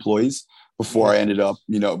 60 employees before I ended up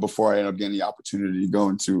getting the opportunity to go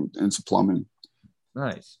into plumbing.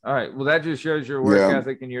 Nice. All right. Well, that just shows your work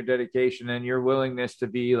ethic and your dedication and your willingness to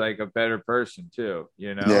be like a better person too.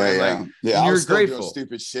 Yeah. I was still grateful. Doing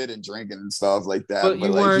stupid shit and drinking and stuff like that. But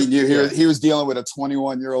like he was dealing with a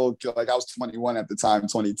 21-year-old. Like I was 21 at the time,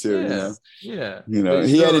 22. Yeah.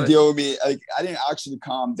 He had to deal with me. Like I didn't actually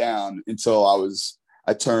calm down until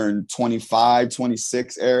I turned 25,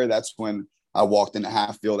 26 era. That's when I walked into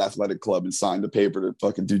Hatfield Athletic Club and signed the paper to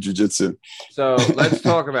fucking do jiu-jitsu. So let's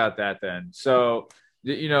talk about that then. So,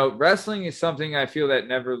 you know, wrestling is something I feel that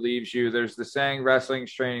never leaves you. There's the saying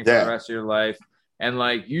wrestling's training for the rest of your life. And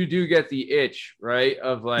like, you do get the itch, right?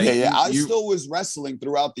 Of like, I still was wrestling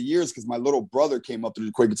throughout the years because my little brother came up through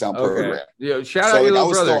the Quakertown program. Yeah, shout out your little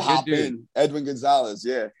brother. Still hop in, Edwin Gonzalez.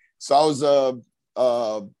 Yeah. So I was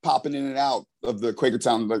popping in and out of the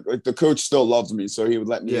Quakertown. Like the coach still loves me, so he would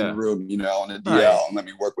let me in the room, you know, on the DL and let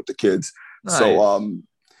me work with the kids. Nice. So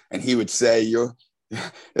and he would say,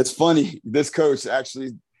 it's funny, this coach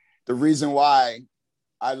actually, the reason why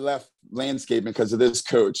I left landscaping because of this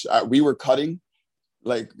coach. We were cutting,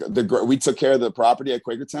 like we took care of the property at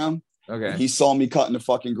Quakertown. Okay. He saw me cutting the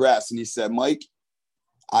fucking grass and he said, Mike,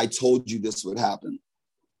 I told you this would happen.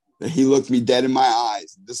 He looked me dead in my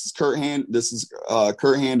eyes. This is Kurt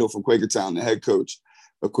Handel from Quakertown, the head coach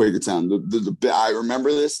of Quakertown. I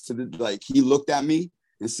remember this he looked at me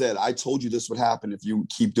and said, I told you this would happen if you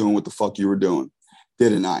keep doing what the fuck you were doing.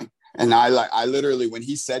 Didn't I? And I literally, when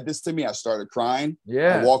he said this to me, I started crying.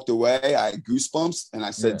 Yeah. I walked away. I had goosebumps and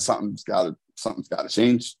I said, something's got to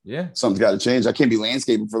change. Yeah. Something's got to change. I can't be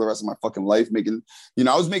landscaping for the rest of my fucking life making,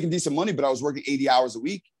 I was making decent money, but I was working 80 hours a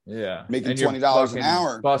week. Yeah. Making $20 an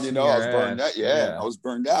hour. I was burned out. Yeah. I was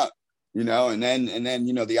burned out, and then,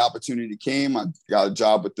 the opportunity came. I got a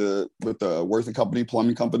job with the Worth and Company,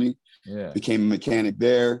 plumbing company. Yeah. Became a mechanic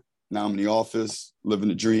there. Now I'm in the office, living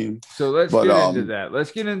the dream. So let's get into that.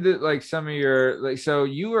 Let's get into like some of your, so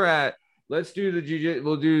you were at, let's do the jiu-jitsu.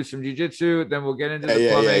 We'll do some jiu-jitsu, then we'll get into the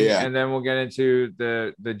plumbing, and then we'll get into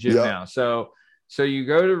the gym now. So you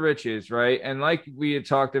go to Rich's, right? And like we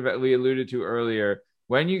alluded to earlier,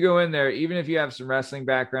 when you go in there, even if you have some wrestling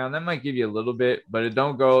background, that might give you a little bit, but it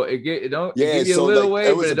give you a little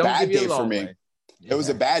way, but it don't give you a long way. It was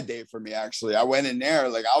a bad day for me, actually. I went in there,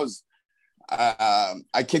 like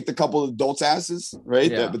I kicked a couple of adults' asses,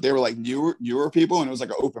 right? Yeah. But they were like newer people, and it was like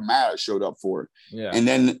an open mat I showed up for. Yeah. And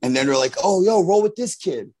then they're like, oh, yo, roll with this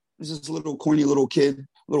kid. There's this little corny little kid,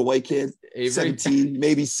 little white kid, Avery? 17,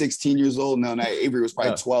 maybe 16 years old. No, Avery was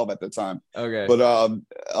probably 12 at the time. Okay. But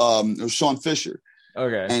it was Sean Fisher.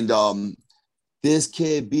 Okay. And this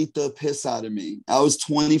kid beat the piss out of me. I was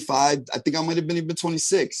 25. I think I might have been even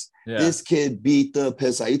 26. Yeah. This kid beat the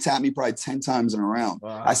piss out. He tapped me probably 10 times in a round.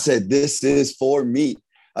 Wow. I said, this is for me.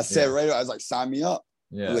 I said, I was like, sign me up.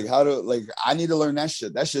 Yeah. Like, I need to learn that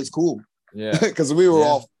shit. That shit's cool. Yeah. Because we were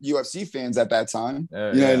all UFC fans at that time. You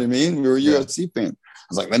know what I mean? We were UFC fans. I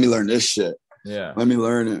was like, let me learn this shit. Yeah. Let me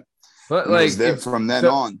learn it. But and like from then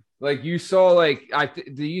on. Like you saw, like,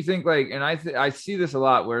 do you think like, and I see this a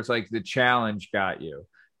lot where it's like the challenge got you,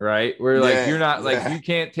 right? Where like, you're not like, you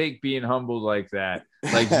can't take being humbled like that.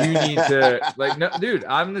 Like you need to like, no, dude,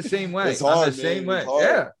 I'm the same way. It's hard, I'm the same way.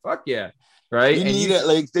 Yeah. Fuck yeah. Right. You need it.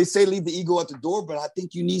 Like they say, leave the ego at the door, but I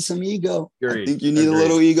think you need some ego. Agreed. I think you need a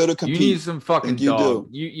little ego to compete. You need some fucking dog.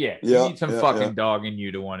 You need some fucking dog in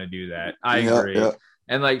you to want to do that. I agree. Yeah.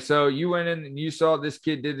 And like, so you went in and you saw this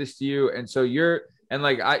kid did this to you. And so and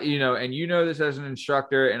like, this as an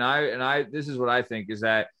instructor, and I, this is what I think is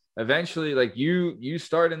that eventually, like you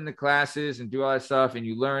start in the classes and do all that stuff, and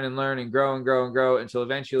you learn and grow until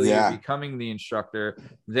eventually you're becoming the instructor.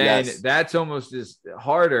 Then that's almost as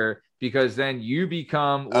harder because then you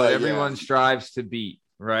become what everyone strives to be.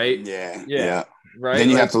 Right. Yeah. Right. Then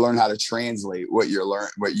you have to learn how to translate what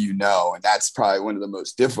you know. And that's probably one of the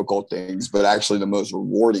most difficult things, but actually the most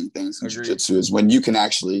rewarding things in jiu-jitsu is when you can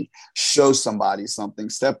actually show somebody something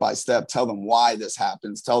step by step, tell them why this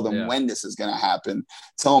happens, tell them when this is going to happen,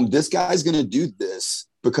 tell them this guy's going to do this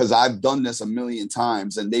because I've done this a million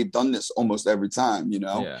times and they've done this almost every time,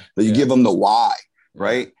 But you give them the why,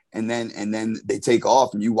 right? And then they take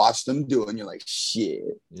off and you watch them do it and you're like,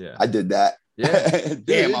 shit, I did that. Yeah.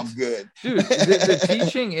 Damn, I'm good. Dude, the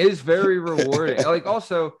teaching is very rewarding. Like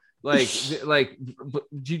also like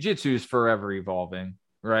jiu-jitsu is forever evolving,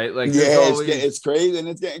 right? Like it's crazy and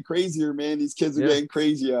it's getting crazier, man. These kids are getting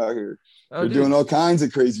crazy out here. They're doing all kinds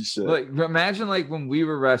of crazy shit. Like imagine like when we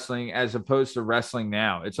were wrestling as opposed to wrestling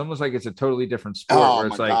now. It's almost like it's a totally different sport where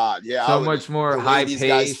it's like so much more high pace. These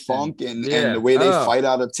guys funk and the way they fight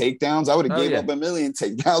out of takedowns. I would have gave up a million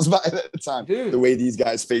takedowns by that time. Dude. The way these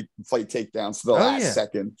guys fight takedowns to the last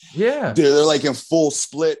second. Yeah. They're like in full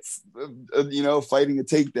splits, fighting a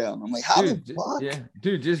takedown. I'm like, how the fuck? Yeah.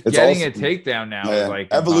 Dude, just getting a takedown now is like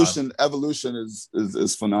evolution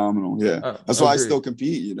is phenomenal. Yeah. That's why I still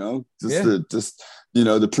compete,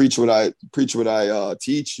 to preach what I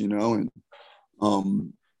teach, dude,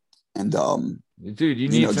 you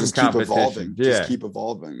need some just competition. Keep evolving. Just keep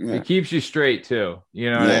evolving. Yeah. It keeps you straight too.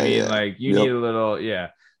 You know what I mean? Like you need a little,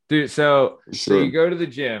 Dude, so you go to the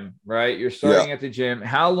gym, right? You're starting at the gym.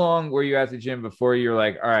 How long were you at the gym before you're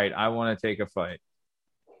like, all right, I want to take a fight?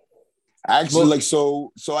 Actually,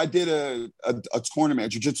 so I did a tournament, a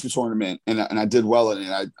jiu-jitsu tournament, and I did well in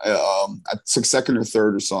it. I took second or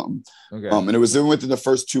third or something. Okay. And it was within the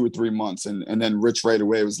first 2 or 3 months, and then Rich right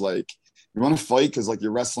away was like, "You want to fight? Because like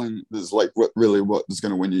your wrestling is like what is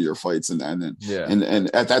going to win you your fights." And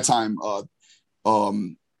at that time,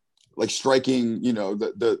 like striking, you know,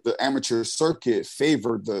 the amateur circuit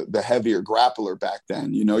favored the heavier grappler back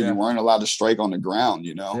then. You know, you weren't allowed to strike on the ground.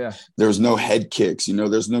 You know, there was no head kicks. You know,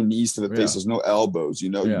 there's no knees to the face. There's no elbows. You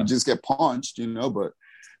know, you just get punched. You know, but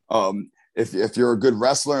if you're a good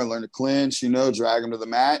wrestler and learn to clinch, you know, drag them to the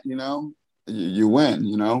mat, you know, you win.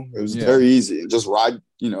 You know, it was very easy. Just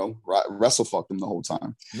wrestle fuck them the whole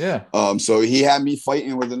time. Yeah. So he had me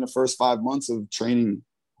fighting within the first 5 months of training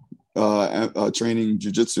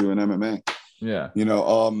jiu-jitsu and MMA. You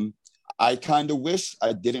know, I kind of wish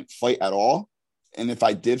I didn't fight at all, and if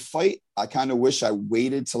I did fight, I kind of wish I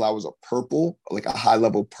waited till I was a high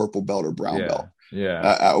level purple belt or brown belt.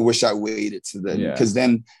 I wish I waited to then, because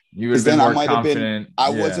then I might have been. I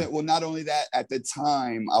wasn't. Well, not only that, at the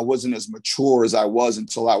time I wasn't as mature as I was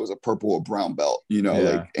until I was a purple or brown belt. You know,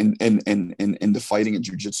 like in the fighting and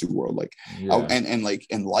jiu-jitsu world, like and like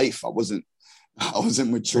in life, I wasn't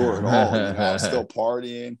mature at all. You know, I'm still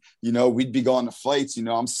partying. You know, we'd be going to fights. You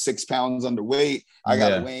know, I'm 6 pounds underweight. I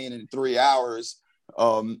got to weigh in 3 hours.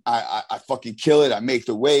 I fucking kill it. I make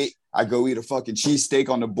the weight. I go eat a fucking cheesesteak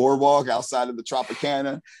on the boardwalk outside of the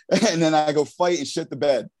Tropicana, and then I go fight and shit the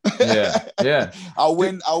bed. I'll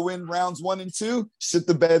win rounds 1 and 2. Shit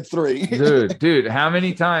the bed 3. dude. How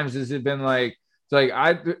many times has it been like?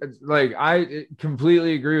 I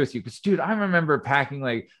completely agree with you, because dude, I remember packing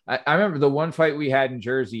I remember the one fight we had in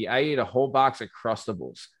Jersey. I ate a whole box of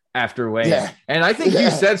Crustables after weighing, and I think you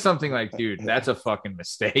said something like, "Dude, that's a fucking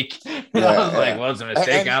mistake." And I was like, "Well, it's a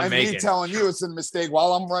mistake I'm making." Me telling you it's a mistake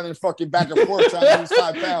while I'm running fucking back and forth trying to lose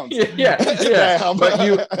 5 pounds.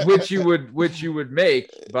 But which you would make,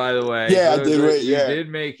 by the way. Yeah, I did. You did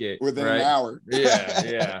make it within an hour.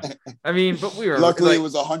 Yeah. I mean, but we were luckily it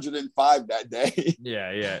was 105 that day.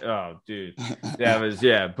 Yeah. Oh, dude, that was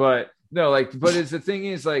But no, but it's the thing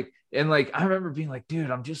is and I remember being like, dude,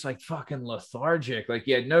 I'm just like fucking lethargic. Like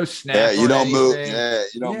you had no snap. Yeah, you don't move. Yeah,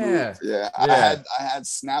 you don't move. Yeah. I had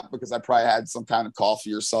snap because I probably had some kind of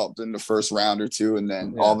coffee or something in the first round or two, and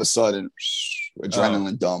then all of a sudden,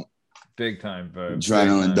 adrenaline dump. Big time, bro.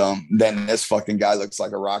 Adrenaline dump. Then this fucking guy looks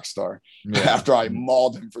like a rock star. After I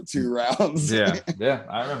mauled him for 2 rounds. Yeah,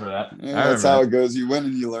 I remember that. That's how it goes. You win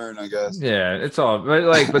and you learn, I guess. Yeah, it's all.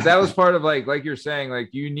 But that was part of like you're saying,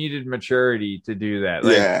 you needed maturity to do that.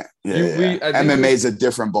 MMA is a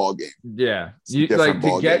different ball game. Yeah, you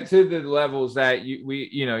to get to the levels that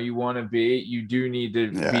you want to be. You do need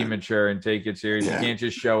to be mature and take it serious. You can't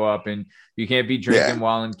just show up and you can't be drinking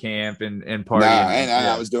while in camp and partying.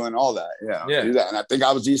 I was doing all that. Do that. And I think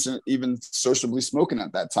I was decent, even sociably smoking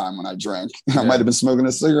at that time when I drank. I might have been smoking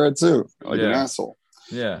a cigarette too, an asshole.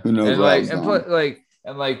 Yeah, who knows? I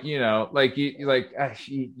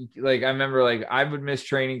remember I would miss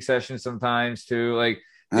training sessions sometimes too.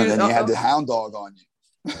 And then you had the hound dog on you.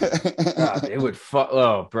 God, it would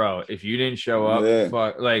oh bro, if you didn't show up,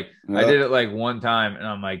 I did it one time and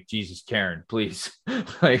I'm like, Jesus, Karen, please,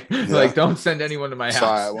 don't send anyone to my house.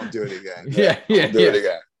 Sorry, I won't do it again. Do it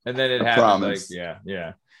again. And then it happened.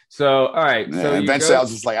 So all right, so eventually I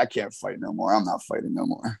was just like, I can't fight no more. I'm not fighting no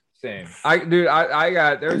more. Same. There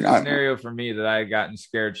was a scenario for me that I had gotten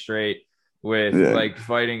scared straight with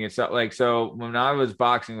fighting and stuff. So when I was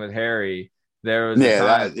boxing with Harry, there was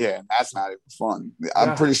that's not even fun.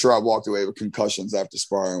 I'm pretty sure I walked away with concussions after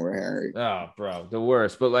sparring with Harry. Oh, bro, the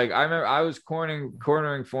worst. But I remember I was cornering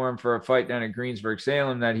for him for a fight down at Greensburg,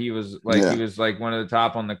 Salem that he was he was one of the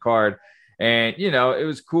top on the card, and it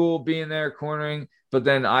was cool being there cornering. But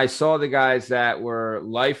then I saw the guys that were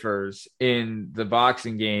lifers in the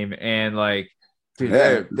boxing game, and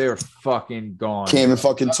dude, they're fucking gone. Can't even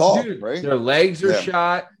fucking talk, right? Their legs are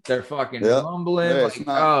shot. They're fucking rumbling.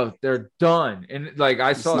 They're done. And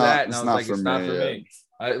I saw that, and I was like, it's not for me.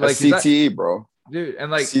 CTE, bro. Dude,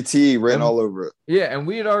 and CTE ran all over it. Yeah, and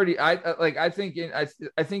we had already. I think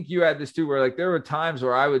you had this too, where there were times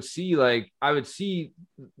where I would see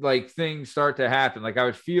things start to happen. I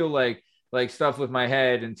would feel like stuff with my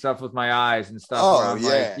head and stuff with my eyes and stuff. Oh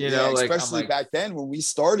yeah, especially back then when we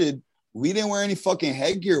started. We didn't wear any fucking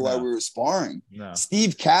headgear while we were sparring. No.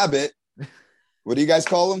 Steve Cabot, what do you guys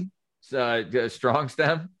call him? Strong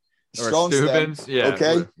stem? Strong stem. Yeah.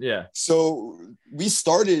 Okay. Yeah. So we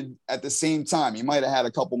started at the same time. He might have had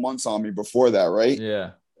a couple months on me before that, right?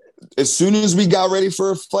 Yeah. as soon as we got ready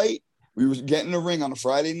for a fight, we were getting the ring on a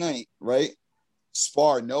Friday night, right?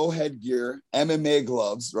 Spar, no headgear, MMA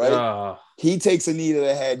gloves, right? He takes a knee to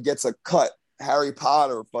the head, gets a cut, Harry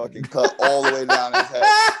Potter fucking cut all the way down his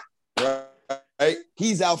head, right?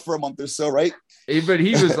 He's out for a month or so, right? But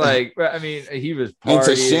he was like, I mean, he was partying. It's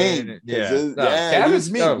a shame. Yeah, it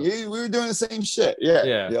was me. We were doing the same shit.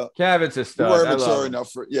 Yeah. Cabot's a stud. We weren't mature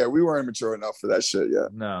enough for. Yeah, we weren't mature enough for that shit. Yeah.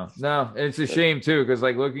 No. It's a shame too, because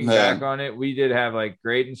like looking back on it, we did have like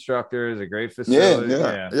great instructors, a great facility.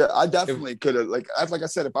 Yeah. I definitely could have. Like I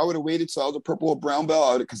said, if I would have waited till I was a purple or brown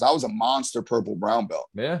belt, because I was a monster purple brown belt.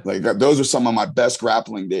 Yeah. Like those are some of my best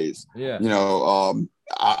grappling days. Yeah. You know,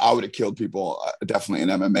 I would have killed people definitely in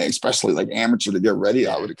MMA, especially like amateur to get ready.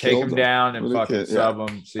 I would have killed them down and fucking sub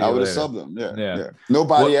them. I would have subbed them. Yeah.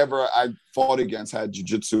 Nobody ever I fought against had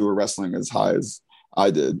jiu-jitsu or wrestling as high as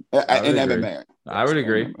I did in MMA. I would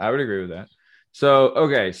agree. I would agree with that. So,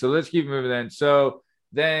 okay. So let's keep moving then. So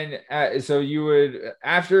you would,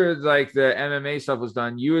 after like the MMA stuff was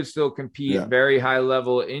done, you would still compete very high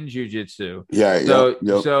level in jiu-jitsu.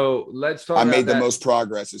 So let's talk. I made the most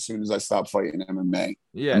progress as soon as I stopped fighting MMA.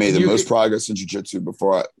 I made the most progress in jiu-jitsu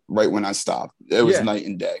right when I stopped. It was night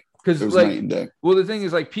and day. Because night and day. Well, the thing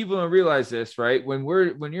is, like, people don't realize this, right? When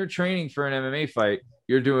you're training for an MMA fight,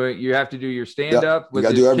 you have to do your stand-up, which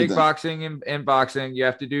is kickboxing and boxing. You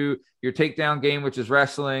have to do your takedown game, which is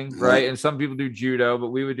wrestling, right? And some people do judo, but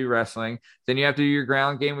we would do wressling. Then you have to do your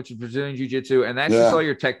ground game, which is Brazilian jiu-jitsu, and that's just all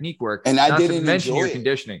your technique work. And I didn't mention your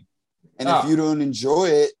conditioning. And if you don't enjoy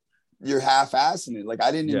it, you're half-assing it. Like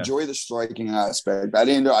I didn't enjoy the striking aspect. I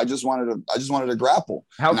just wanted to grapple.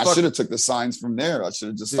 I should have took the signs from there. I should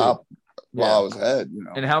have just stopped while I was ahead, you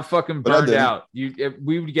know. And how fucking burned out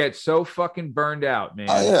we would get so fucking burned out, man.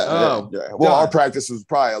 Well, our practice was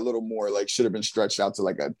probably a little more like should have been stretched out to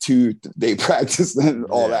like a 2-day practice than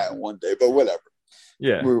all that in one day, but whatever.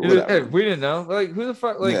 Yeah, we didn't know. Like, who the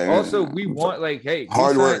fuck? Like, we want like, hey,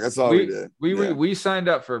 hard work. That's all we did. We signed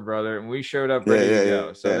up for it, brother, and we showed up ready to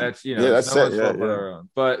go. So that's that's our own.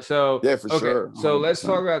 But so for sure. So let's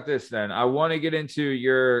talk about this then. I want to get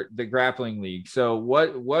into the grappling league. So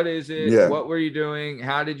what is it? Yeah. What were you doing?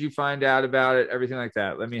 How did you find out about it? Everything like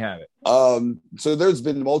that. Let me have it. So there's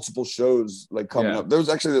been multiple shows like coming up. There was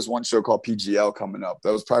actually this one show called PGL coming up.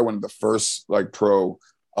 That was probably one of the first like pro,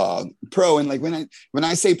 and like when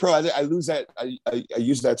I say pro, I lose that I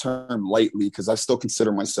use that term lightly because I still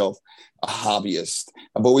consider myself a hobbyist.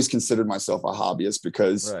 I've always considered myself a hobbyist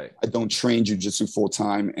because I don't train jiu-jitsu full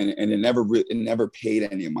time, and it never paid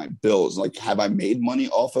any of my bills. Like, have I made money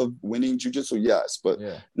off of winning jiu-jitsu? Yes, but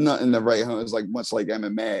not in the right. It's like much like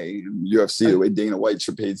MMA and UFC, the way Dana White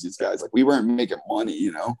pays these guys. Like, we weren't making money,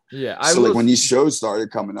 you know. So when these shows started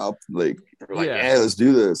coming up, like, we're like, let's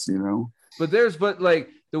do this, you know. But like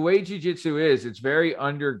the way jiu-jitsu is, it's very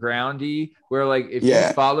undergroundy, where like if you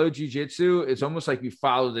follow jiu-jitsu, it's almost like you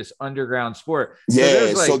follow this underground sport.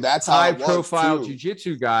 So that's high profile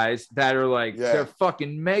jiu-jitsu guys that are like they're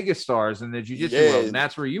fucking megastars in the jiu-jitsu world, and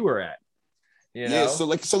that's where you were at. You know? So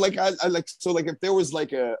if there was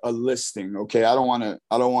like a listing, okay, I don't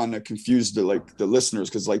want to confuse the listeners,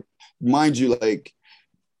 because like, mind you, like,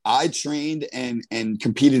 I trained and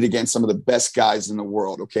competed against some of the best guys in the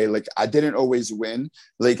world. Okay. Like, I didn't always win,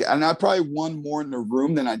 like, and I probably won more in the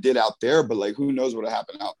room than I did out there, but like, who knows what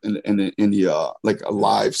happened out in the like a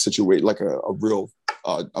live situation, like a real,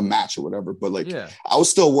 a match or whatever. But like, I was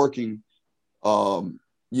still working, you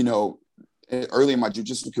know, early in my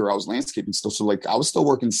jiu-jitsu career, I was landscaping still. So like, I was still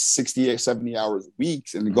working 60 or 70 hours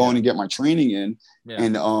weeks and going to get my training in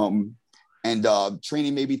and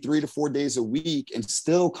training maybe 3 to 4 days a week, and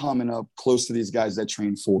still coming up close to these guys that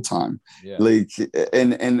train full time. Like,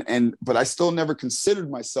 but I still never considered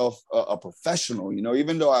myself a professional, you know,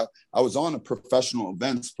 even though I was on a professional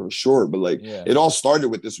events for sure. But like, it all started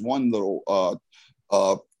with this one little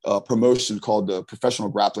promotion called the Professional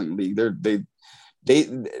Grappling League. They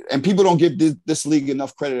and people don't give this league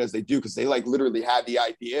enough credit as they do, because they like literally had the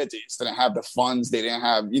idea. They just didn't have the funds. They didn't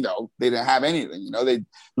have, you know, they didn't have anything. You know, they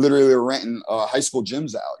literally were renting high school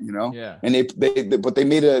gyms out. You know, and they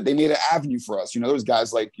made an avenue for us. You know, those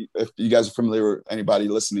guys, like, if you guys are familiar with anybody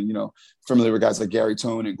listening, you know, familiar with guys like Gary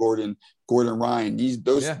Tone and Gordon Ryan.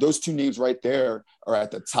 Those two names right there are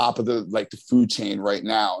at the top of the food chain right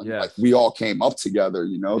now. And like, we all came up together.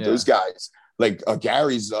 You know, those guys. Like,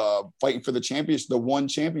 Gary's fighting for the one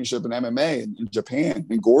championship in MMA in Japan.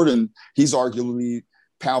 And Gordon, he's arguably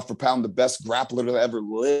pound for pound the best grappler to ever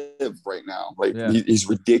live right now. Like, he's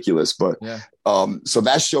ridiculous. But so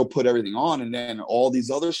that show put everything on. And then all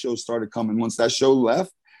these other shows started coming. Once that show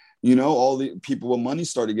left, you know, all the people with money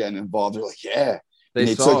started getting involved. They're like,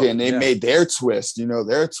 they took it and they made their twist,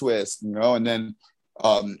 and then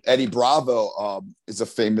Eddie Bravo is a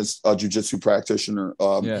famous jiu-jitsu practitioner.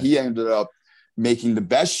 He ended up making the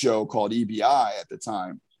best show called EBI at the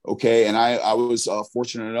time. Okay. And I was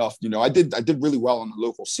fortunate enough, I did really well on the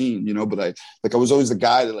local scene, but I was always the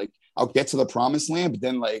guy that I'll get to the promised land, but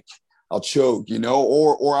then I'll choke,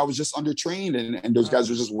 or I was just undertrained and those guys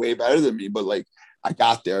were just way better than me. But I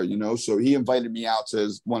got there, so he invited me out to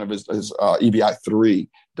one of his EBI 3.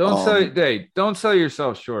 Don't sell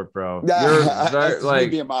yourself short, bro. You're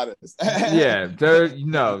being modest.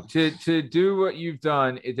 To do what you've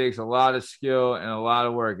done, it takes a lot of skill and a lot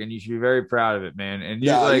of work, and you should be very proud of it, man. And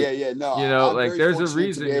there's a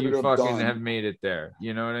reason you fucking have made it there.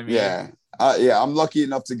 You know what I mean? I'm lucky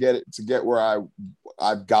enough to get where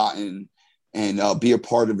I've gotten and be a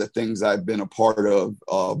part of the things I've been a part of.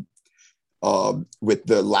 With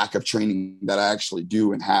the lack of training that I actually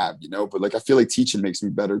do and have, but I feel like teaching makes me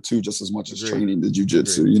better too, just as much as training the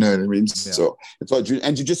jujitsu, you know what I mean? Yeah. So it's all,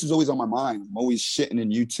 and jujitsu is always on my mind. I'm always shitting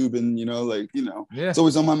and YouTubing, it's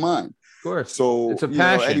always on my mind. Of course. So it's a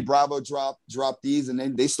passion. Eddie Bravo dropped these, and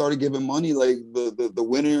then they started giving money. The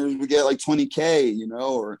winners would get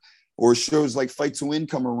 $20K, or shows like Fight to Win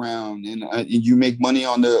come around, and you make money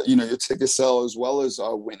on the, your ticket sell as well as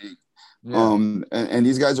winning. Yeah. And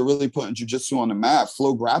these guys are really putting jiu-jitsu on the map.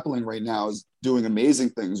 Flow Grappling right now is doing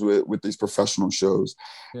amazing things with these professional shows.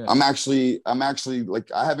 Yeah. I'm actually I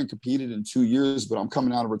haven't competed in 2 years, but I'm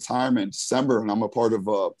coming out of retirement in December, and I'm a part of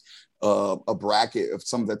a bracket of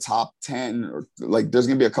some of the top 10, or there's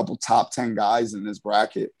gonna be a couple top 10 guys in this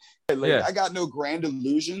bracket. I got no grand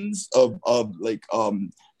illusions of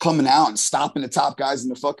coming out and stopping the top guys in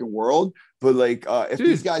the fucking world. But if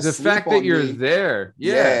these guys, the fact that you're there,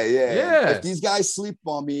 if these guys sleep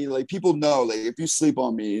on me, people know, if you sleep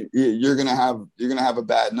on me, you're gonna have a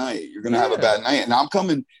bad night. You're gonna have a bad night. And I'm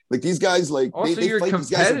coming. These guys, also, they fight. These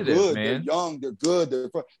guys are good. Man. They're young. They're good.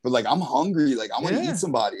 But I'm hungry. I want to eat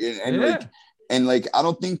somebody. And I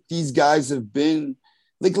don't think these guys have been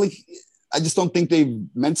I just don't think they've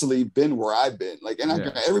mentally been where I've been.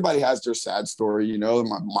 Everybody has their sad story,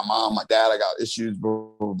 my mom, my dad, I got issues,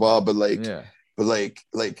 blah, blah, blah. But when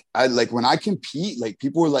I compete,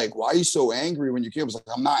 people were like, why are you so angry when you compete? I was like,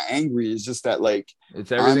 I'm not angry. It's just that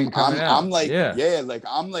it's everything coming out. I'm I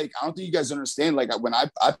don't think you guys understand. When I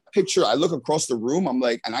look across the room, I'm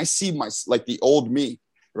and I see the old me.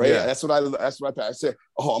 Right. Yeah. That's what I said.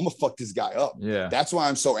 Oh, I'm gonna fuck this guy up. Yeah. That's why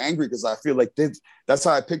I'm so angry, because I feel that's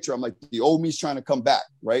how I picture. I'm the old me's trying to come back.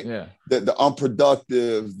 Right. Yeah. The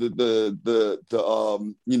unproductive, the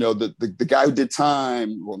guy who did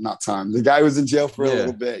time. Well, not time. The guy who was in jail for a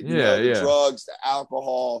little bit. The drugs, the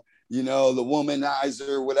alcohol. The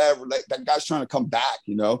womanizer, whatever. That guy's trying to come back.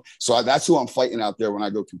 So that's who I'm fighting out there when I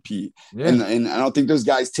go compete. Yeah. And I don't think those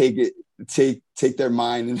guys take their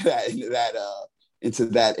mind into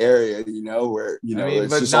that area, where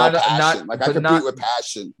it's just all passion. I compete with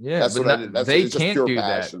passion. Yeah, that's what I did. They can't do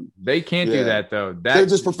passion. That. They can't do that though. They're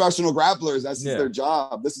just professional grapplers. That's just their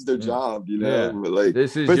job. This is their job, But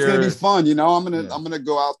it's gonna be fun. I'm gonna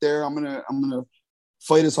go out there. I'm gonna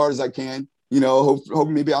fight as hard as I can. Hope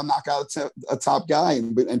maybe I'll knock out a top guy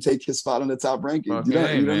and take his spot on the top ranking. You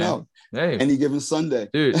don't know. Hey. Any given Sunday,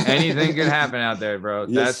 dude. Anything can happen out there, bro.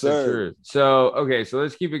 That's the truth. So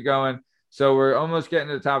let's keep it going. So we're almost getting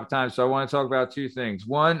to the top of time. So I want to talk about two things.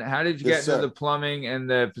 One, how did you get into the plumbing and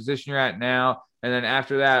the position you're at now? And then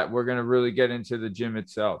after that, we're going to really get into the gym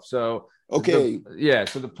itself. So, okay.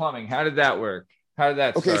 So the plumbing, how did that work? How did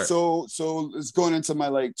that start? So it's going into my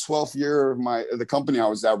 12th year of the company I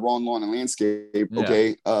was at, Raw Lawn and Landscape.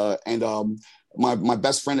 Okay. My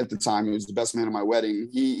best friend at the time, he was the best man at my wedding.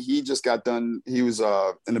 He just got done. He was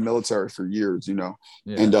in the military for years, and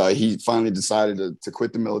he finally decided to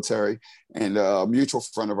quit the military. And a mutual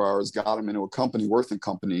friend of ours got him into a company, Worth &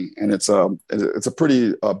 Company, and it's a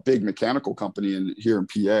pretty big mechanical company here in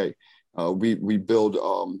PA. We build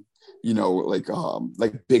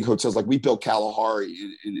big hotels. We built Kalahari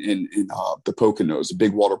in the Poconos, a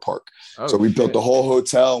big water park. So we built the whole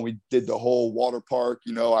hotel and we did the whole water park.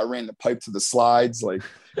 I ran the pipe to the slides, it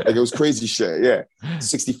was crazy shit. Yeah.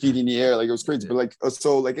 60 feet in the air. It was crazy. But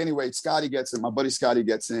anyway, Scotty gets in, my buddy Scotty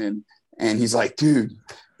gets in, and he's like, dude,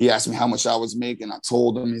 he asked me how much I was making. I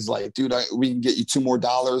told him, he's like, dude, we can get you $2 more,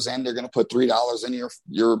 and they're going to put $3 in your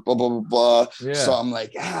blah, blah, blah, blah. Yeah. So I'm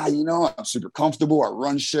like, I'm super comfortable. I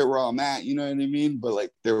run shit where I'm at, you know what I mean? But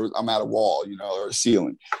I'm at a wall, or a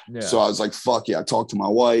ceiling. Yeah. So I was like, fuck yeah. I talked to my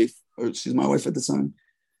wife. She's my wife at the time.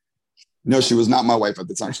 No, she was not my wife at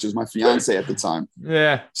the time. She was my fiance at the time.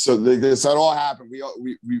 Yeah. So this had all happened.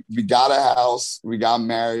 We got a house. We got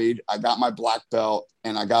married. I got my black belt,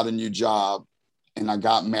 and I got a new job, and I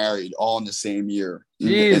got married all in the same year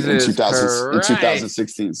in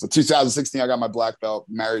 2016. So 2016, I got my black belt,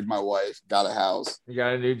 married my wife, got a house. You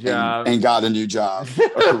got a new job. And got a new job,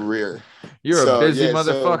 a career. You're a busy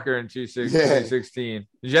motherfucker in 2016.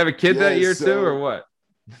 Did you have a kid that year too, or what?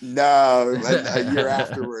 No, a year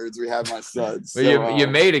afterwards, we had my son. So, you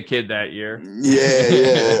made a kid that year.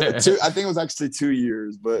 Yeah. I think it was actually 2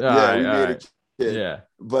 years, but we made a kid. Yeah.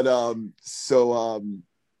 But so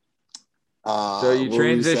you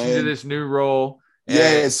transitioned to this new role.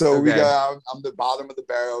 So I'm the bottom of the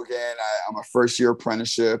barrel again. I'm a first year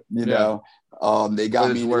apprenticeship, you know. They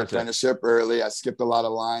got me into apprenticeship early. I skipped a lot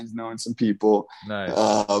of lines knowing some people. Nice.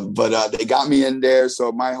 But they got me in there.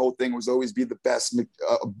 So my whole thing was always be the best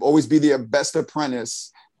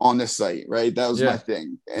apprentice on the site, right? That was my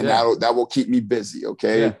thing. And that will keep me busy,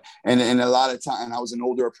 okay? Yeah. And a lot of time, and I was an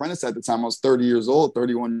older apprentice at the time. I was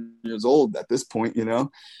 31 years old at this point, you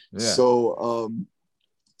know? Yeah. So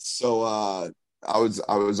I was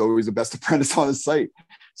always the best apprentice on the site.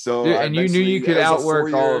 So and you knew you could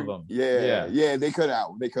outwork all of them. Yeah, they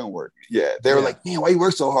couldn't work. Yeah, they were like, man, why you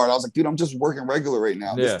work so hard? I was like, dude, I'm just working regular right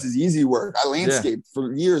now. This is easy work. I landscaped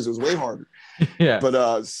for years. It was way harder. Yeah.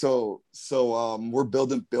 But so we're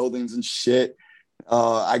building buildings and shit.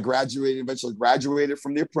 I eventually graduated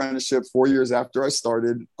from the apprenticeship 4 years after I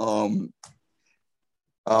started.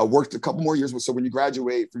 Worked a couple more years. So when you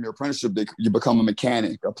graduate from your apprenticeship, you become a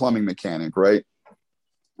plumbing mechanic, right?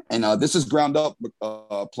 And this is ground up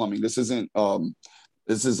plumbing. This isn't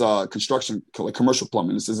this is construction, like commercial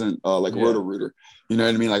plumbing. This isn't like Roto-Rooter. You know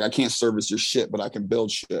what I mean? Like I can't service your shit, but I can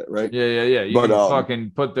build shit, right? Yeah. You can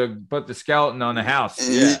fucking put the skeleton on the house.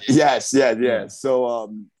 Yeah. Yes.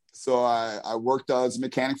 So I worked as a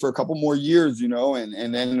mechanic for a couple more years, you know,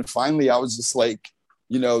 and then finally I was just like,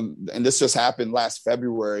 you know, and this just happened last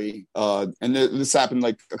February. And this happened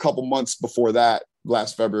like a couple months before that.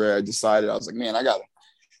 Last February, I decided, I was like, man,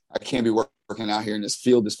 I can't be working out here in this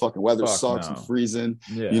field. This fucking weather sucks. No. I'm freezing.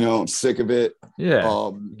 Yeah. You know, I'm sick of it.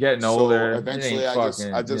 Yeah. Getting older. So eventually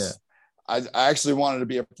I actually wanted to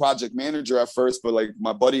be a project manager at first, but like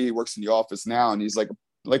my buddy works in the office now and he's like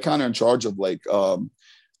kind of in charge of like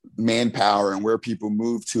manpower and where people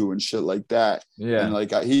move to and shit like that. Yeah. And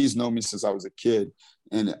like he's known me since I was a kid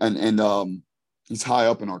and he's high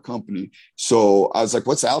up in our company. So I was like,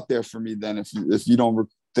 what's out there for me then if you don't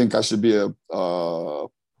think I should be a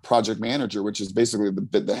project manager, which is basically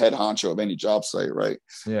the head honcho of any job site, right?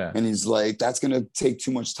 Yeah. And he's like, that's going to take too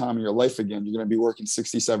much time in your life again. You're going to be working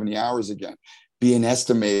 60, 70 hours again. Be an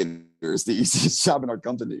estimator is the easiest job in our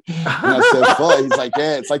company. And I said, fuck. He's like,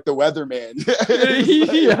 yeah, it's like the weatherman.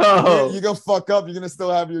 You're going to fuck up. You're going to still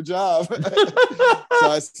have your job. So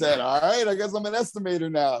I said, all right, I guess I'm an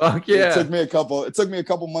estimator now. Fuck yeah. It took me a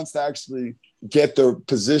couple months to actually get the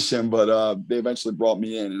position, but they eventually brought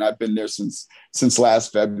me in and I've been there since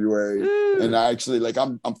last February. And I actually like,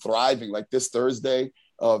 I'm thriving. Like this Thursday,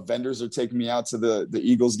 vendors are taking me out to the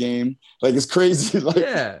Eagles game. Like it's crazy. Like,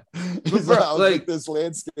 yeah. Bro, I was like this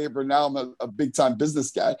landscaper. Now I'm a big time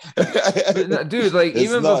business guy. Dude, like it's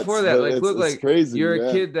even nuts, before that, like look, like crazy, you're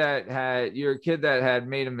a kid that had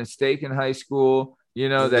made a mistake in high school, you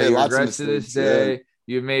know, that you regret to this day. Yeah.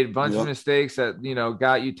 You made a bunch of mistakes that, you know,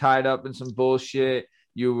 got you tied up in some bullshit.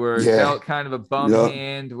 You were dealt kind of a bum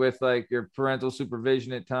hand with like your parental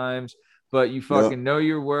supervision at times. But you fucking know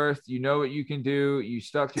your worth. You know what you can do. You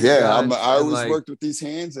stuck to your guns. I always worked with these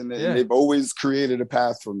hands, and they've always created a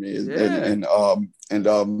path for me. And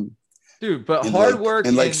dude, but hard work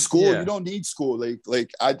and like school, you don't need school.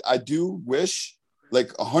 Like I do wish, like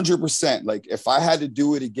 100%. Like if I had to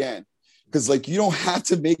do it again, because like you don't have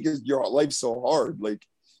to make your life so hard. Like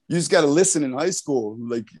you just got to listen in high school,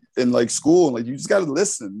 like in like school, like you just got to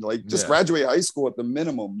listen. Like just graduate high school at the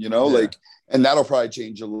minimum, you know, like. And that'll probably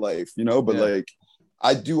change your life, you know, but like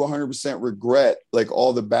I do 100% regret like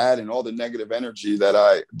all the bad and all the negative energy that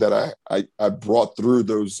I brought through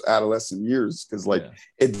those adolescent years. Cause like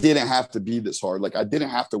it didn't have to be this hard. Like I didn't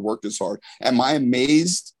have to work this hard. Am I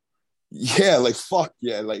amazed? Yeah. Like, fuck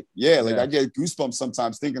yeah. Like, I get goosebumps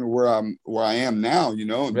sometimes thinking of where I am now, you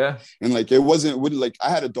know? And like, it wouldn't like, I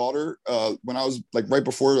had a daughter when I was like, right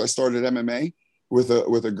before I started MMA with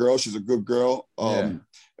a girl. She's a good girl.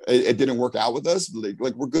 It didn't work out with us. Like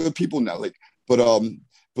we're good people now. Like, but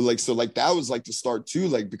But like, so like that was like the start too,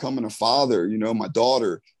 like becoming a father, you know, my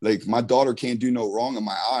daughter can't do no wrong in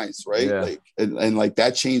my eyes. Right. Yeah. Like, and like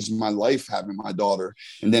that changed my life having my daughter.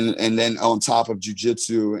 And then on top of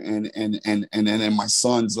jujitsu and then my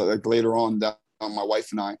sons, like later on that my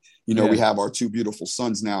wife and I, you know, we have our 2 beautiful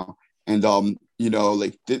sons now. And, you know,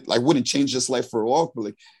 like I wouldn't change this life for a walk,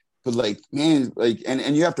 but like, man, like,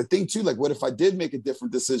 and you have to think too, like, what if I did make a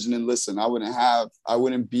different decision and listen, I'd probably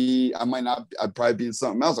be in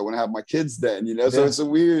something else. I wouldn't have my kids then, you know? So it's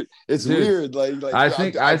weird. Like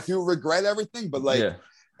I feel regret everything, but like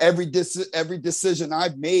every decision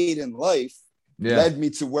I've made in life led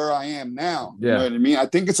me to where I am now. You know what I mean? I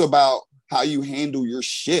think it's about how you handle your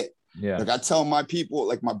shit. Yeah. Like I tell my people,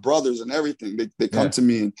 like my brothers and everything, they come to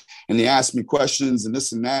me and they ask me questions and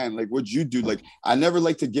this and that. And like, what'd you do? Like, I never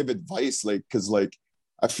like to give advice, like, cause like,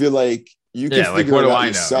 I feel like you can figure it out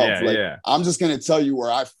yourself. I'm just going to tell you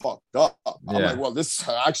where I fucked up. I'm like, well, this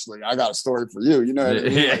actually, I got a story for you. You know what I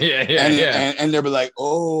mean? And they'll be like,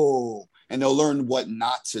 oh, and they'll learn what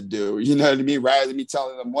not to do. You know what I mean? Rather than me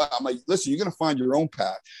telling them what, I'm like, listen, you're going to find your own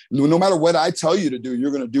path. No matter what I tell you to do,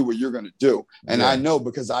 you're going to do what you're going to do. And I know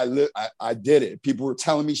because I did it. People were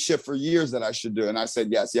telling me shit for years that I should do. And I said,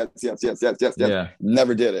 yes.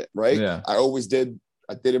 Never did it. Right. Yeah.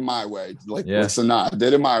 I did it my way. Like, listen, I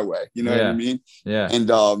did it my way. You know what I mean? Yeah. And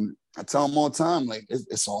I tell them all the time, like,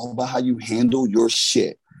 it's all about how you handle your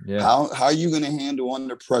shit. Yeah. How are you going to handle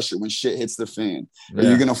under pressure when shit hits the fan? Are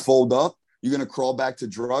you going to fold up? You're going to crawl back to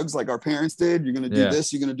drugs like our parents did? You're going to do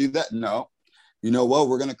this? You're going to do that? No. You know what?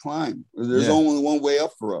 We're going to climb. There's only one way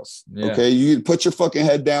up for us. Yeah. Okay. You put your fucking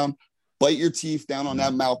head down, bite your teeth down on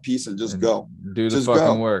that mouthpiece and just go. Do the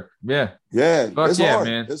fucking work. Yeah. Yeah. It's hard,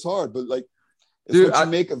 man. It's hard, but like, it's what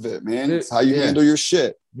you make of it, man. It's how you handle your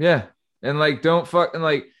shit. Yeah. And like, don't fucking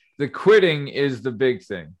like, the quitting is the big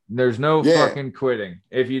thing. There's no fucking quitting.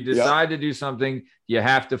 If you decide to do something, you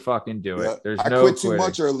have to fucking do it. There's no quit too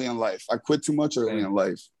much early in life. I quit too much early in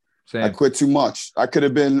life. I quit too much. I could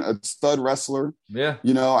have been a stud wrestler. Yeah.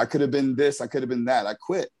 You know, I could have been this. I could have been that. I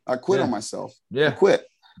quit on myself. Yeah. I quit.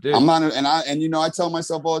 Dude. I'm not, and you know, I tell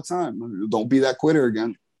myself all the time, don't be that quitter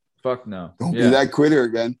again. Fuck no. Don't be that quitter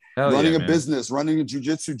again. Hell running a business, running a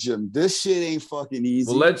jiu-jitsu gym. This shit ain't fucking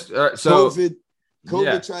easy. Well, let's,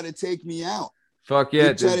 COVID tried to take me out. Fuck yeah.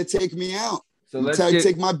 He tried to take me out. So let's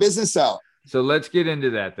take my business out. So let's get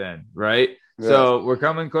into that then, right? Yeah. So we're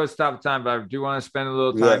coming close to top of time, but I do want to spend a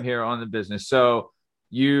little time here on the business. So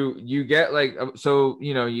you get like, so,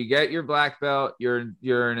 you know, you get your black belt,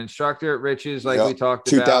 you're an instructor at Riches, like we talked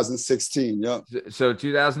 2016, about. 2016. So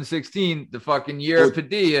 2016, the fucking year of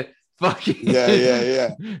Padilla. Fucking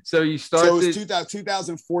So you started. So it was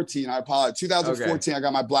 2014. I apologize. 2014. I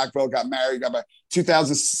got my black belt. Got married. Got my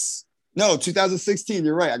 2016.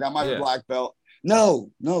 You're right. I got my black belt. No,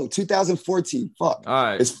 2014. Fuck. All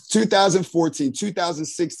right. It's 2014.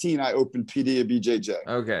 2016. I opened PD at BJJ.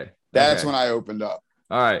 Okay. That's when I opened up.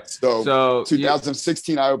 All right. So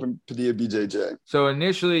 2016, I opened Padilla BJJ. So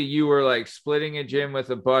initially you were like splitting a gym with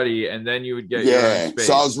a buddy and then you would get your own space.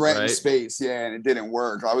 So I was renting space. Yeah. And it didn't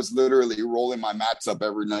work. I was literally rolling my mats up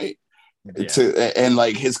every night. And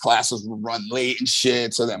like his classes would run late and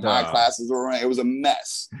shit. So that my classes were running. It was a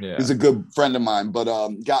mess. Yeah. He's a good friend of mine, but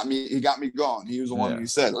he got me going. He was the one who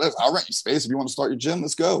said, listen, I'll rent you space. If you want to start your gym,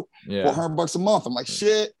 let's go. Yeah. $400 a month. I'm like,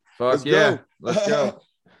 shit. Fuck yeah. Let's go.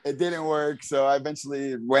 It didn't work, so I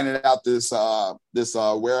eventually rented out this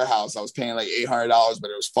warehouse. I was paying like $800, but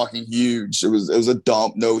it was fucking huge. It was a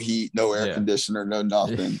dump, no heat, no air conditioner, no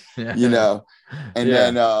nothing. You know, and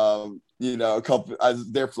then you know, I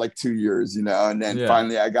was there for like 2 years, you know, and then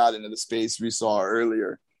finally I got into the space we saw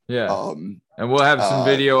earlier. Yeah, and we'll have some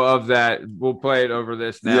video of that. We'll play it over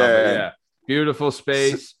this now. Beautiful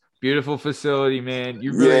space. Beautiful facility, man.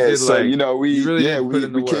 You really did so, you know, we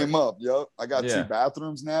came up. Yep. I got 2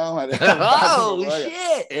 bathrooms now.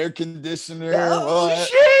 Shit. Air conditioner.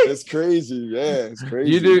 Shit. It's crazy. Yeah, it's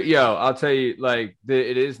crazy. You do, I'll tell you, like,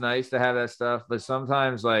 it is nice to have that stuff, but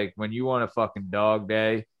sometimes, like, when you want a fucking dog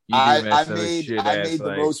day, I made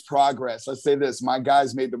the most progress. Let's say this: my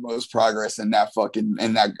guys made the most progress in that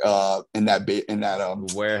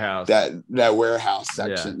warehouse, that warehouse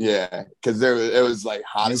section. Yeah, because it was like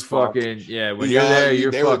hot as fuck. When you're there,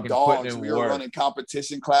 you're fucking putting in work. We were running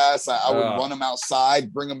competition class. I would run them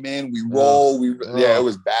outside, bring them in. We roll. It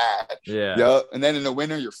was bad. Yeah. And then in the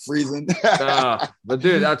winter, you're freezing. But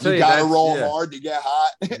dude, I'll tell you, gotta roll hard to get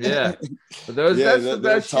hot. But that's the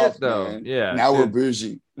best shit, though. Man. Yeah. Now we're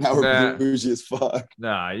bougie. Now we're bougie as fuck.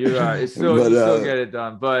 Nah, you are. It's still, you still get it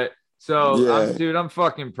done. But so, I'm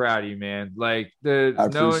fucking proud of you, man. Like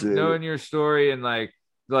knowing your story and like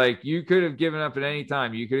like you could have given up at any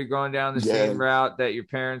time. You could have gone down the same route that your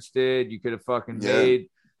parents did. You could have fucking made,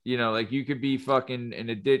 you know, like you could be fucking in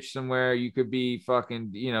a ditch somewhere. You could be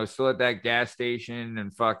fucking, you know, still at that gas station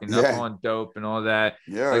and fucking up on dope and all that.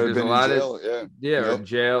 Yeah. Like there's a lot of, or in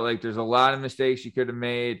jail. Like there's a lot of mistakes you could have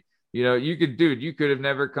made. You know, you could have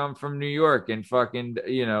never come from New York and fucking,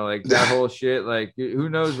 you know, like that whole shit. Like, who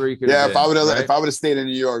knows where you could have been. If I would have stayed in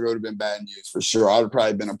New York, it would have been bad news for sure. I would have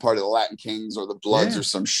probably been a part of the Latin Kings or the Bloods or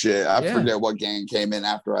some shit. I forget what gang came in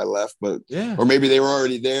after I left, but or maybe they were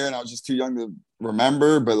already there and I was just too young to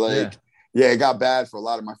remember. But like, it got bad for a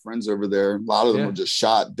lot of my friends over there. A lot of them were just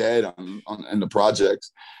shot dead in the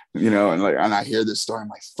projects, you know. And I hear this story, I'm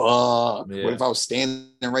like, fuck. What if I was standing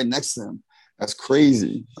right next to them? That's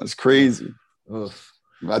crazy. Oof.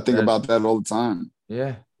 I think about that all the time.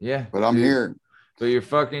 Yeah. But I'm here. But you're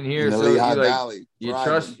fucking here. In the Lehigh Valley.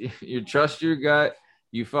 You trust your gut.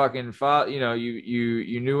 You fucking follow, you know,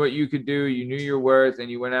 you knew what you could do. You knew your worth,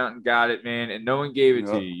 and you went out and got it, man. And no one gave it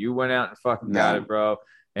to you. You went out and fucking got it, bro.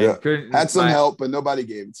 And had some help, but nobody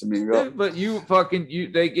gave it to me. But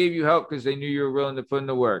they gave you help because they knew you were willing to put in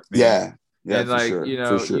the work, man. Yeah, and like, you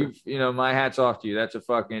know, my hat's off to you. That's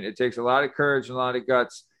it takes a lot of courage and a lot of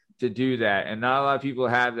guts to do that. And not a lot of people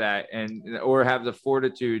have that or have the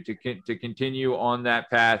fortitude to continue on that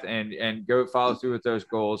path and go follow through with those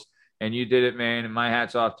goals. And you did it, man. And my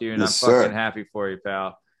hat's off to you. And I'm fucking happy for you,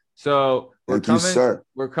 pal. So we're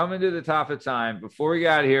coming to the top of time. Before we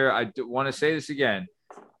got here, I want to say this again.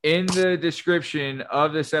 In the description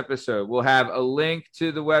of this episode, we'll have a link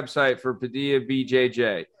to the website for Padilla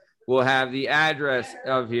BJJ. We'll have the address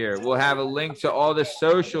of here. We'll have a link to all the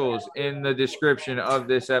socials in the description of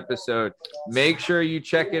this episode. Make sure you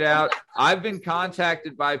check it out. I've been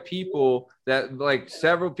contacted by people that, like,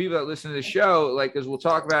 several people that listen to the show, like, because we'll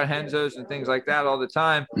talk about Renzo's and things like that all the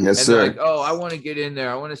time. Yes, and sir. Like, oh, I want to get in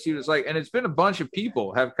there. I want to see what it's like. And it's been a bunch of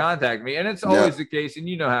people have contacted me, and it's always the case, and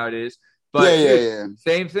you know how it is. But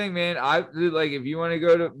same thing, man. Like, if you want to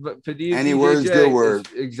go to Padilla, any word's good word.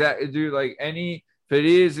 Exactly, dude. Like any.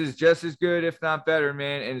 Padilla's is just as good, if not better,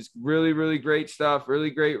 man. And it's really, really great stuff. Really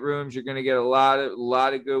great rooms. You're going to get a lot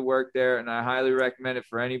of good work there, and I highly recommend it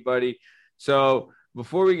for anybody. So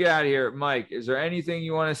before we get out of here, Mike, is there anything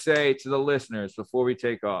you want to say to the listeners before we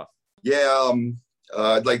take off? Yeah,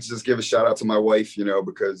 I'd like to just give a shout out to my wife, you know,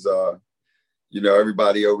 because you know,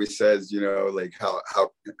 everybody always says, you know, like how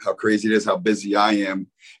crazy it is, how busy I am,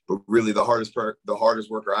 but really the hardest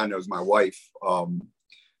worker I know is my wife.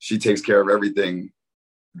 She takes care of everything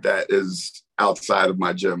that is outside of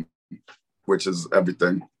my gym, which is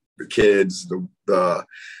everything: the kids, the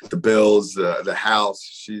bills, the house.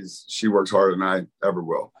 She works harder than I ever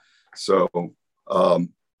will. So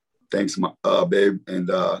thanks, babe, and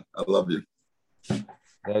I love you.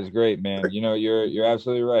 That's great, man. You know, you're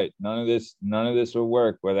absolutely right. None of this will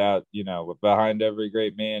work without, you know, behind every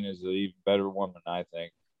great man is an even better woman, I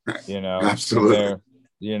think. You know, absolutely.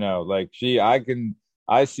 You know, like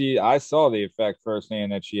I saw the effect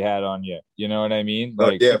firsthand that she had on you. You know what I mean?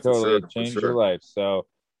 Like, she totally changed your life. So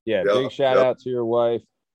big shout out to your wife.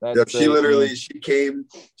 That's she literally,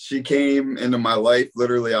 she came into my life.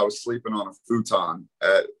 Literally, I was sleeping on a futon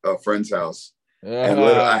at a friend's house, and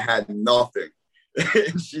literally I had nothing.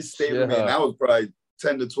 She stayed with me, and that was probably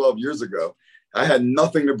 10 to 12 years ago. I had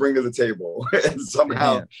nothing to bring to the table, and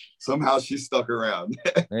somehow she stuck around.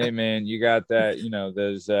 Hey, man, you got that, you know,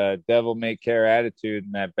 those devil may care attitude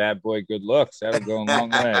and that bad boy good looks. That'll go a long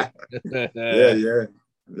way. Yeah.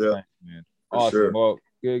 Nice, man. Awesome. Sure. Well,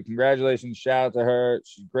 good. Congratulations. Shout out to her.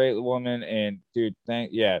 She's a great woman, and dude,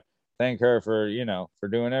 thank her for, you know, for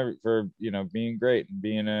doing being great and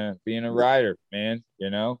being a rider, man.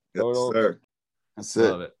 You know, yes, sir. That's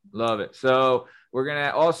it. Love it. So we're going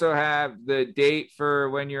to also have the date for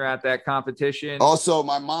when you're at that competition. Also,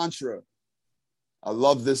 my mantra. I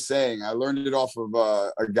love this saying. I learned it off of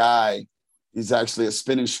a guy. He's actually a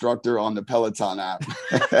spin instructor on the Peloton app.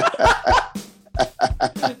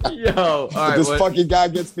 Yo, all right, this fucking guy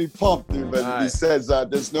gets me pumped, dude. But he says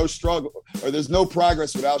there's no struggle, or there's no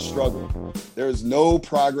progress without struggle. There's no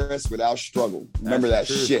progress without struggle. Remember that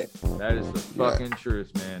shit. That is the fucking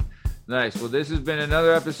truth, man. Nice. Well, this has been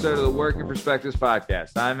another episode of the Working Perspectives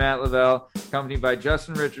podcast. I'm Matt Lavelle, accompanied by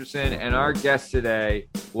Justin Richardson, and our guest today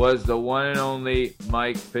was the one and only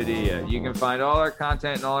Mike Padilla. You can find all our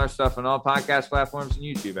content and all our stuff on all podcast platforms and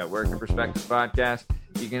YouTube at Working Perspectives Podcast.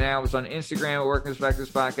 You can hang out with us on Instagram at Working Perspectives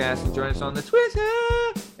Podcast, and join us on the Twitter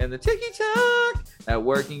and the TikTok at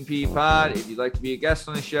Working P Pod. If you'd like to be a guest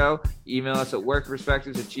on the show, email us at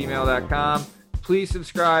workperspectives@gmail.com. please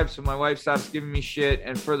subscribe so my wife stops giving me shit.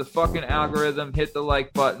 And for the fucking algorithm, hit the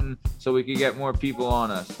like button so we can get more people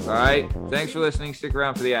on us. All right? Thanks for listening. Stick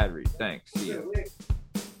around for the ad read. Thanks. See you.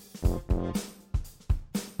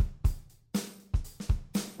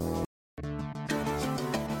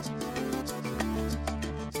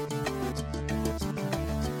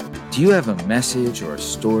 Do you have a message or a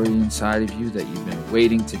story inside of you that you've been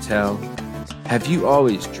waiting to tell? Have you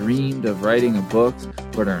always dreamed of writing a book,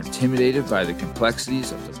 but are intimidated by the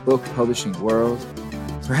complexities of the book publishing world?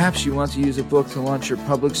 Perhaps you want to use a book to launch your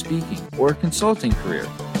public speaking or consulting career.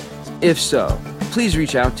 If so, please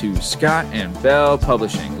reach out to Scott and Bell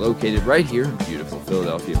Publishing, located right here in beautiful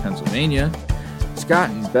Philadelphia, Pennsylvania. Scott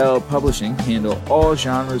and Bell Publishing handle all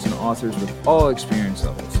genres and authors with all experience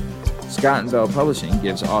levels. Scott & Bell Publishing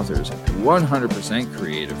gives authors 100%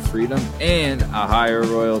 creative freedom and a higher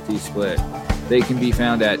royalty split. They can be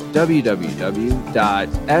found at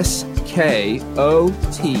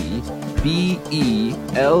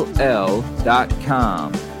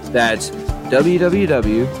www.skotbell.com. That's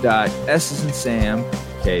www.S as in Sam,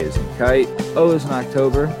 K as in Kite, O as in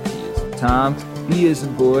October, T as in Tom, B as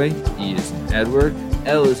in Boy, E as in Edward,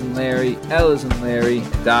 L as in Larry, L as in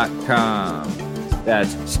Larry.com.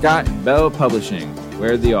 That's Scott and Bell Publishing,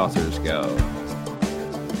 where the authors go.